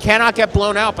repeat, cannot get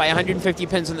blown out by 150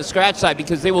 pins on the scratch side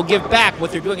because they will give back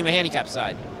what they're doing in the handicap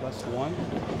side. +1.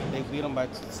 They beat them by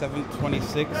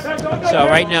 726. So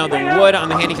right now the wood on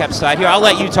the handicap side. Here, I'll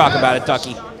let you talk about it,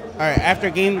 Ducky. All right, after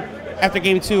game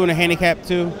 2 in the handicap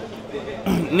 2,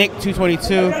 Nick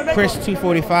 222, Chris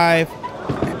 245,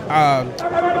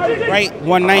 Wright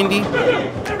 190.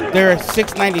 They're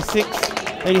 696.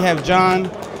 Then you have John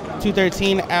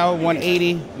 213, Al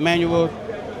 180, Manuel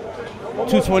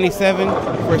 227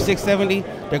 for 670.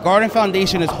 The Garden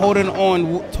Foundation is holding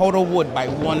on total wood by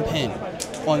 1 pin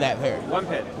on that pair. 1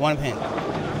 pin. 1 pin.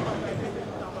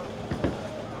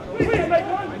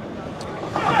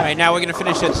 All right, now we're going to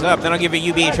finish this up. Then I'll give a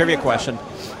UBA trivia question.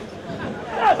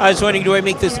 I was wondering, do I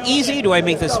make this easy? Do I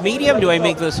make this medium? Do I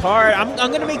make this hard? I'm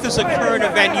going to make this a current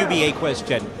event UBA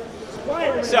question.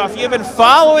 So if you've been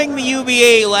following the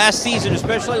UBA last season,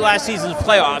 especially last season's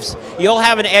playoffs, you'll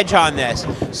have an edge on this.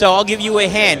 So I'll give you a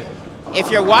hint. If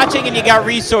you're watching and you got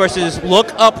resources,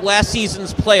 look up last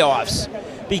season's playoffs,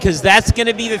 because that's going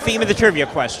to be the theme of the trivia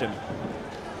question.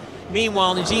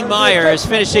 Meanwhile, Najee Meyer is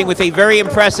finishing with a very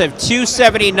impressive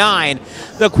 279.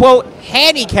 The, quote,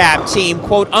 handicap team,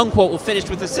 quote, unquote, will finish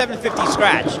with a 750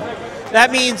 scratch.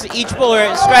 That means each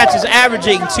bowler scratch is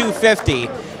averaging 250.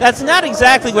 That's not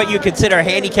exactly what you consider a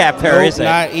handicap pair, Nope, is it?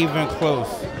 Not even close.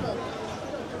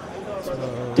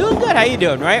 Doing good. How you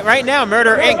doing? Right now,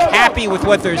 Murder Inc. happy with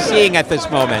what they're seeing at this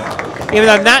moment. Even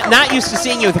though I'm not used to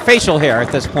seeing you with the facial hair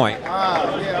at this point.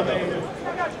 Yeah, I mean,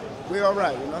 we're all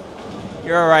right, you know?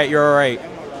 You're all right. You're all right.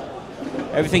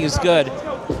 Everything is good.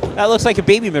 That looks like a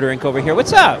baby Murder Inc. over here.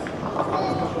 What's up?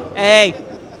 Hey.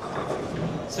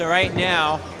 So right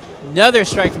now, another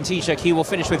strike from T-Shuck. He will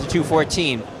finish with a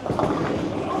 214.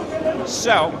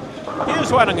 So,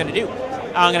 here's what I'm going to do.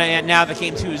 Now that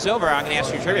game 2 is over, I'm going to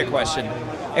ask you a trivia question.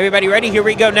 Everybody ready? Here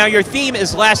we go. Now, your theme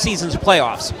is last season's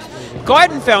playoffs.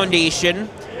 Garden Foundation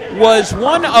was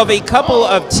one of a couple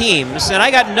of teams, and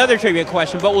I got another trivia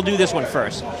question, but we'll do this one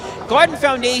first. Garden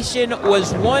Foundation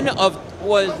was one of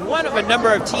a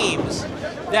number of teams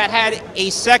that had a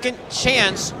second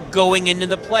chance going into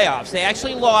the playoffs. They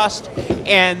actually lost,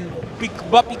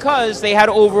 but because they had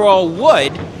overall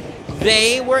wood,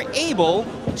 they were able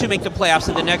to make the playoffs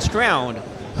in the next round.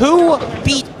 Who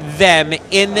beat them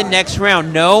in the next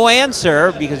round? No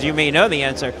answer, because you may know the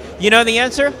answer. You know the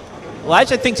answer?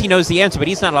 Elijah thinks he knows the answer, but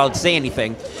he's not allowed to say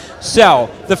anything. So,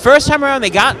 the first time around,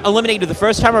 they got eliminated the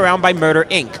first time around by Murder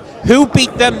Inc. Who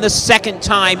beat them the second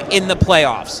time in the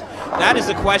playoffs? That is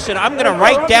the question. I'm going to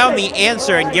write down the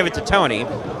answer and give it to Tony.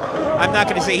 I'm not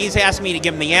going to say he's asked me to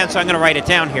give him the answer. I'm going to write it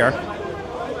down here.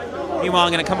 Meanwhile,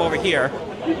 I'm going to come over here.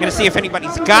 I'm going to see if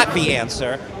anybody's got the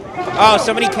answer. Oh,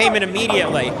 somebody came in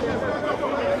immediately.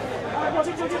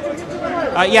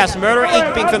 Yes, Murder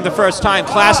Inc. beat them the first time.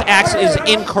 Class X is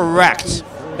incorrect.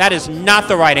 That is not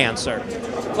the right answer.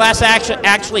 Class X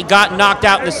actually got knocked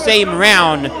out in the same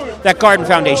round that Garden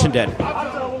Foundation did.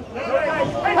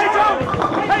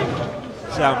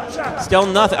 So, still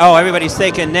nothing. Oh, everybody's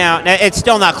thinking now. It's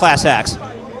still not Class X.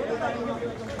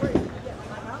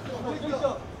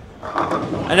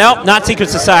 Nope, not Secret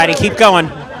Society. Keep going.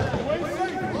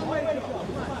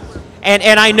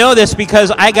 And I know this because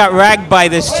I got ragged by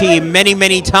this team many,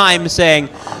 many times saying,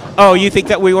 oh, you think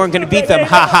that we weren't going to beat them?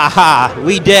 Ha, ha, ha.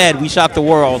 We did. We shocked the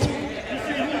world.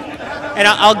 And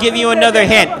I'll give you another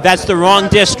hint. That's the wrong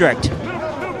district.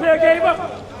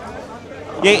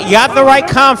 You got the right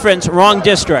conference, wrong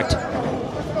district.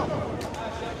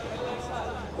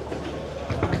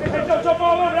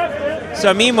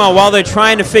 So meanwhile, while they're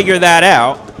trying to figure that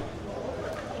out,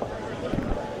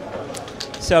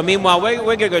 we're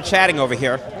going to go chatting over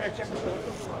here.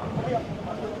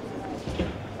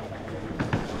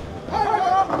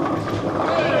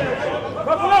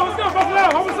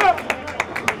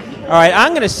 All right,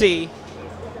 I'm going to see.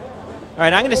 All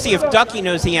right, I'm going to see if Ducky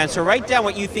knows the answer. Write down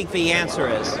what you think the answer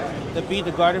is. To beat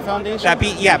the Garden Foundation?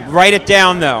 Yeah, write it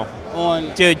down though.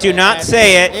 Do not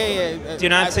say it. Yeah. Do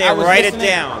not say it. Write it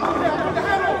down.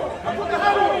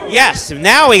 Yes,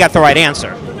 now we got the right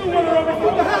answer.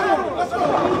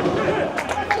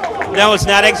 No, it's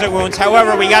not exit wounds.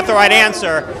 However, we got the right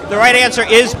answer. The right answer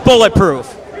is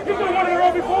bulletproof.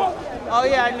 Oh,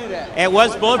 yeah, I knew that. It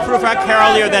was bulletproof out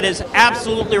earlier. That is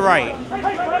absolutely right.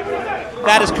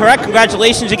 That is correct.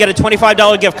 Congratulations. You get a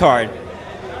 $25 gift card.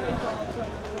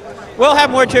 We'll have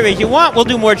more trivia. If you want, we'll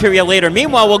do more trivia later.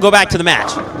 Meanwhile, we'll go back to the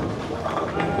match.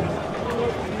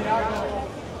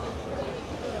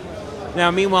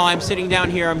 Now, meanwhile, I'm sitting down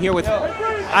here. I am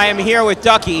here with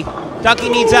Ducky. Ducky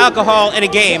needs alcohol in a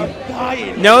game.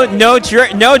 No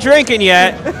drinking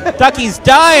yet. Ducky's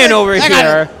dying over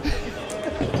here.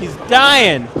 He's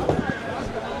dying.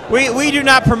 We do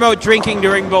not promote drinking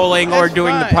during bowling or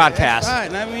doing the podcast. That's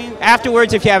fine. I mean,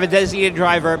 afterwards, if you have a designated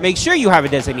driver, make sure you have a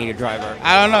designated driver.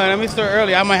 I don't know. Let me start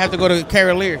early. I might have to go to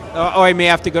Carolier. Or I may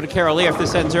have to go to Carolier if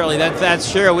this ends early. That's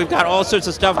sure. We've got all sorts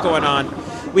of stuff going on.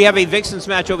 We have a Vixens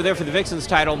match over there for the Vixens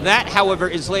title. That, however,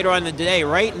 is later on in the day.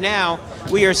 Right now,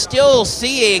 we are still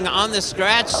seeing on the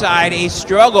scratch side a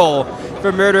struggle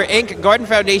for Murder Inc. Garden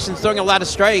Foundation's throwing a lot of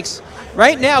strikes.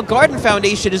 Right now, Garden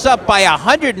Foundation is up by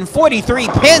 143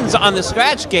 pins on the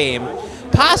scratch game.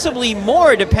 Possibly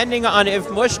more, depending on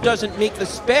if Mush doesn't make the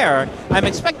spare. I'm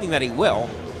expecting that he will.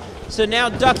 So now,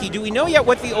 Ducky, do we know yet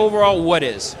what the overall what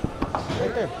is?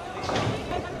 Right there.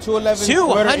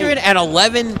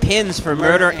 211 pins for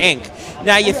Murder Inc.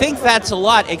 Now, you think that's a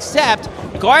lot, except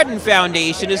Garden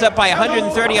Foundation is up by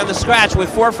 130 on the scratch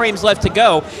with 4 frames left to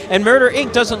go, and Murder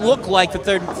Inc. doesn't look like that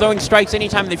they're throwing strikes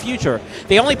anytime in the future.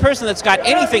 The only person that's got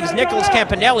anything is Nicholas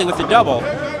Campanelli with the double.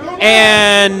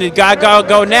 And gotta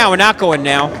go now. We're not going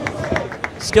now.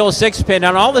 Still a 6-pin,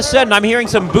 and all of a sudden I'm hearing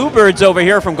some boo birds over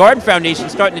here from Garden Foundation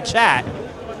starting to chat.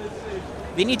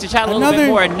 They need to chat a little bit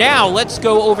more. And now let's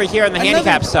go over here on the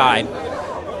handicap side.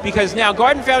 Because now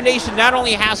Garden Foundation not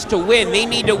only has to win, they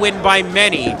need to win by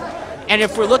many. And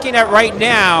if we're looking at right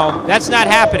now, that's not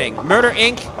happening. Murder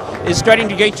Inc. is starting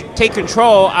to take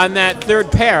control on that third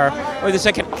pair, or the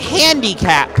second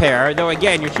handicap pair. Though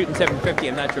again, you're shooting 750.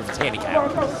 I'm not sure if it's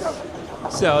handicap.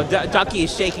 So Ducky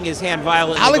is shaking his hand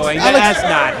violently, going, that's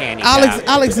not handicap.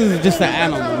 Alex is just an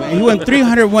animal, man. He went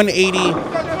 300,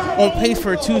 180, on pace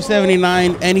for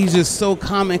 279, and he's just so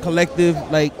calm and collective.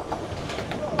 Like,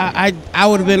 I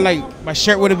would have been like, my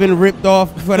shirt would have been ripped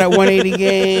off for that 180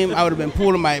 game. I would have been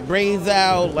pulling my braids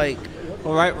out. Like,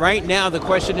 well, right now the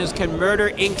question is, can Murder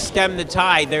Inc. stem the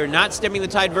tide? They're not stemming the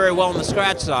tide very well on the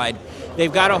scratch side.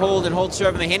 They've got to hold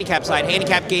serve on the handicap side.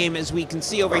 Handicap game, as we can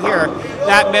see over here,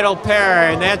 that middle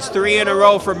pair, and that's 3 in a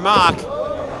row for Mock.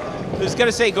 I was going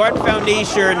to say Garden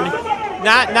Foundation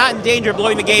not in danger of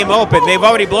blowing the game open. They've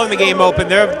already blown the game open.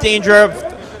 They're in danger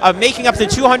of making up the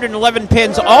 211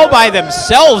 pins all by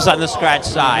themselves on the scratch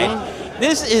side.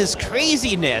 This is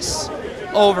craziness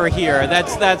over here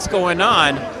that's going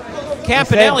on.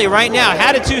 Campanelli right now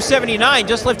had a 279,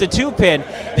 just left a 2-pin.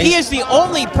 He is the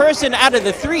only person out of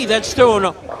the 3 that's thrown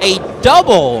a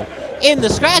double in the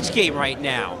scratch game right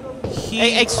now.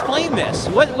 Hey, explain this.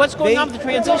 What's going on with the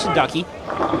transition, Ducky?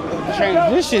 The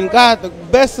transition got the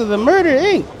best of the Murder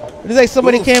Inc. It's like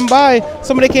somebody came by and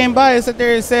sat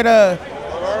there and said,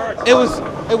 it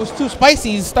was too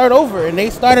spicy to start over, and they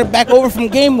started back over from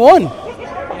game 1.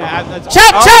 Yeah,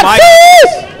 chop!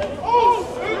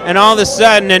 And all of a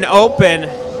sudden, an open.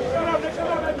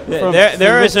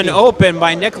 There is an open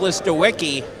by Nicholas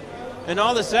DeWicki. And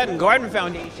all of a sudden, Garden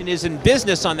Foundation is in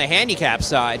business on the handicap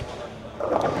side.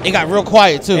 It got real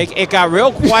quiet, too. It got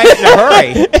real quiet in a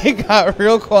hurry. It got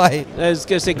real quiet. I was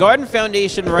going to say, Garden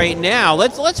Foundation right now.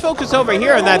 Let's focus over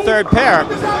here on that third pair.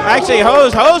 Actually,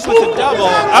 Hose with the double.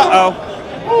 Uh-oh.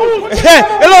 Look,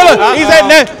 he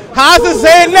said Haas is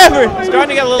saying never. It's starting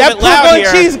to get a little bit loud here.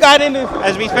 Cheese got in it.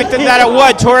 As we expected that at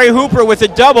Wood, Torrey Hooper with a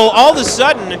double. All of a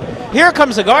sudden, here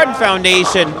comes the Garden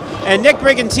Foundation. And Nick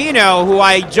Brigantino, who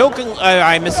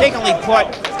I mistakenly put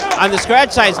on the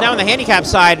scratch side, is now on the handicap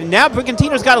side. And now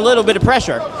Brigantino's got a little bit of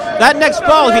pressure. That next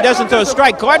ball, if he doesn't throw a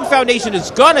strike, Garden Foundation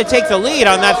is going to take the lead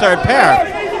on that third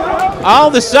pair. All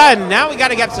of a sudden, now we got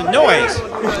to get some noise.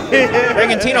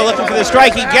 Brigantino looking for the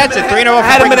strike. He gets it. 3 in a row. I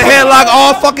had him in a headlock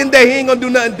all fucking day. He ain't going to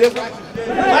do nothing different.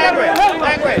 Language.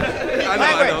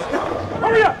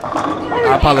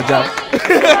 I apologize.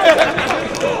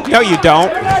 No, you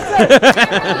don't.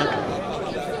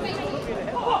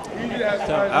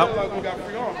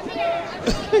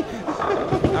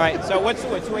 All right, so what's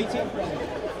 218?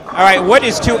 All right, Wood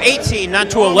is 218,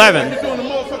 not 211.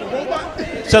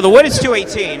 So the Wood is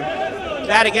 218.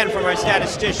 That again from our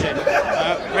statistician,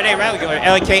 Renee Ralliger,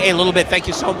 LKA, a little bit. Thank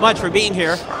you so much for being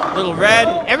here. Little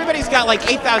Red. Everybody's got like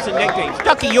 8,000 nicknames.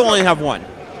 Ducky, you only have one.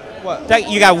 What?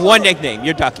 Ducky, you got one nickname.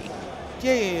 You're Ducky.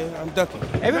 Yeah, I'm Ducky.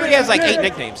 Everybody has like 8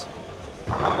 nicknames.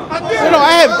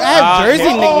 I have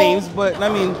jersey nicknames, but I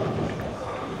mean,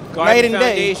 Garden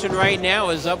Foundation right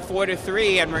now is up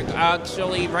 4-3, and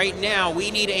actually right now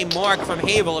we need a mark from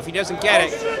Havel. If he doesn't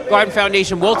get it, Garden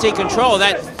Foundation will take control of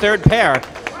that third pair.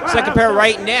 Second pair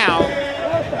right now,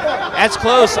 that's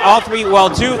close. All 3, well,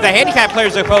 2. The handicap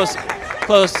players are close.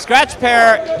 Scratch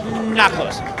pair, not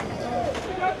close.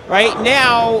 Right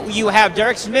now you have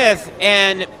Derek Smith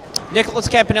and Nicholas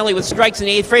Campanelli with strikes in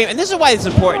the 8th frame, and this is why it's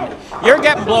important. You're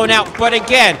getting blown out, but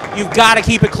again, you've got to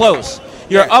keep it close.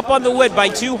 You're up on the Wood by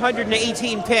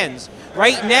 218 pins.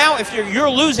 Right now, if you're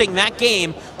losing that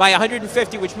game by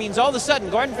 150, which means all of a sudden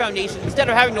Garden Foundation, instead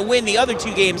of having to win the other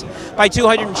 2 games by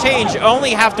 200 and change,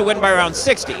 only have to win by around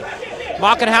 60.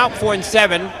 Mockenhaupt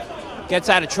 4-7 gets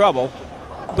out of trouble.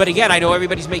 But again, I know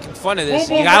everybody's making fun of this.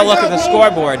 You gotta look at the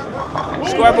scoreboard.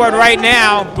 Scoreboard right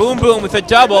now, Boom Boom with a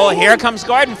double. Here comes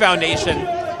Garden Foundation.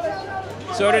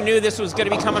 Sort of knew this was gonna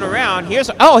be coming around. Here's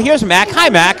Mac. Hi,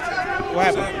 Mac. What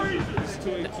happened?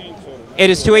 It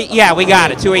is 218. Yeah, we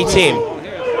got it. 218.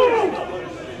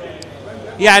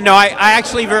 Yeah, no, I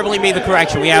actually verbally made the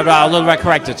correction. We have a little bit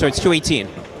corrected, so it's 218.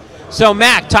 So,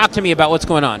 Mac, talk to me about what's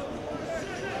going on.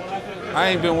 I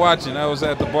ain't been watching. I was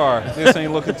at the bar. This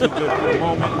ain't looking too good for the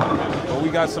moment, but we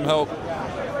got some help.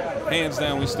 Hands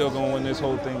down, we still gonna win this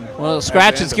whole thing. Well,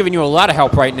 Scratch is giving you a lot of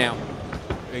help right now.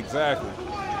 Exactly.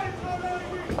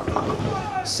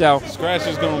 So Scratch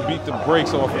is gonna beat the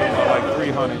brakes off of them by like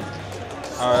 300.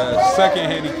 Our second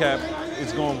handicap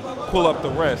is gonna pull up the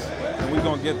rest, and we're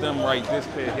gonna get them right this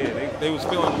pair here. They was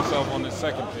feeling themselves on the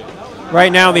second pair.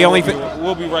 Right now, the only thing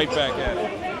we'll be right back at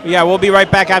it. Yeah, we'll be right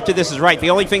back after this is right. The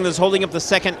only thing that's holding up the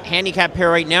second handicap pair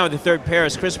right now, the third pair,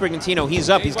 is Chris Brigantino. He's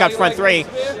up. He's got front 3,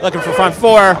 looking for front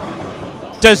 4.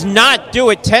 Does not do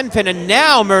it. 10 pin, and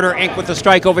now Murder Inc. with the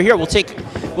strike over here. We'll take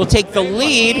the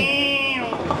lead.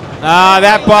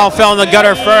 That ball fell in the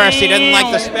gutter first. He didn't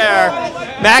like the spare.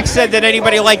 Max said that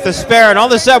anybody liked the spare, and all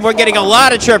of a sudden we're getting a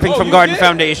lot of chirping from Garden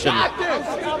Foundation.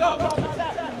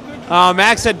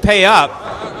 Max said pay up.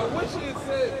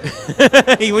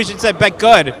 He wish it said bet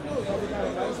good.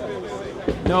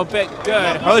 No bet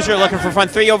good. Hosier looking for front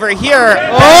 3 over here.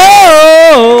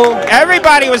 Oh!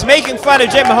 Everybody was making fun of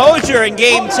Jim Hosier in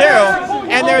game 2,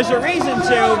 and there's a reason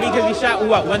to, because he shot,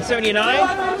 what,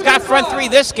 179? He's got front 3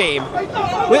 this game.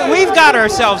 We've got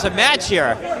ourselves a match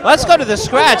here. Let's go to the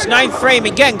scratch, 9th frame.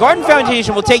 Again, Garden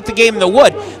Foundation will take the game in the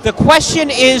wood. The question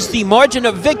is the margin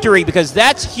of victory, because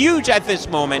that's huge at this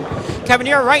moment.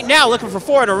 Cavanier right now looking for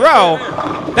 4 in a row.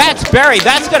 That's buried.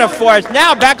 That's going to force.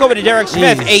 Now back over to Derek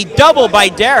Smith. A double by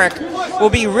Derek will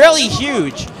be really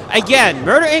huge. Again,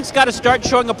 Murder Inc.'s got to start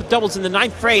showing up with doubles in the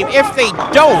 9th frame. If they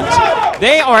don't,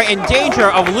 they are in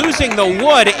danger of losing the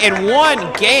wood in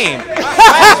one game.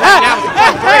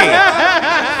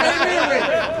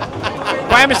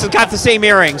 Primus has got the same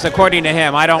earrings, according to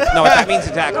him. I don't know what that means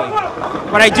exactly.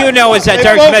 What I do know is that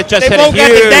Derek Smith just hit a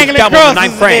huge double in the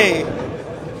 9th frame.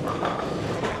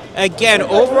 Again,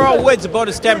 overall Woods a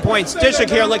bonus 10 points. Stishik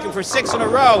here looking for 6 in a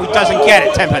row. He doesn't get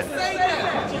it. 10 pin.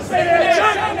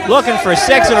 Looking for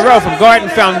 6 in a row from Garden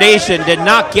Foundation. Did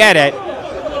not get it.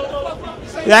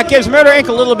 That gives Murder Inc.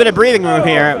 a little bit of breathing room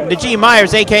here. The G.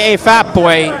 Myers, a.k.a. Fat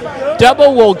Boy.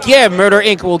 Double will give. Murder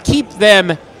Inc. will keep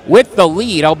them with the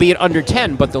lead, albeit under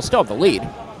 10, but they'll still have the lead.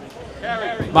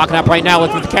 Mocking up right now.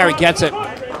 Looking for the carry. Gets it.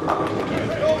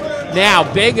 Now,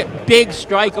 big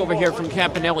strike over here from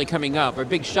Campanelli coming up, or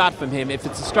big shot from him. If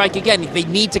it's a strike again, they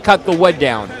need to cut the wood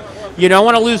down. You don't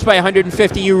want to lose by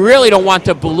 150. You really don't want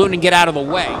to balloon and get out of the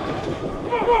way.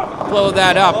 Blow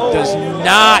that up. Does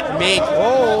not make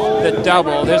the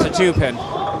double. There's a 2-pin.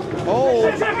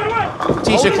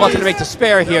 T-Shirt looking to make the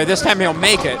spare here. This time he'll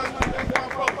make it.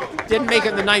 Didn't make it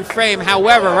in the 9th frame.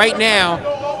 However, right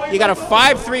now, you got a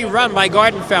 5-3 run by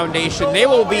Garden Foundation. They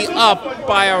will be up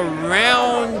by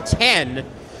around 10,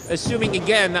 assuming,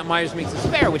 again, that Myers makes a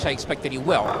spare, which I expect that he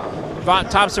will. Von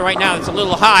Thompson right now, it's a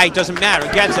little high. Doesn't matter.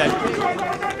 Gets it.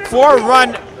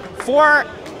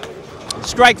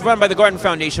 4-strike run by the Garden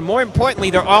Foundation. More importantly,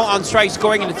 they're all on strikes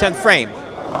going into 10th frame.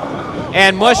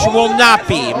 And Mush will not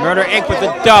be. Murder Inc. with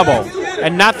a double,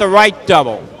 and not the right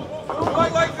double.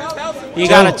 You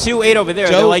got a 2-8 over there.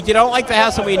 They're like, you don't like the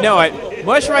house and we know it.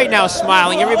 Mush right now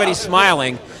smiling. Everybody's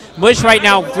smiling. Mush right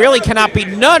now really cannot be.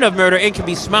 None of Murder Inc. can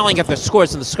be smiling at the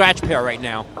scores in the scratch pair right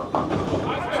now.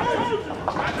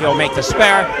 He'll make the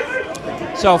spare.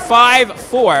 So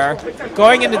 5-4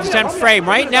 going into the 10th frame.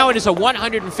 Right now it is a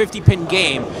 150-pin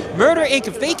game. Murder Inc.,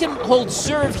 if they can hold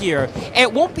serve here,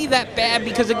 it won't be that bad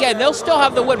because, again, they'll still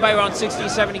have the wood by around 60,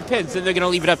 70 pins. Then they're going to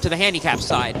leave it up to the handicap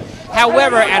side.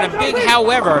 However, and a big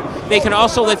however, they can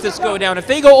also let this go down. If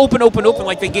they go open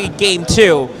like they did game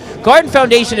 2, Garden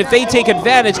Foundation, if they take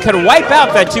advantage, could wipe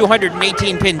out that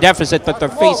 218-pin deficit that they're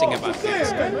facing about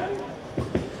this.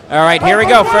 All right, here we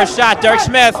go. First shot, Dirk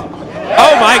Smith.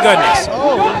 Oh, my goodness.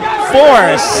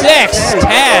 4, 6,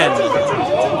 10.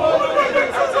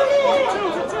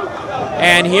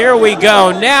 And here we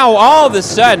go. Now, all of a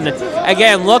sudden,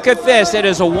 again, look at this. It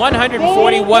is a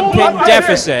 141-pin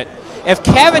deficit. If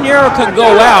Cavaniero can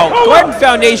go out, Garden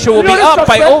Foundation will be up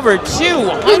by over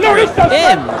 200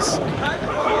 pins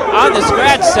on the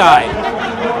scratch side.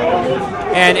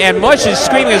 And Mush is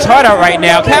screaming his heart out right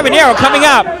now. Cabanero coming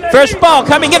up. First ball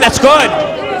coming in. That's good.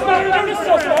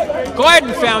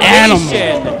 Gordon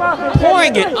Foundation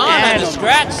pouring it on the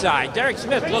scratch side. Derek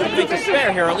Smith looking to make a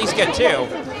spare here, or at least get 2.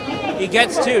 He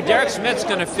gets 2. Derek Smith's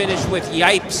going to finish with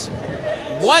yipes.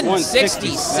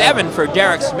 167 for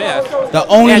Derek Smith. The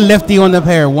only lefty on the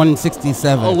pair,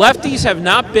 167. Well, lefties have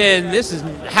not been,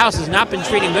 house has not been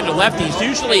treating good to lefties.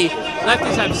 Usually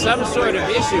lefties have some sort of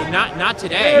issue, not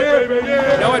today.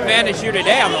 No advantage here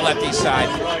today on the lefty side.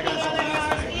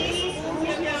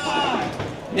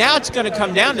 Now it's going to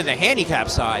come down to the handicap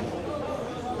side.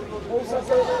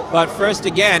 But first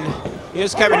again,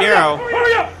 here's Cabanero.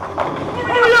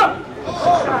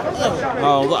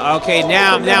 Oh, okay,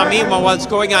 now meanwhile, what's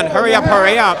going on? Hurry up.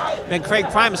 And Craig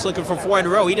Primus looking for 4 in a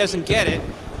row. He doesn't get it.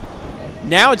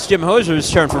 Now it's Jim Hoser's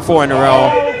turn for 4 in a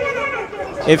row.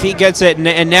 If he gets it,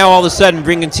 and now all of a sudden,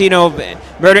 Brigantino,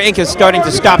 Murder Inc. is starting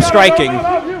to stop striking.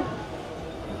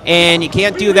 And you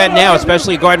can't do that now,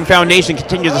 especially Garden Foundation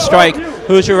continues to strike.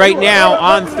 Hoosier right now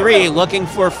on 3, looking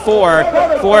for 4.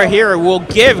 4 here will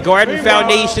give Garden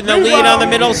Foundation the lead on the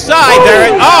middle side.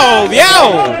 There, oh,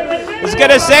 yo! I was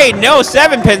going to say, no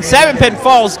 7-pin. 7-pin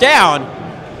falls down.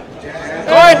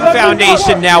 Garden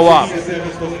Foundation now up.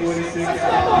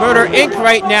 Murder Inc.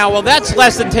 right now, well, that's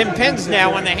less than 10 pins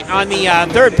now on the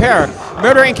third pair.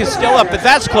 Murder Inc. is still up, but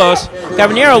that's close.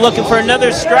 Cabanero looking for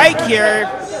another strike here.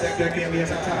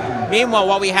 Meanwhile,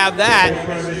 while we have that,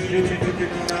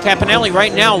 Campanelli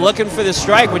right now looking for the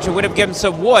strike, which would have given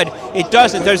some wood. It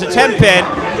doesn't. There's a 10-pin.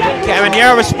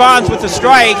 Cabanero responds with the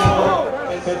strike.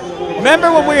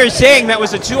 Remember when we were saying that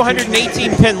was a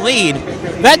 218-pin lead?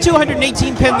 That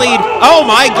 218-pin lead, oh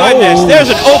my goodness, there's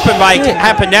an open by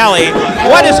Campanelli.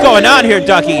 What is going on here,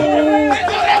 Ducky?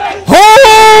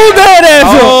 Hold that ass!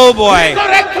 Oh boy.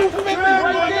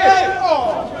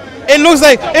 It looks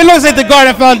like the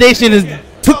Garden Foundation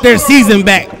took their season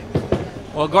back.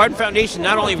 Well, Garden Foundation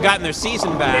not only have gotten their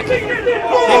season back, they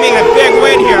make a big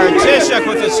win here. Tishuk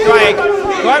with a strike.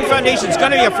 Garden Foundation's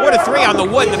going to be a 4-3 on the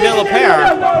wood in the middle pair.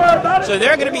 So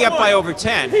they're going to be up by over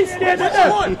 10. That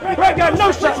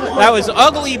was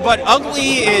ugly, but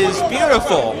ugly is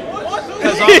beautiful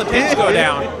because all the pins go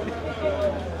down.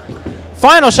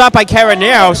 Final shot by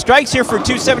Cabanero. Strikes here for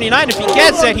 279. If he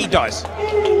gets it, he does.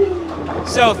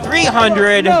 So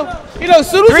 300. You know, as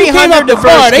soon as we came up the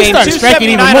bar, they started striking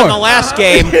even more. On the last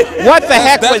game. What the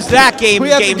heck was that game?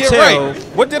 Game 2. Right.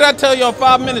 What did I tell y'all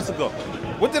 5 minutes ago?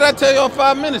 What did I tell y'all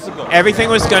 5 minutes ago? Everything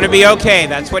was going to be okay.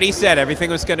 That's what he said.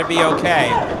 Everything was going to be okay.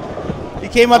 He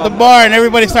came out the bar and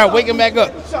everybody started waking back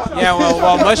up. Yeah,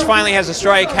 well, Mush finally has a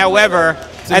strike. However,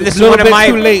 and this is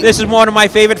one of my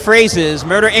favorite phrases.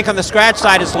 Murder Inc. on the scratch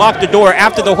side has locked the door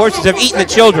after the horses have eaten the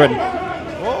children.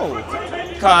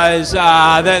 Because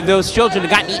those children have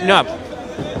gotten eaten up.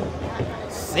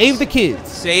 Save the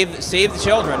kids. Save the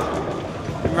children.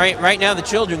 Right now, the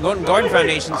children going to Garden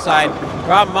Foundation side.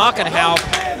 Rob Mockenhaupt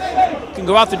can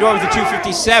go out the door with a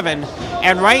 257.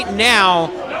 And right now,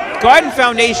 Garden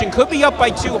Foundation could be up by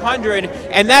 200,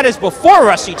 and that is before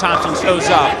Rusty Thompson shows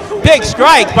up. Big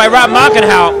strike by Rob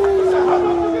Mockenhaupt.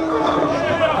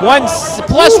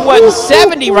 Plus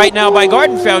 170 right now by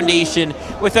Garden Foundation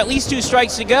with at least 2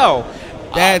 strikes to go.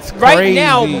 That's right crazy.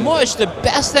 Now, Mush, the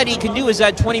best that he can do is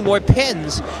add 20 more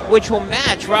pins, which will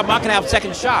match Rob Mockenhaupt's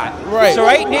second shot. Right. So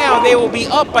right now, they will be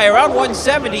up by around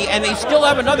 170, and they still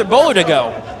have another bowler to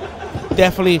go.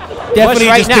 Definitely Mush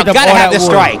right now, gotta have this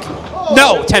strike.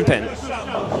 No, 10 pin.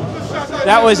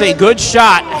 That was a good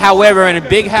shot, however, and a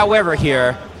big however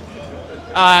here.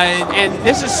 And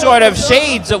this is sort of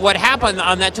shades of what happened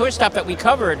on that tour stop that we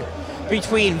covered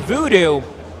between Voodoo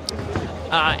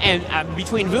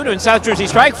and South Jersey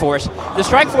Strike Force. The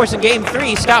Strike Force in Game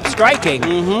 3 stopped striking.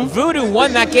 Voodoo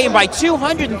won that game by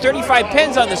 235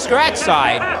 pins on the scratch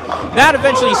side. That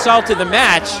eventually salted the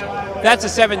match. That's a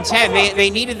 7-10. They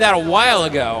needed that a while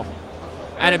ago,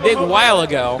 and a big while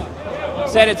ago.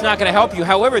 Said it's not going to help you.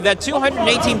 However, that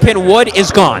 218-pin wood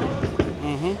is gone.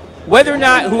 Whether or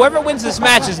not whoever wins this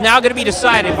match is now going to be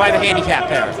decided by the handicap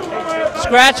pair.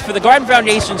 Scratch for the Garden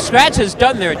Foundation. Scratch has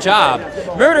done their job.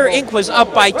 Murder Inc. was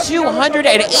up by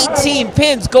 218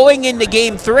 pins going into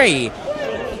Game 3.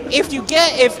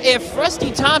 If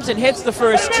Rusty Thompson hits the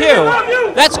first 2,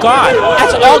 that's gone.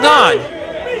 That's all gone.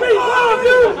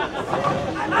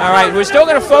 All right, we're still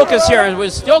going to focus here, and we're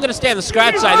still going to stay on the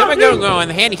scratch side. Then we're going to go on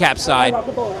the handicap side,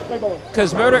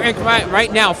 because Murder Inc.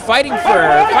 right now fighting for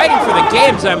the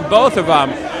games on both of them.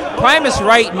 Primus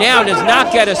right now does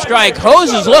not get a strike.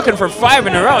 Hose is looking for 5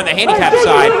 in a row on the handicap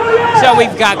side. So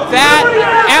we've got that,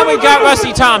 and we've got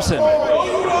Rusty Thompson.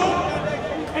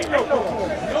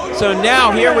 So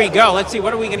now here we go. Let's see,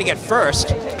 what are we going to get first?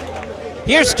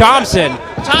 Here's Thompson.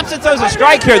 Thompson throws a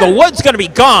strike here. The wood's going to be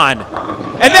gone.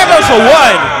 And there goes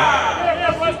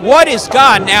the wood. Wood is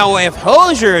gone. Now, if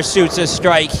Hosier shoots a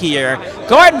strike here,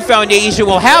 Garden Foundation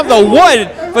will have the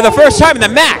wood for the first time in the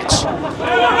match.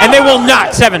 And they will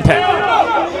not 7-pin.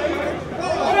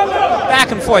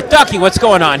 Back and forth. Ducky, what's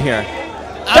going on here?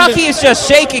 Ducky is just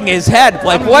shaking his head.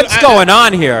 Like, what's going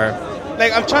on here?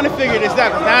 Like, I'm trying to figure this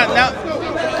out. Now,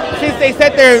 since they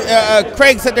sat there,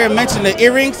 Craig sat there and mentioned the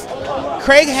earrings.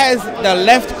 Craig has the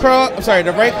left cross. I'm sorry,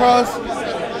 the right cross.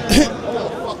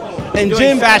 And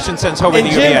Jim fashion sense over the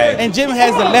UBA. And Jim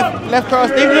has the left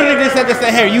cross. They literally just said to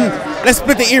say, "Here, let's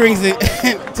split the earrings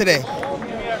today."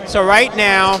 So right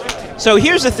now, so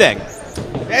here's the thing.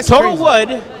 That's Total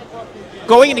crazy. wood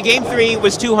going into game 3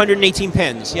 was 218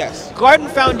 pins. Yes. Garden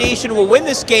Foundation will win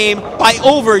this game by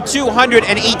over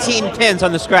 218 pins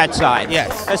on the scratch side.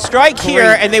 Yes. A strike Great.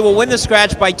 here, and they will win the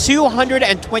scratch by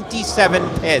 227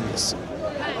 pins.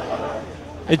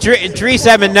 Idris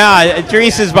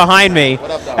Idris is behind me.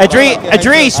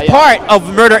 Idris, part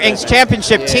of Murder Inc.'s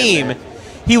championship team.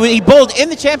 He bowled in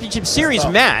the championship series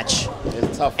match.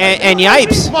 And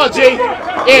yipes. Come on, G.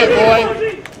 Yeah, boy.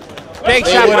 Big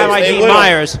shot by my G.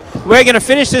 Myers. We're going to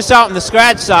finish this out on the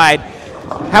scratch side.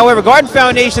 However, Garden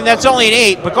Foundation, that's only an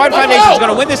 8, but Garden Foundation is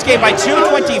going to win this game by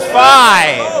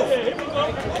 225.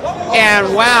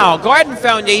 And wow, Garden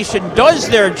Foundation does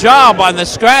their job on the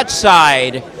scratch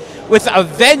side with a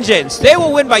vengeance. They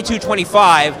will win by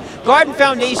 225. Garden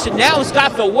Foundation now has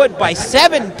got the wood by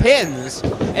 7 pins.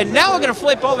 And now we're going to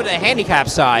flip over to the handicap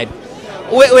side,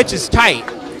 which is tight.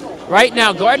 Right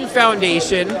now, Garden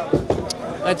Foundation,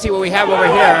 let's see what we have over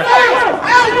here.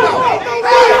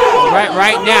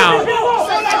 Right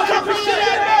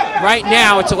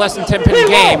now, it's a less than 10 pin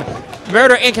game.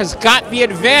 Murder Inc. has got the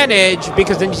advantage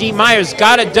because then G. Myers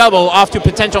got a double off to a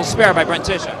potential spare by Brent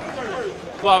Tisha.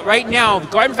 But right now,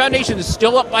 Garden Foundation is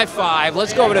still up by 5.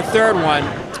 Let's go over to the third one.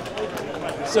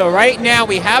 So right now,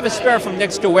 we have a spare from Nick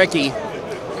Stawicki.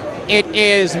 It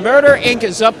is Murder Inc.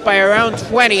 is up by around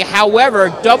 20.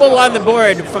 However, double on the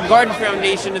board from Garden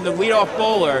Foundation and the leadoff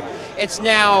bowler. It's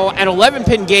now an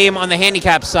 11-pin game on the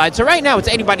handicap side. So right now, it's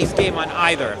anybody's game on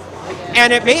either.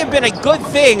 And it may have been a good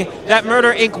thing that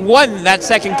Murder Inc. won that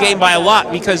second game by a lot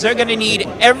because they're going to need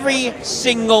every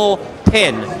single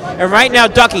pin. And right now,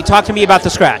 Ducky, talk to me about the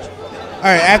scratch. All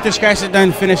right, after scratch is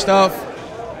done, finished off,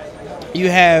 you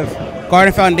have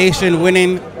Garden Foundation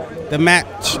winning the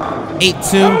match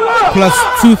 8-2 plus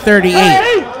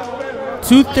 238.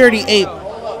 238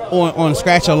 on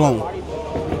scratch alone.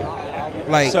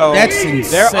 Like, so that's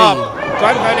insane. They're up.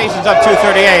 Garden Foundation's up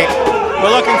 238. We're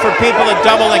looking for people to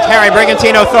double and carry.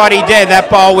 Brigantino thought he did. That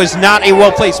ball was not a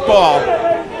well-placed ball.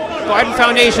 Garden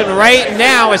Foundation right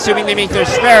now, assuming they make their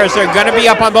spares, they're going to be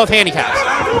up on both handicaps.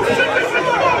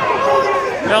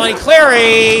 Melanie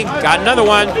Cleary got another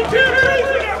one.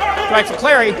 Strike for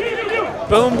Cleary.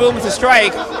 Boom, boom with the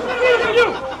strike.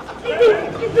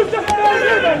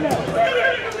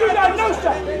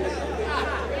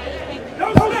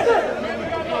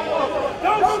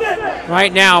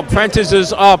 Right now, Prentice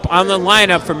is up on the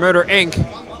lineup for Murder Inc.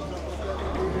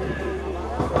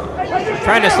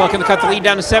 Prentice looking to cut the lead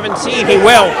down to 17. He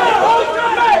will.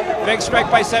 Big strike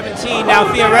by 17. Now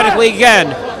theoretically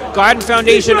again, Garden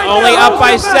Foundation only up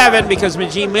by 7 because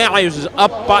Majid Myers is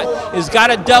up by, has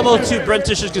got a double to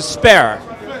Brentish's spare.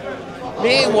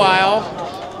 Meanwhile,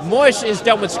 Mush is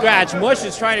done with scratch. Mush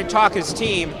is trying to talk his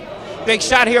team. Big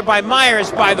shot here by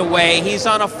Myers, by the way. He's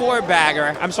on a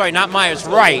 4-bagger. I'm sorry, not Myers,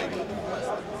 right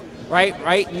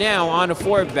now on a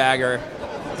 4-bagger.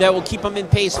 That will keep him in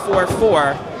pace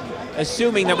 4-4,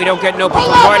 assuming that we don't get an open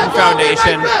from Garden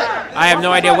Foundation. I have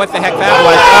no idea what the heck that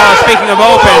was. Oh, speaking of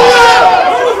opens,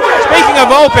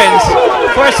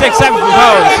 4-6-7 from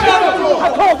Hose.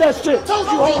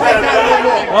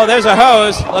 Well, there's a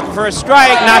Hose looking for a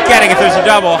strike, not getting it. There's a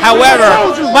double. However,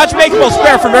 much makeable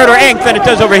spare for Murder Inc. than it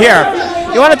does over here.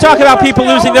 You want to talk about people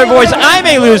losing their voice? I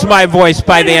may lose my voice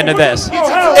by the end of this.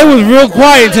 It was real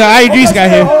quiet until IDs got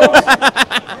here.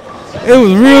 It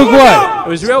was real quiet. It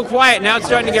was real quiet. Now it's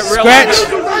starting to get real Scratch.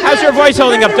 loud. How's your voice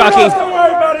holding up, Ducky?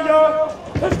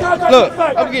 Look,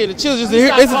 I'm getting the chills just to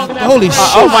hear. This is holy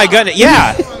shit. Oh my goodness,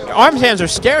 yeah. Arms hands are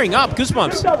staring up.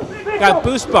 Goosebumps. Got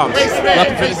boost bumps.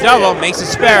 Looking for the double. Makes a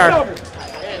spare.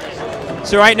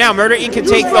 So right now, Murder Inc. can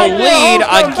take the lead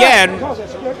again.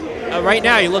 Right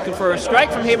now, you're looking for a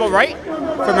strike from Hable Wright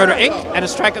for Murder Inc. and a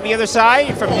strike on the other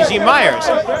side from Eugene Myers.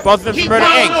 Both of them from Murder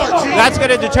Inc. That's going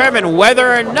to determine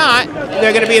whether or not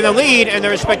they're going to be in the lead in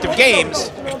their respective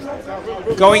games.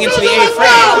 Going into the 8th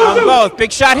frame on both.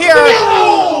 Big shot here.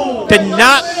 Did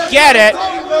not get it.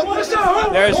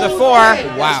 There's the 4.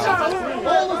 Wow.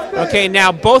 Okay,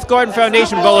 now both Garden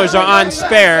Foundation bowlers are on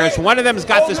spares. One of them's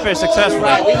got the spare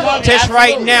successfully. Tish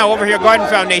right now over here, Garden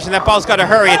Foundation. That ball's got to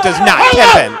hurry. It does not.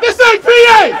 Tippin. This ain't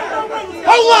PA!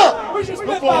 Hold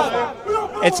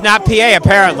up! It's not PA,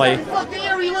 apparently.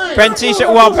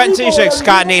 Prentishek's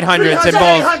gotten 800s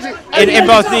in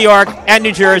both New York and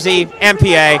New Jersey and PA.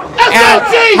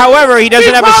 And, however, he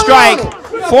doesn't have a strike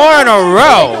 4 in a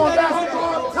row.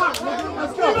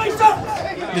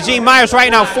 The G Myers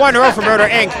right now 4 in a row for Murder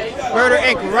Inc. Murder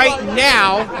Inc. right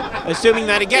now, assuming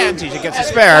that again, Tisha gets a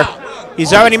spare.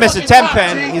 He's already missed a 10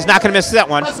 pin. He's not going to miss that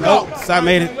one. Nope, so I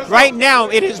made it. Right now,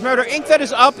 it is Murder Inc. that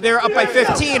is up. They're up by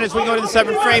 15 as we go to the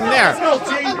 7th frame there.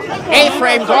 8th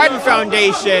frame, Garden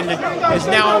Foundation has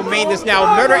now made this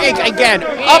now. Murder Inc. again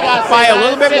up by a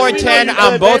little bit more 10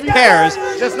 on both pairs.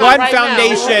 Garden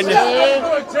Foundation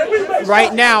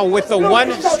right now with the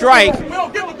 1 strike.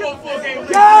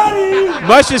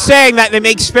 Much is saying that they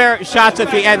make spare shots at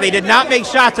the end. They did not make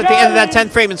shots at the end of that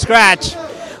 10th frame and scratch,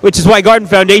 which is why Garden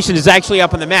Foundation is actually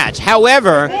up in the match.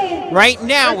 However, right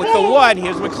now with the 1,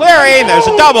 here's McCleary, there's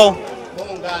a double.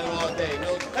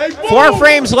 4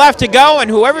 frames left to go, and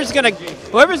whoever's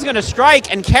gonna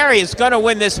strike and carry is gonna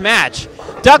win this match.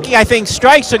 Ducky, I think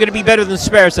strikes are gonna be better than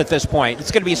spares at this point.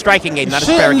 It's gonna be a striking game, not a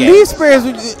spare game. These spares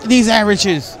with these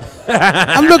averages.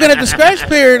 I'm looking at the scratch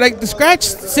pair, like the scratch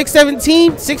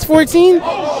 617, 614.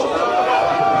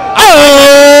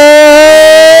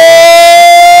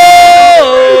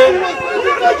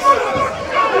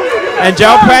 And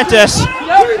Joe Prentice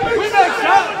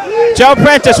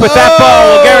with that ball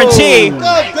will guarantee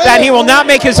that he will not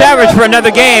make his average for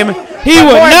another game. He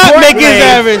will not make his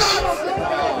average.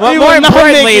 Well, more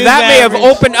importantly, that may have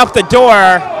opened up the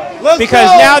door because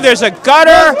now there's a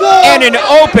gutter and an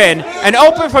open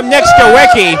from Nick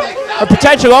Stowicki, a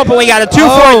potential open. We got a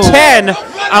 2-4-10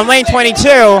 on lane 22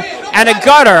 and a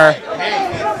gutter.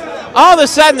 All of a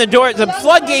sudden, the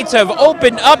floodgates have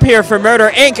opened up here for Murder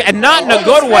Inc. and not in a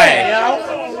good way.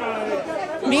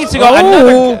 Needs to go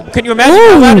another. Can you imagine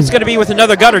how loud it's going to be with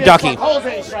another gutter, Ducky?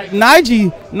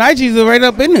 Nigel's right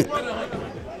up in it.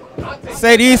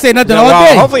 He didn't say nothing all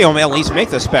day. Hopefully he'll at least make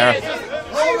the spare.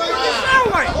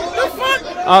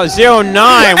 Oh,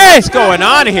 0-9. Hey, what's going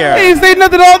on here? He didn't say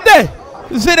nothing all day.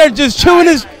 He's sitting there just chewing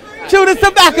his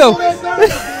tobacco.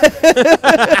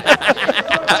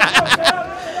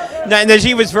 And then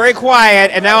he was very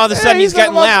quiet, and now all of a sudden he's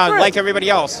getting loud like everybody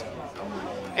else.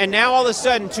 And now all of a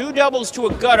sudden, 2 doubles to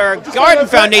a gutter. Garden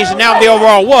Foundation now the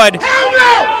overall wood. All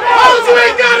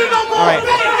right.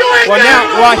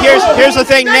 Well, here's the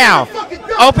thing now.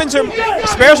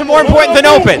 Spares are more important than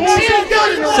opens.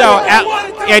 So,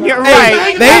 and you're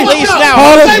right. At least now,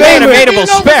 it's an available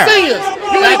spare.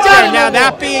 Now,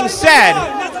 that being said,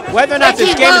 whether or not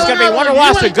this game is going to be won or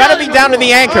lost, they're going to be down to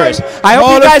the anchors. I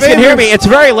hope you guys can hear me. It's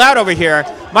very loud over here.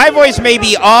 My voice may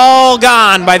be all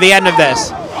gone by the end of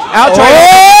this.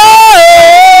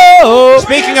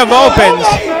 Speaking of opens,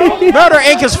 Murder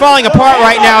Inc. is falling apart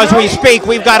right now as we speak.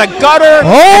 We've got a gutter,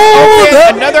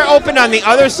 another open on the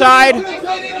other side,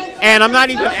 and I'm not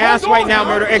even asked right now,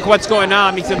 Murder Inc., what's going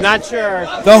on because I'm not sure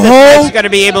it's going to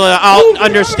be able to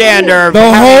understand or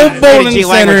the whole bowling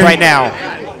center right now.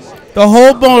 The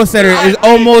whole bowling center is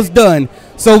almost done,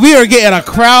 so we are getting a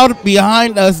crowd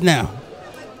behind us now.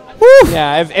 Woo.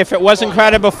 Yeah, if it wasn't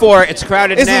crowded before, it's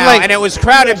crowded now, and it was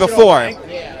crowded before.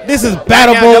 This is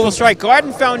battle bowl. Double strike.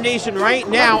 Garden Foundation right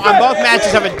now on both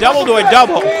matches have a double to a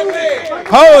double.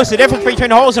 Hose, the difference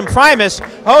between Hose and Primus.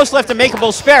 Hose left a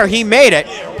makeable spare. He made it.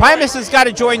 Primus has got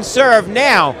to join serve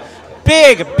now.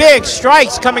 Big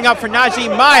strikes coming up for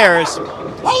Najee Myers. And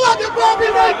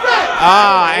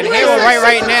Abel Wright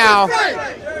right now.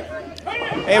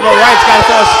 Abel Wright's got to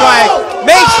throw a strike.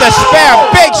 Makes the spare.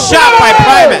 Big shot by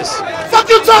Primus. Fuck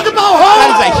you talking about, Hose?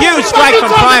 That is a huge strike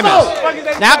from Primus.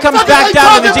 Now comes back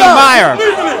down to the G Meyer.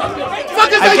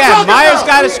 Again, Meyer's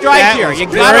got a strike here. You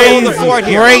got to hold the fort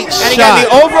here. And again, the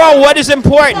overall wood is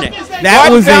important. That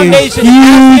was Foundation a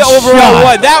huge the overall shot.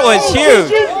 wood. That was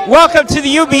huge. Welcome to the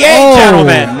UBA,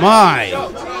 gentlemen. My.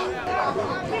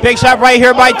 Big shot right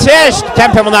here by Tish.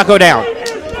 10 pin will not go down.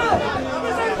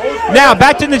 Now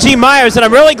back to the G Myers, and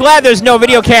I'm really glad there's no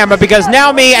video camera because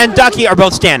now me and Ducky are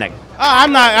both standing.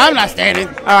 I'm not standing.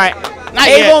 All right.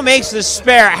 Abel makes the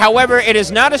spare. However, it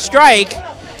is not a strike.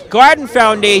 Garden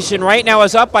Foundation right now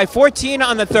is up by 14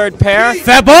 on the third pair.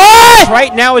 Fat boy!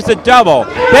 Right now is the double.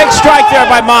 Big strike there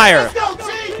by Meyer.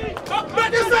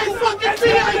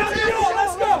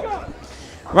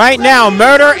 Right now,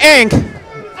 Murder Inc.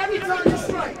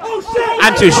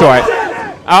 I'm too short.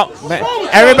 Oh,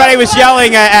 everybody was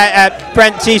yelling at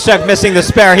Brent Tishuk missing the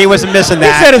spare. He wasn't missing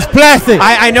that. He said it's plastic.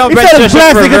 I know He Brent said it's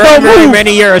Tishuk for plastic, very, it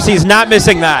many years. He's not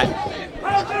missing that.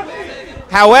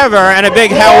 However, and a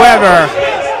big however,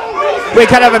 we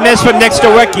kind of have a miss from Nick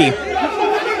Stawicki.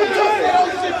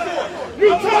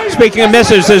 Speaking of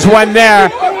misses, there's one there.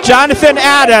 Jonathan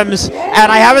Adams,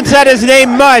 and I haven't said his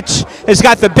name much, has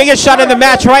got the biggest shot in the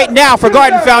match right now for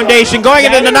Garden Foundation. Going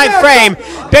into the 9th frame.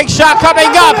 Big shot coming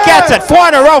up. Gets it. 4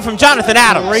 in a row from Jonathan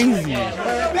Adams.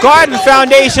 Garden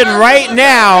Foundation right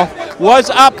now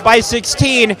was up by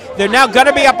 16. They're now going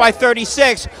to be up by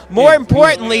 36. More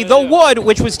importantly, the wood,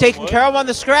 which was taken care of on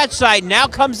the scratch side, now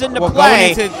comes into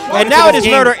play. And now it is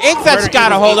Murder Inc. that's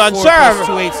got a hold on serve.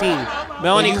 218.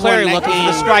 Melanie Cleary looking for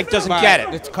the strike, doesn't get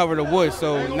it. It's covered the wood,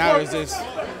 so now it's just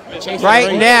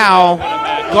right now,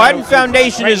 Garden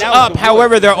Foundation is up.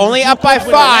 However, they're only up by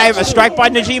 5. A strike by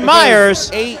Najee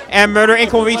Myers, and Murder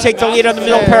Inc. will retake the lead on the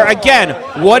middle pair again.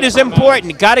 Wood is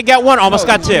important. Got to get one. Almost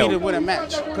got 2.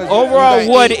 Overall,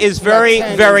 wood is very,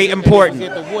 very important.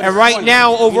 And right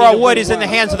now, overall wood is in the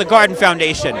hands of the Garden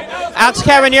Foundation. Alex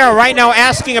Cavanero right now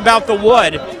asking about the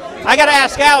wood. I got to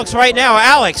ask Alex right now.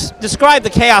 Alex, describe the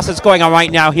chaos that's going on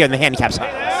right now here in the handicap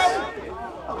side.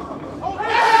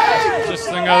 Just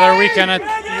another weekend at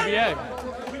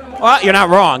UBA. Well, you're not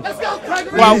wrong.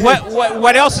 Well,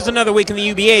 what else is another week in the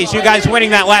UBAs? You guys winning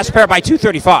that last pair by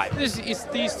 235. It's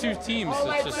these two teams.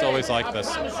 It's just always like this.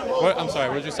 I'm sorry,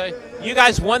 what did you say? You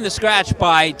guys won the scratch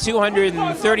by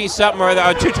 230-something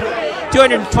or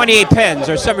 228 pins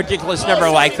or some ridiculous number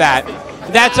like that.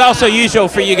 That's also usual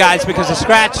for you guys because the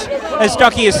scratch, as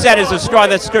Stucky has said, is a straw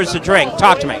that stirs the drink.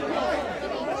 Talk to me.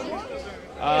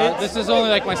 This is only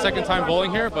like my 2nd time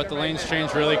bowling here, but the lanes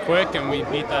changed really quick, and we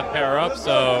beat that pair up.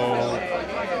 So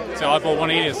I bowled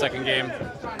 180 the 2nd game.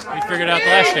 We figured out the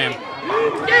last game.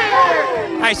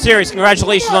 Nice series.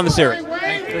 Congratulations on the series.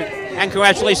 Thank you. And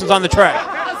congratulations on the tray.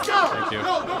 Thank you.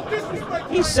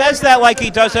 He says that like he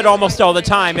does it almost all the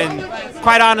time, and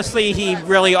quite honestly, he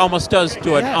really almost does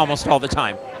do it almost all the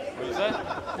time. What is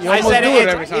that? You almost do it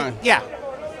every time. Yeah.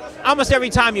 Almost every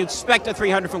time you expect a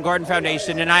 300 from Garden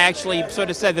Foundation, and I actually sort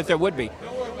of said that there would be.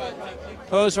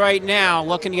 Pose right now,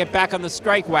 looking to get back on the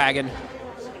strike wagon.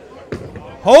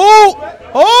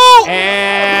 Oh!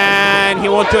 And he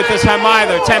won't do it this time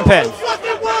either. 10 pin.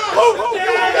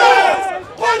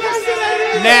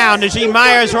 Now, Najee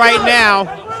Myers right now.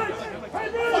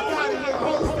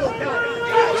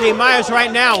 Najee Myers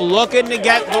right now looking to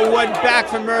get the wood back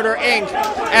from Murder Inc.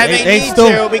 And they need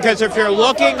to, because if you're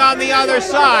looking on the other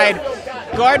side,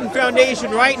 Garden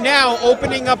Foundation right now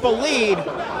opening up a lead.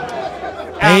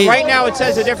 Right now it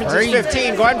says the difference is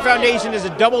 15. Garden Foundation is a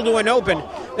double to an open.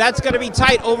 That's going to be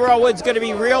tight. Overall wood's going to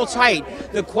be real tight.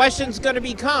 The question's going to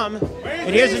become,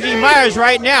 and here's Najee Myers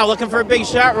right now looking for a big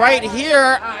shot right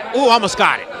here. Ooh, almost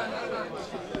got it.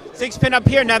 6 pin up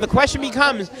here. Now the question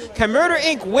becomes, can Murder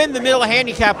Inc. win the middle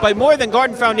handicap by more than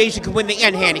Garden Foundation can win the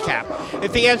end handicap?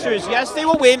 If the answer is yes, they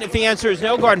will win. If the answer is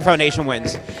no, Garden Foundation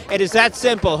wins. It is that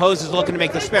simple. Hose is looking to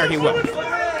make the spare. He will.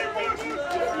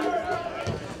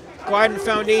 Garden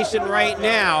Foundation right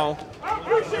now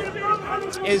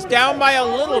is down by a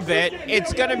little bit.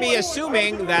 It's going to be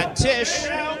assuming that Tish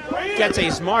gets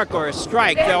a smart or a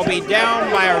strike. They'll be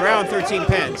down by around 13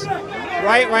 pins.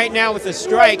 Right now with the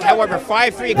strike, however,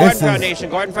 5-3 Garden Foundation.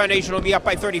 Garden Foundation will be up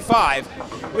by 35,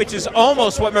 which is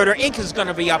almost what Murder Inc. is going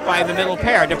to be up by in the middle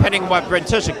pair, depending on what Brent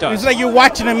Tishuk does. It's like you're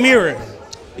watching a mirror.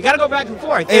 You got to go back and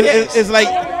forth. It's like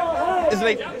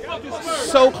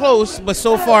so close, but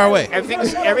so far away.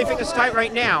 Everything is tight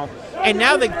right now. And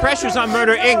now the pressure's on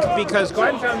Murder Inc. because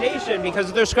Garden Foundation, because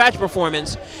of their scratch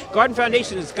performance, Garden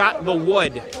Foundation has got the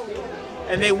wood.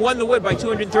 And they won the wood by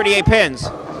 238 pins.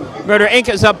 Murder Inc.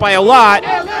 is up by a lot.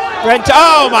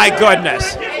 Oh my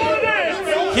goodness.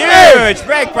 Huge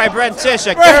break by Brent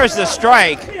Tishuk. There's the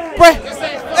strike. Hey,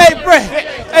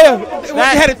 you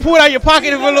had to pull it out of your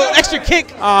pocket for a little extra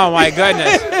kick. Oh my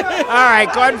goodness. All right,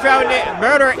 Garden Foundation,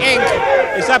 Murder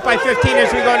Inc. is up by 15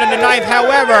 as we go into the 9th.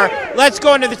 However, let's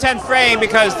go into the 10th frame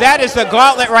because that is the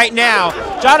gauntlet right now.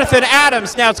 Jonathan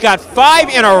Adams now has got 5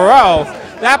 in a row.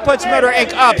 That puts Murder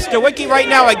Inc. up. Stawicki right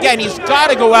now, again, he's got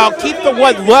to go out, keep the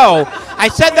wood low. I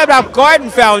said that about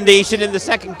Garden Foundation in the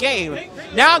 2nd game.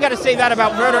 Now I've got to say that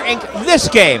about Murder Inc. this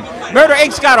game. Murder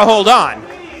Inc.'s got to hold on.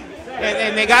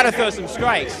 And they got to throw some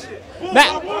strikes. Murder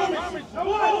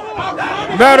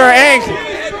Inc.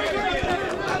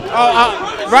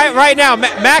 Right now,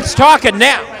 Mac's talking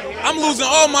now. I'm losing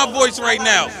all my voice right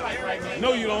now.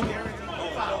 No, you don't.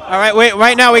 All right, wait.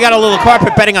 Right now, we got a little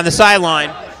carpet betting on the sideline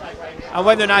on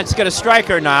whether or not it's going to strike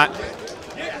or not.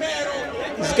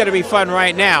 This is going to be fun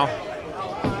right now.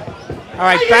 All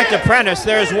right, back to Prentice.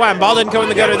 There's one. Ball didn't go in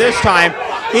the gutter this time.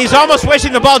 He's almost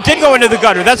wishing the ball did go into the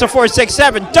gutter. That's a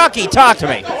 4-6-7. Ducky, talk to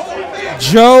me.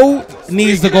 Joe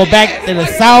needs to go back to the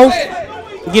South,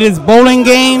 get his bowling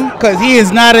game, because he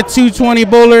is not a 220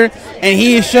 bowler, and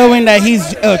he is showing that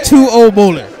he's a 2-0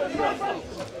 bowler.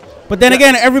 But then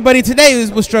again, everybody today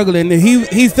was struggling.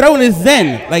 He's throwing his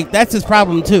Zen. Like, that's his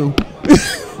problem, too.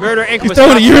 Murder Inc. He's was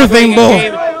throwing not a urethane struggling ball.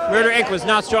 in game. Murder Inc. was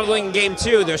not struggling in game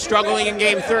 2. They're struggling in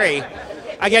game 3.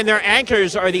 Again, their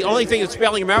anchors are the only thing that's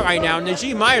bailing them out right now.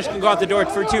 Najee Myers can go out the door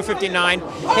for 259.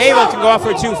 Havel can go out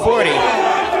for 240. And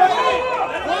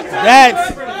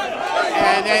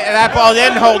that ball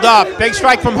didn't hold up. Big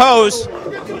strike from Hose.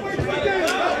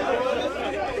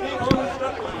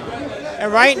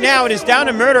 And right now it is down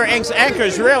to Murder Inc.'s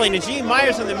anchors, really. Najee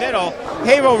Myers in the middle.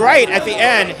 Havel right at the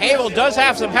end. Havel does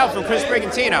have some help from Chris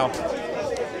Brigantino.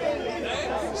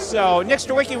 So Nick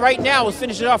Strawicki right now will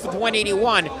finish it off with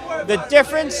 181. The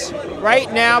difference right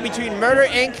now between Murder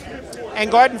Inc. and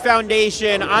Garden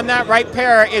Foundation on that right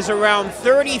pair is around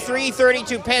 33,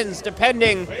 32 pins,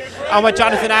 depending on what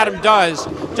Jonathan Adams does.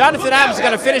 Jonathan Adams is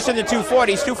going to finish in the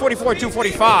 240s, 244,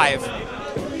 245.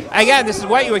 Again, this is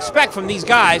what you expect from these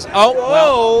guys. Oh,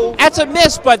 well, that's a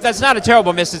miss, but that's not a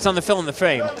terrible miss. It's on the fill in the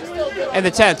frame. And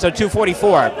the 10th, so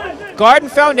 244. Garden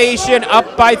Foundation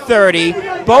up by 30.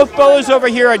 Both bowlers over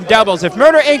here in doubles. If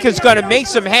Murder Inc. is going to make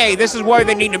some hay, this is where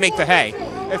they need to make the hay.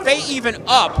 If they even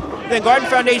up, then Garden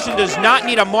Foundation does not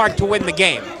need a mark to win the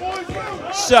game.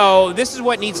 So this is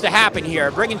what needs to happen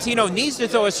here. Brigantino needs to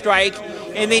throw a strike,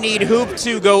 and they need Hoop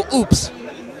to go oops.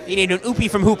 They need an oopie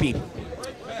from Hoopy.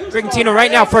 Brigantino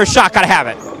right now, first shot, got to have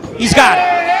it. He's got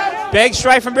it. Big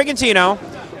strike from Brigantino.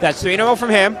 That's 3-0 from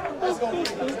him.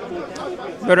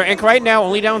 Murder Inc. right now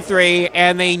only down 3,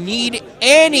 and they need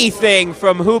anything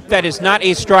from Hoop that is not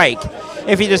a strike.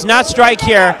 If he does not strike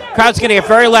here, crowd's going to get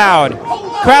very loud.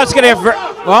 Crowd's going to get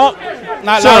well,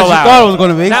 not so loud. You thought it was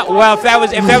going to be. Well, if that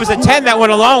was a 10 that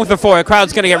went along with the 4, the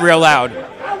crowd's going to get real loud.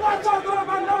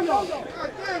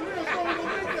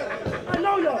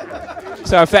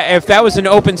 So if that was an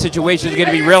open situation, it's going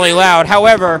to be really loud.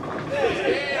 However,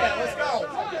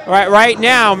 right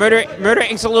now, Murder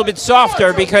Inc.'s a little bit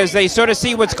softer because they sort of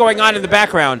see what's going on in the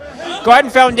background. Garden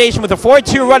Foundation with a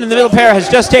 4-2 run in the middle pair has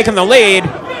just taken the lead.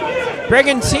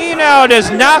 Brigantino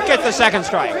does not get the second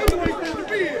strike.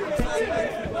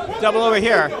 Double over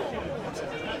here.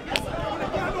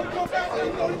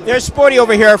 There's Sporty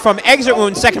over here from Exit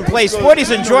Wound, second place.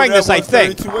 Sporty's enjoying this, I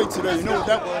think.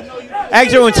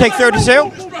 Exit Wounds take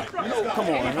 32?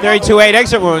 32-8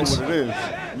 Exit Wounds.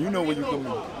 You know where you come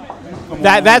in.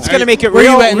 That's going to make it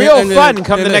real fun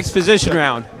come the next position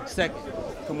round.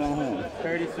 Come on home.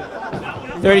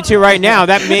 32 right now.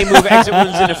 That may move Exit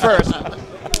Wounds into first.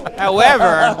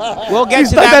 However, we'll get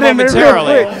to that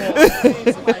momentarily.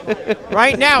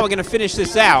 Right now, we're going to finish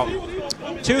this out.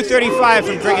 235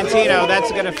 from Brigantino.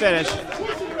 That's going to finish.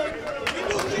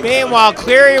 Meanwhile,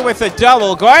 Cleary with a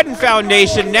double. Garden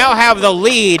Foundation now have the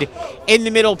lead in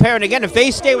the middle pair. And again, if they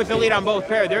stay with the lead on both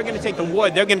pairs, they're going to take the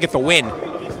wood. They're going to get the win.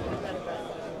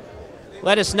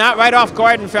 Let us not write off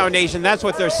Garden Foundation. That's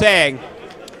what they're saying.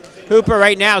 Hooper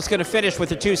right now is going to finish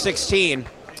with a 216.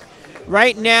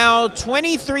 Right now,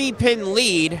 23-pin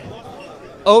lead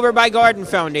over by Garden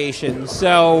Foundation.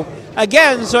 So,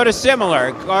 again, sort of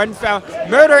similar.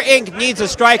 Murder Inc. needs a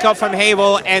strikeout from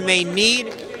Havel, and they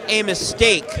need a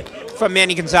mistake from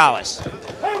Manny Gonzalez.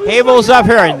 Havel's up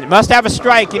here and must have a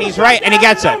strike, and he's right, and he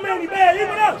gets it.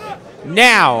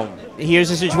 Now, here's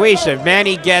the situation. If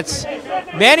Manny gets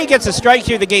a strike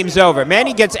here, the game's over.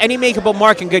 Manny gets any makeable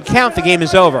mark and good count, the game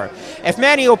is over. If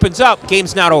Manny opens up,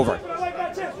 game's not over.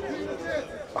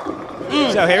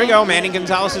 So here we go. Manny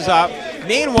Gonzalez is up.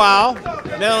 Meanwhile,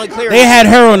 Melanie Cleary. They had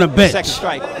her on the bench. Second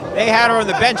strike. They had her on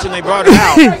the bench and they brought her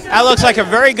out. That looks like a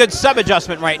very good sub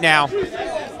adjustment right now,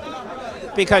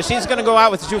 because she's going to go out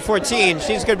with the 214.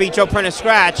 She's going to beat Joe Prentice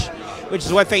scratch, which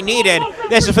is what they needed.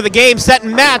 This is for the game, set,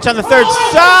 and match on the third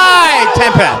side.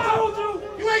 10-pin.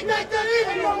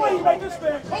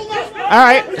 All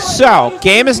right, so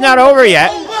game is not over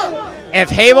yet. If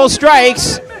Havel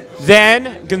strikes,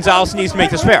 then Gonzalez needs to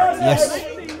make the spare. Yes.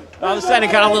 All of a sudden,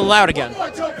 it got a little loud again.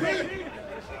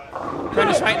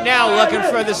 Prentice right now looking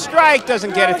for the strike,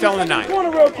 doesn't get it, fell in the 9.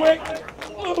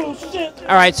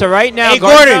 All right, so right now, hey,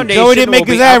 Gordon, Joey didn't make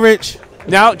his average.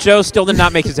 No, Joe still did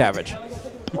not make his average.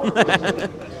 All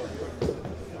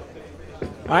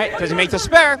right, does he make the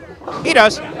spare? He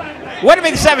does. Would have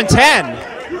been 7-10.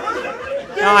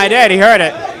 No, I did. He heard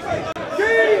it.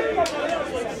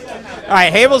 All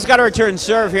right, Havel's got to return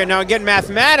serve here. Now, again,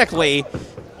 mathematically,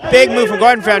 big move from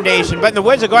Garden Foundation. But in the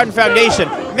words of Garden Foundation,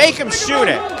 make him shoot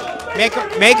it.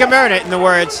 Make him earn it, in the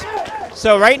words.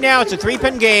 So right now it's a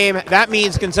 3-pin game. That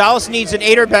means Gonzalez needs an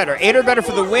 8 or better. 8 or better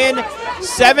for the win.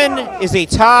 7 is a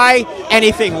tie.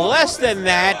 Anything less than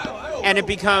that, and it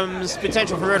becomes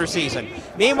potential for murder season.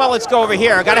 Meanwhile, let's go over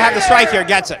here. Got to have the strike here.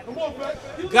 Gets it.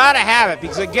 Got to have it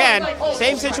because, again,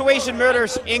 same situation Murder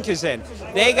Inc. is in.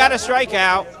 They got to strike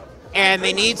out, and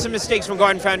they need some mistakes from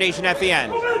Garden Foundation at the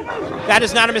end. That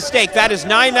is not a mistake. That is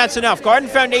 9. That's enough. Garden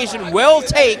Foundation will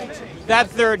take that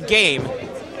 3rd game.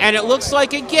 And it looks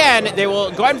like, again,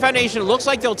 Garden Foundation looks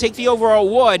like they'll take the overall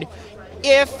wood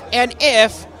if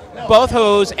both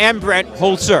Hose and Brent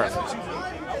hold serve.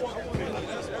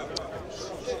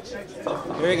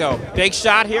 Here we go. Big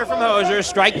shot here from Hosier.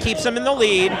 Strike keeps him in the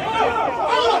lead.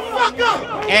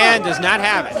 And does not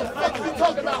have it.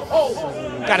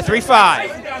 Got a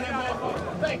 3-5.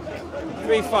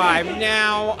 3-5.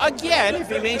 Now, again, if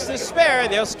he makes this spare,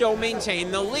 they'll still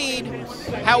maintain the lead.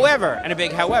 However, and a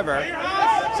big however,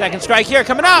 second strike here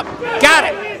coming up. Got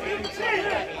it.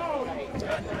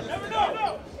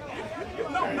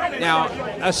 Now,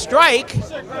 a strike,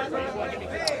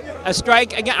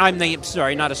 again,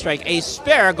 sorry, not a strike, a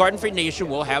spare, Garden Foundation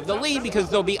will have the lead because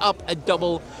they'll be up a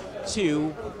double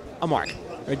to a mark.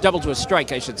 Or double to a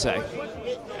strike, I should say.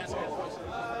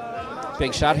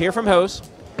 Big shot here from Hose.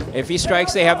 If he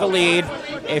strikes, they have the lead.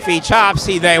 If he chops,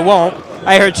 they won't.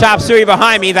 I heard chop suey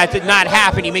behind me. That did not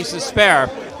happen. He makes the spare.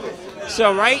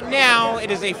 So right now,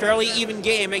 it is a fairly even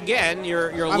game. Again,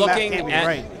 you're looking at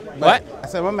right. What? I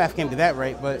said my math can't be that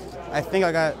right, but I think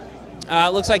I got.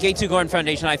 Looks like 8-2 Garden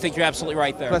Foundation. I think you're absolutely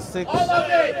right there. +6.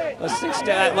 +6.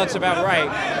 That looks about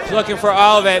right. Looking for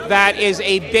all of it. That is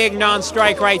a big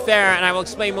non-strike right there, and I will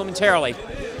explain momentarily.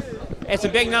 It's a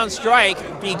big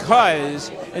non-strike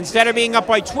because instead of being up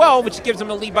by 12, which gives them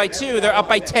a lead by 2, they're up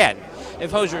by 10.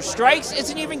 If Hosier strikes,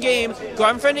 it's an even game.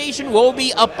 Garden Foundation will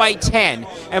be up by 10.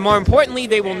 And more importantly,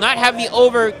 they will not have the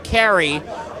over carry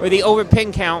or the over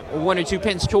pin count, or 1 or 2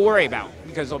 pins to worry about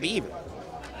because they'll be even.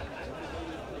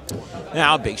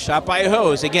 Now, big shot by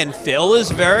Hose. Again, fill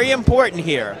is very important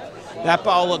here. That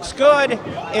ball looks good.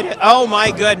 Oh,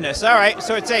 my goodness. All right,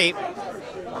 so it's 8.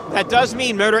 That does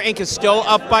mean Murder Inc. is still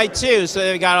up by 2, so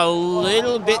they've got a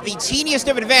little bit, the teeniest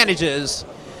of advantages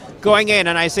going in.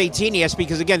 And I say teeniest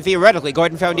because, again, theoretically,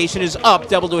 Garden Foundation is up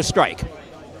double to a strike.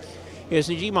 Here's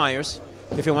G. Myers.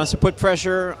 If he wants to put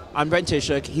pressure on Brent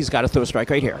Tishuk, he's got to throw a strike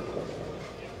right here.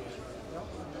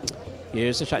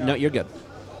 Here's the shot. No, you're good.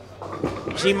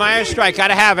 G. Myers strike, got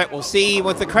to have it. We'll see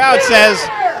what the crowd says.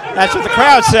 That's what the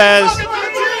crowd says.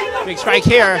 Big strike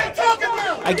here.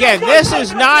 Again, this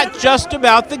is not just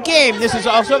about the game. This is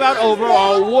also about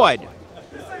overall wood.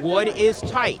 Wood is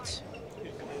tight.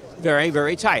 Very,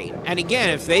 very tight. And again,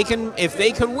 if they can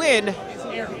win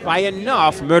by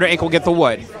enough, Murder Inc. will get the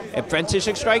wood. If Brent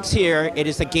Tishuk strikes here, it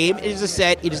is the game, it is the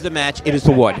set, it is the match, it is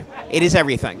the wood. It is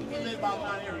everything.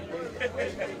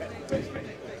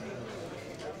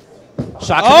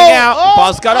 Shot coming out.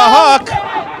 Ball's got a hook.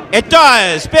 It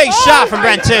does. Big shot from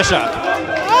Brent Tishuk.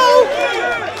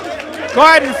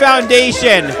 Garden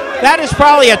Foundation. That is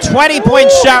probably a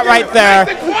 20-point shot right there.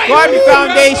 Garden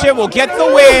Foundation will get the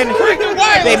win.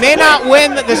 They may not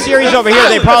win the series over here.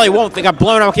 They probably won't. They got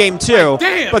blown out game 2.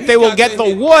 But they will get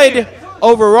the wood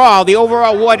overall, the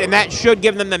overall wood, and that should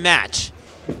give them the match.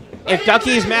 If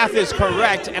Ducky's math is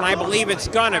correct, and I believe it's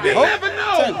going to be. You never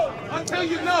know until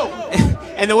you know.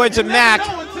 In the words of Mac,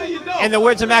 in the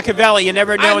words of Machiavelli, you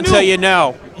never know until you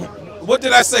know. What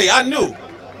did I say? I knew.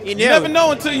 You knew. You never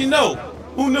know until you know.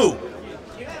 Who knew?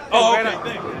 Oh,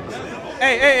 okay.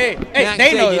 Hey,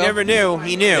 they know. You never knew.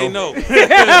 He knew. They know.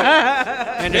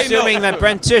 And assuming that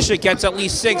Brent Tishuk gets at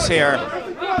least 6 here, and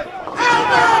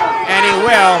he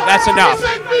will, that's enough.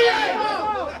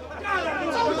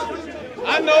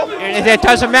 I know. And it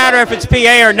doesn't matter if it's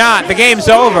PA or not. The game's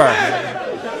over.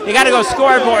 You got to go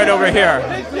scoreboard over here.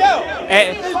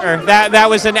 That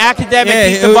was an academic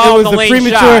beat the ball in the lane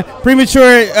shot.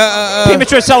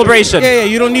 Premature celebration. Yeah,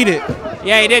 you don't need it.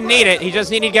 Yeah, he didn't need it. He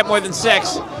just needed to get more than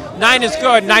 6. 9 is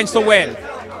good. 9's the win.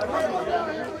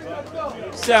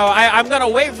 So I'm going to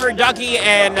wait for Ducky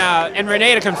and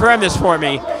Renee to confirm this for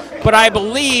me. But I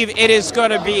believe it is going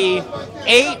to be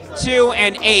 8, 2,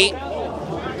 and 8.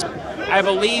 I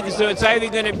believe, so it's either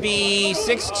going to be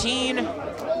 16,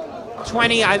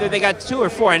 20, either they got 2 or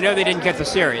 4. I know they didn't get the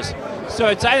series. So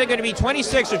it's either going to be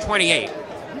 26 or 28.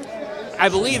 I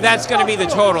believe that's going to be the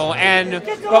total.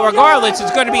 But regardless,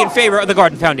 it's going to be in favor of the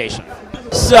Garden Foundation.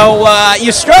 So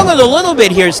you struggled a little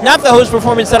bit here. It's not the host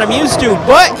performance that I'm used to,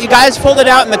 but you guys pulled it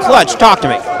out in the clutch. Talk to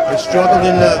me. I struggled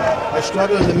in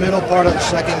the middle part of the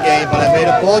second game, but I made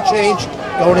a ball change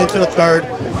going into the third.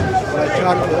 But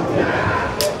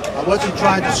I I wasn't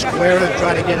trying to square it,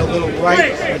 try to get a little right,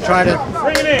 and try to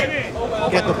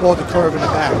get the ball to curve in the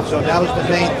back. So that was the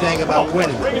main thing about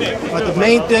winning. But the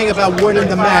main thing about winning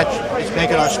the match is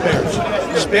making our spares.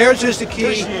 Spares is the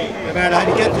key. No matter how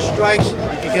you get the strikes, you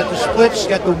can get the splits,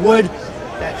 get the wood.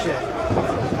 That's it.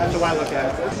 That's how I look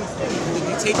at it. Did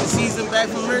you take the season back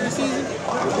from Murder season?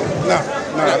 No.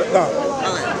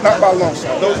 Not by a long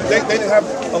shot. They didn't have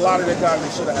a lot of their guys they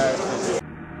should have had.